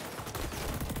 Okay.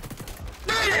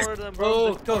 More of them, bro.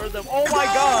 Oh, More of them. Oh my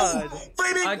god.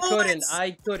 I couldn't.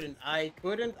 I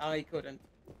couldn't.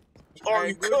 Or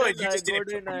you could. You just didn't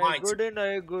put your mind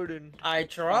to it. I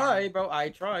tried, bro. I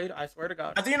tried. I swear to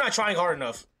God. I think you're not trying hard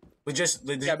enough. We just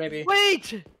Yeah, maybe.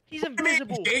 Wait! He's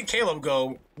invisible. Caleb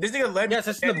go. This nigga led me. Yes,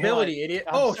 it's an ability, idiot.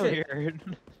 I'm Oh so shit.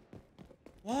 weird.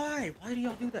 Why? Why do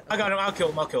y'all do that? I got him. I'll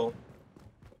kill him.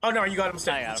 Oh no, you got him.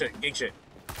 I got him. Gang shit.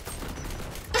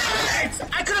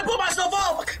 I could have put myself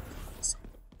off.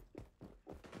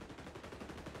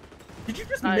 Did you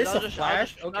just Alright, miss I'll a just-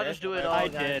 flash? I'll just do it all. I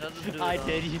guys. did. I'll just do it I all.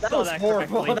 did. You That saw was that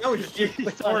horrible. correctly. That was shit. You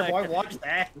saw horrible. I that watched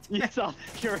that. You saw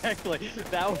that correctly.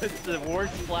 That was the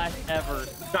worst flash ever.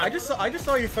 I just saw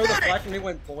you throw the flash and it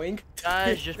went boing.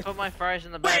 Guys, just put my fries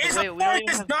in the Wait, back. it's Wait, a we don't even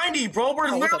it's have... 90, bro.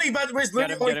 We're literally about to. There's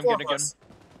literally only Get him, four get of him. us.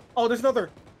 Oh, there's another.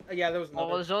 Yeah, there was Oh,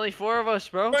 another. there's only 4 of us,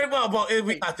 bro. Wait, well,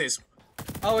 we got this.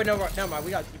 Oh wait, no, never mind.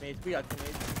 We got teammates.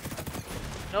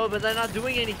 No, but they're not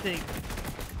doing anything.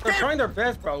 They're trying their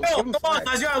best, bro. Oh, Give come 'em on, slack.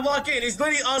 guys. You gotta lock in. It's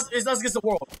literally us. It's us against the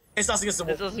world. It's us against the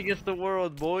It's world. us against the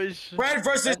world, boys. Red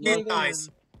versus That's eight not guys.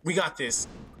 We got this.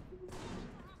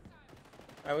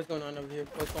 Alright, what's going on over here?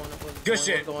 What's going on? Good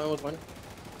shit. What's going on?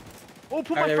 Oh,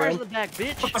 put Alright, my there we fries in go. the back,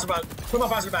 bitch. Put my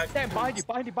fries in the bag. Damn, behind you.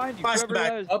 Fries in the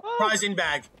bag. Fries in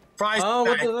bag. Fries Oh, in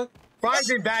what the bag. fuck? Fries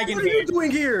in bag in What are you hand.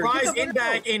 doing here? Fries Get the in fuck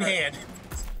bag out. in hand.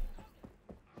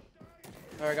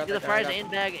 Alright, got Get the that fries guy. in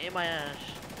bag in my ass.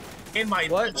 In my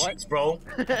What? cheeks, bro.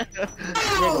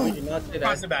 Nigga, we did not say Fries in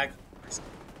that. the bag.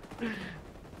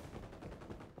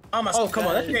 I'm a Oh, come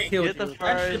on, that should Hey, have killed get the you. That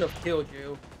fries. should have killed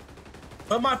you.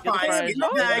 Put my the fries fries in the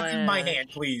in my bag in my ass. hand,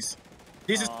 please.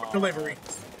 This is for Aw. delivery.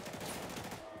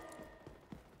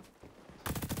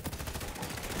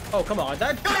 Oh, come on.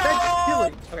 That's No!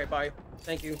 killing. Okay, bye.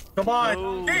 Thank you. Come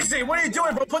on. No. Casey, what are you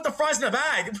doing, bro? Put the fries in the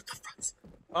bag.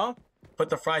 Huh? Put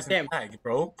the fries in Damn. the bag,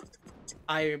 bro.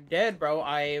 I am dead, bro.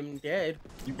 I am dead.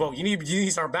 Bro, you need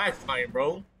to start bag frying,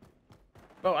 bro.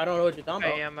 Bro, I don't know what you're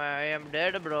talking I about. am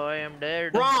dead, bro. I am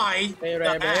dead. Fry. Hey,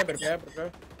 the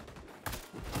bag.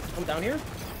 Come down here.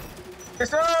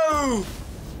 Let's go.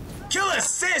 Kill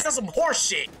assist. That's some horse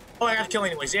shit. Oh, I got to kill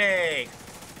anyways. Yay.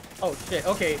 Oh, shit.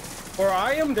 Okay. Where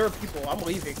I am, there are people. I'm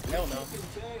leaving. Hell no.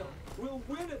 We'll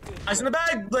win it this Fries in the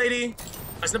bag, lady.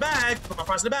 Fries in the bag. Put my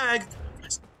fries in the bag.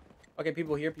 Okay,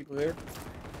 people here.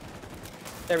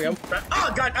 There we go.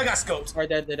 Oh, God, I got scoped. Alright,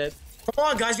 dead. Come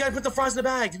on, guys. You got to put the fries in the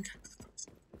bag.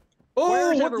 Oh,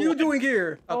 Where's what are you everyone? doing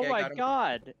here? Oh Okay, my got him.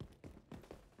 god.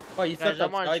 Oh, you Guys, stepped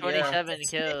I'm on outside, yeah. 27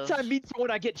 kills. Anytime I meet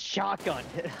someone, I get shotgunned.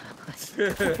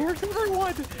 Where's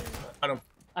everyone? I don't.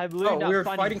 I'm literally Oh, not we were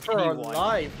finding fighting for our anyone.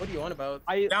 life. What are you on about?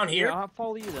 Down here? Yeah, I'll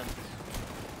follow you then.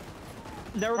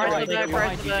 Never Fries mind. in the I back, think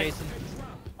fries behind in you, the back. Jason.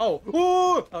 Oh,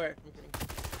 ooh! Okay, I'm kidding.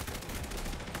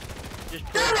 Just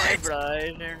put my fries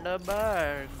in the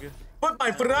bag. Put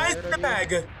my fries in the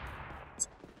bag.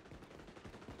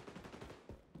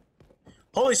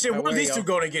 Holy shit, Alright, what are where these you two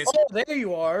go? going against? Oh, there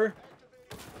you are.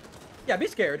 Yeah, be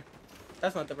scared.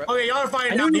 That's not the right. Okay, y'all are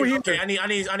fighting I knew down you were here. here. Okay,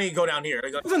 I need to go down here.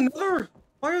 There's another.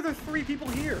 Why are there 3 people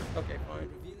here? Okay, fine.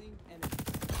 revealing enemy.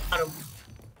 I don't-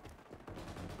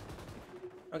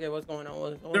 Okay, what's going on?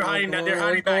 What's going They're on? hiding What's that- they're going on?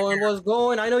 hiding back here. What's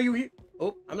going? I know you here.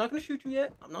 Oh, I'm not gonna shoot you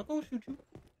yet. I'm not gonna shoot you.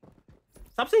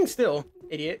 Stop sitting still,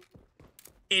 idiot.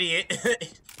 Idiot.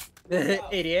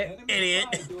 Idiot. Enemy Idiot.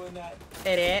 spy doing that.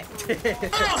 Idiot.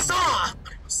 Oh, saw!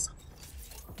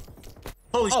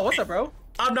 Holy shit. Oh, what's up, bro?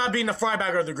 I'm not being the fry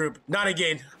bagger of the group. Not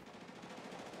again.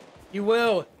 You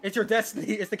will. It's your destiny.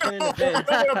 It's the canon I event.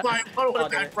 don't want Oh, to damn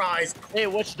buy it. fries. Hey,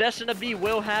 what's destined to be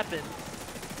will happen.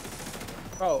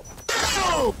 Oh.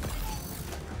 Oh!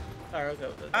 Alright,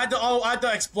 okay. I had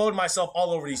to explode myself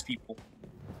all over these people.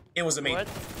 It was amazing. What?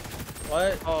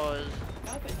 What? Pause.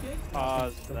 Not the king.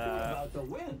 Pause We're that. about to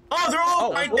win. Oh, they're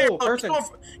all Oh, right oh, there. person.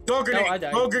 Throw a grenade. No, I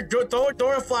died.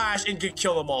 Throw a flash and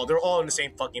kill them all. They're all in the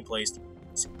same fucking place.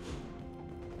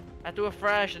 I threw a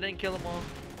flash and then kill them all.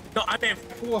 No, I meant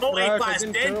Throw a throw a flash, flash, I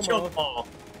didn't then kill kill 'em them all.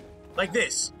 Like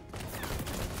this.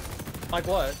 Like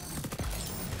what?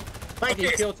 Like Okay, you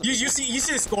this. killed some You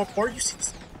see the scoreboard? You see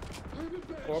this?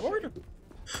 Forward?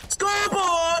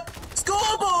 Scoreboard!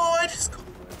 Scoreboard!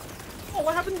 Oh,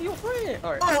 what happened to your friend?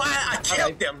 Alright. Oh, I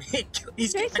killed Okay. him.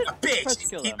 He's like a bitch. Let's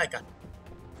kill He's him. like a.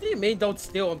 What do you mean don't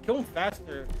steal him? Kill him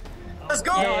faster. Let's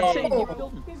go! Yeah, I'm saying you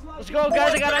killed him. He's Let's go,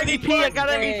 guys. I got MVP. I got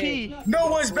Hey. MVP. No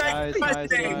one's back. Nice, My nice,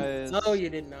 thing. nice. No, you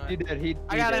did not. He did. He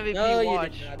I got did. MVP. No, you did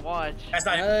Watch. not. Watch. That's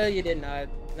not. No, you did not.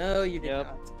 No, you did Yep.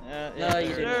 not. Yeah, No, you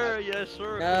Yes, did sir. not. Yes,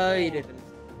 sir. No, you didn't.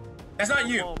 That's not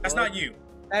you. Come on, That's bud. not you.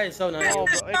 That is so nice. Oh,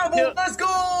 This bro, double, kill- let's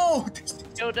go!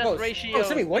 kill death ratio. Bro,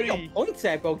 Simi, what are your 3. points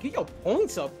at, bro? Get your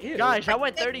points up here. Guys, I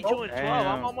went 32 and 12. I'm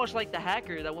Damn. almost like the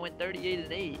hacker that went 38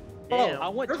 and 8. Bro, Damn. I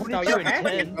went first of 22 all, and you're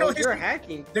hacking, 10. bro. You're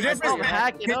hacking. The difference I'm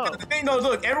hacking up. The thing, though,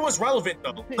 look, everyone's relevant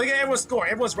though. Look at everyone's score.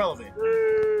 Everyone's relevant.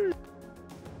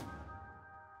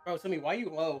 Bro, Simi, why you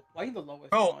low? Why you the lowest?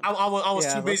 Bro, I was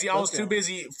Yeah, too busy. I was let's too go.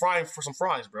 busy frying for some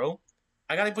fries, bro.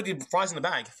 I gotta put the fries in the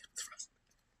bag.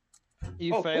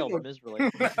 You Oh, failed cool. miserably.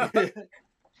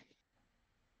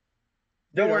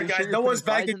 Don't Dude, worry, are you guys. sure you're No one's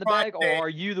putting fries bagging in the fries bag, or today. are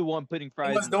you the one putting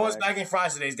fries in the No one's bag? bagging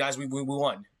fries today, guys. We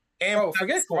won. And Bro,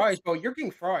 forget fries, bro. You're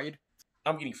getting fried.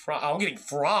 I'm getting fried. I'm getting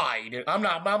fried. I'm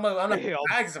not. I'm not Damn.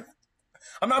 bags of,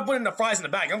 I'm not putting the fries in the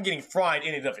bag. I'm getting fried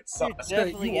in and of itself.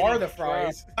 Definitely You are getting the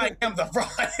fries. I am the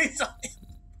fries.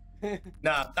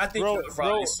 Nah, I think Bro, you're the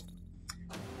fries.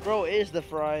 Bro is the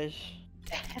fries.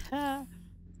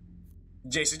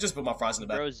 Jason, just put my fries in the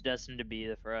bag. Bro's destined to be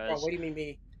the fries. Bro, what do you mean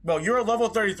me? Bro, you're a level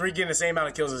 33 getting the same amount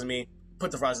of kills as me.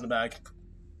 Put the fries in the bag.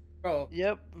 Bro,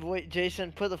 Yep. Wait,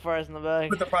 Jason, put the fries in the bag.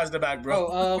 Put the fries in the bag, bro.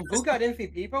 bro, who got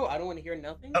MVP, bro? I don't want to hear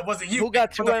nothing. That wasn't you. Who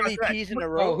got 2 Put the fries in the bag. MVPs in a Bro,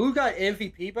 row? who got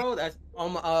MVP, bro? That's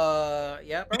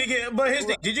yeah, bro. Did you get? But here's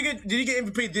the thing. Did you get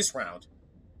MVP this round?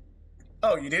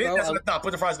 Oh, you did it. Bro, That's what I thought.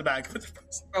 Put the fries in the bag. Put the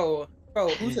fries. Bro,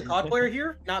 who's the COD player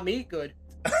here? Not me. Good.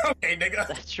 Okay, nigga.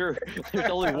 That's true. There's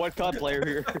only one COD player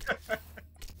here.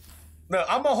 No,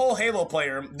 I'm a whole Halo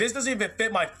player. This doesn't even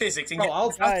fit my physics. And Bro,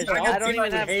 yet- Guys, I'll I don't beat you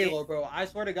even in have Halo, bro. I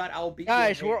swear to God, I'll beat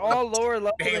Guys, you. in we're Halo. all lower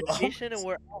level than Halo. Jason, and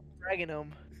we're all dragging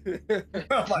him.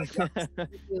 oh my god.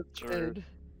 True.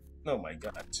 Oh my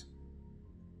god.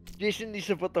 Jason needs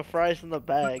to put the fries in the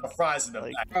bag. Put the fries in the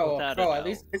Like- bag. Bro, Without a bro, at doubt.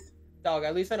 least, dog,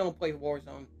 at least I don't play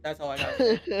Warzone. That's all I got.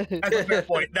 That's a fair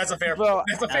point. That's a fair Bro, point.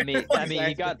 That's a fair I mean, point.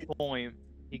 he got a point.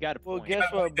 He got a Well, point. guess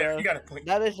what, bro? You got a point.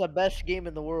 That is the best game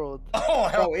in the world. Oh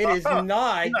hell. Bro, it is not.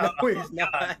 No, it is No.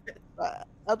 not.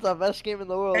 That's the best game in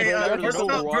the world. Hey, bro. better than versatile,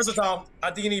 Overwatch. versatile.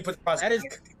 I think you need to put the fries. That is.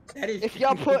 That is. If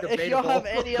y'all have debatable.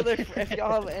 any other, if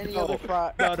y'all have any other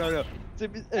fry, No.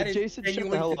 That is Jason, shut the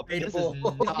genuinely hell up. This is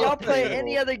debatable. if not y'all play debatable.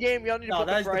 any other game, y'all need to No, put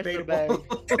that the is fries in the bag.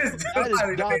 debatable. That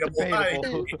is not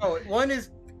debatable. Bro,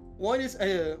 one is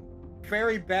a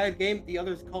very bad game. The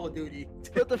other is Call of Duty.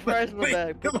 Put the fries in the Wait,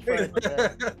 bag. Put the fries in the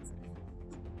bag. Bro,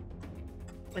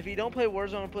 If you don't play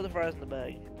Warzone, put the fries in the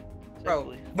bag. Bro.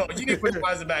 Simply. Bro, you need to put the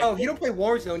fries in the bag. oh, you don't play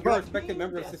Warzone. You're a respected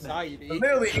member of society.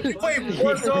 Literally, if you play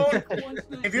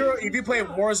Warzone, if you play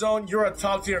Warzone, you're a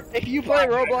top tier. If you play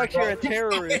Roblox, you're a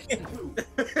terrorist.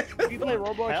 If you play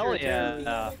Roblox, Hell you're a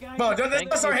terrorist. yeah. Bro, Thank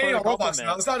let's start you for hating the on Roblox compliment.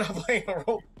 now. Let's not playing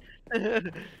on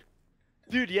Roblox.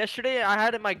 Dude, yesterday I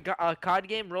had in my COD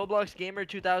game, Roblox Gamer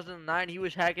 2009. He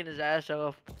was hacking his ass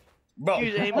off. Bro, He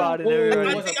was aimbotting Oh,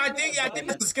 everybody. I think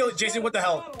that's the skill. Jason, what the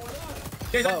hell?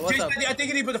 Jason, What's up? I think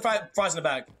you need to put the fries in the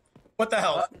bag. What the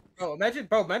hell? Bro,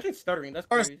 imagine stuttering. That's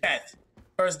First crazy. death.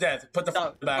 First death. Put the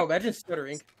fries in the Oh, bag. imagine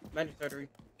stuttering. Imagine stuttering.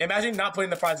 Imagine not putting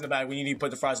the fries in the bag when you need to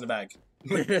put the fries in the bag.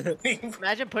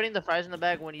 Imagine putting the fries in the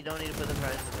bag when you don't need to put the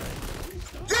fries in the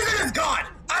bag. This is God!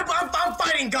 I'm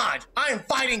fighting God! I am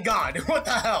fighting God! What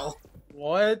the hell?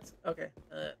 What? Okay.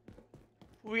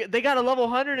 They got a level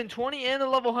 120 and a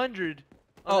level 100.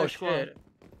 on Oh their squad.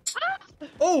 shit.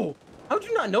 Oh, how'd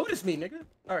you not notice me, nigga?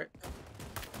 All right.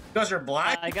 Because you're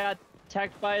black? I got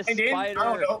attacked by a I did? I spider.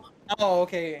 don't know. Oh,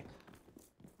 okay.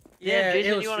 Yeah, it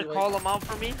Jason, was you want too to late. call them out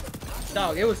for me?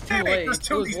 Dog, it was too Hey, late. there's It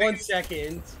two was 1 things.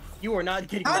 second. You were not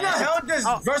getting How the that. hell does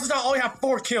Oh. Versatile only have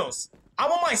 4 kills?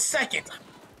 I'm on my second.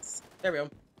 There we go.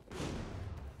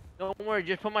 Don't worry,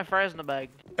 just put my fries in the bag.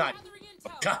 God.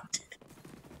 God.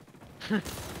 Come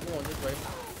on, this way.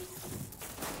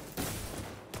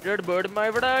 You're the bird of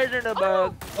my fries in the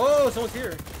bag. Oh, someone's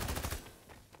here.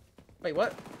 Wait,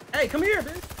 what? Hey, come here,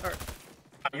 bitch. All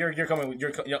right. You're coming.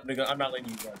 Yep, nigga, I'm not letting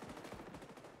you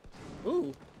go.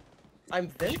 Ooh. I'm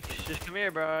Vince. Just come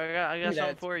here, bro. I got Give me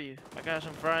something that. for you. I got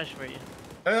some fries for you.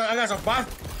 I got some fries.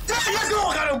 Yeah, let's go!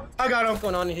 I got him! I got him! What's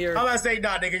going on in here? I'm gonna say,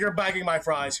 nah, nigga, you're bagging my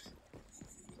fries.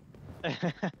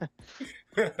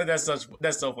 That's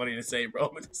so funny to say,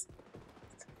 bro.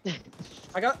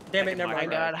 I got. Damn it, never I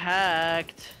mind. got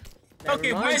hacked. Never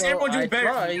Okay, why mind, is bro. everyone doing I better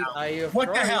than tried. you? I What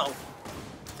the tried. hell?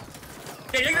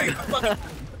 Hey, nigga,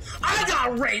 I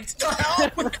got raped! The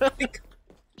hell?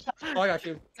 Oh, I got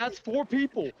you. That's 4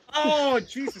 people. Oh,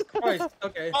 Jesus Christ.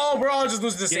 Okay. Oh, bro, I'll just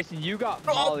lose this. Jason, you got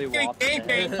Bro, I'm getting mollywopped. game man.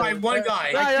 banged by one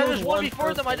guy. Guys, I killed just one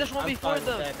 1v4 them. I person. just I'm 1v4 fine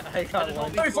them. with that. I got just one.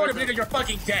 won't be- Before the nigga, you're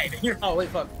fucking dead. You're Oh, wait,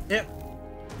 fuck. Yep.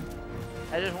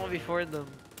 I just 1v4 them.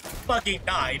 fucking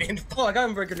died. Oh, I got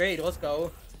him for a grenade. Let's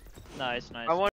go. Nice, nice. I want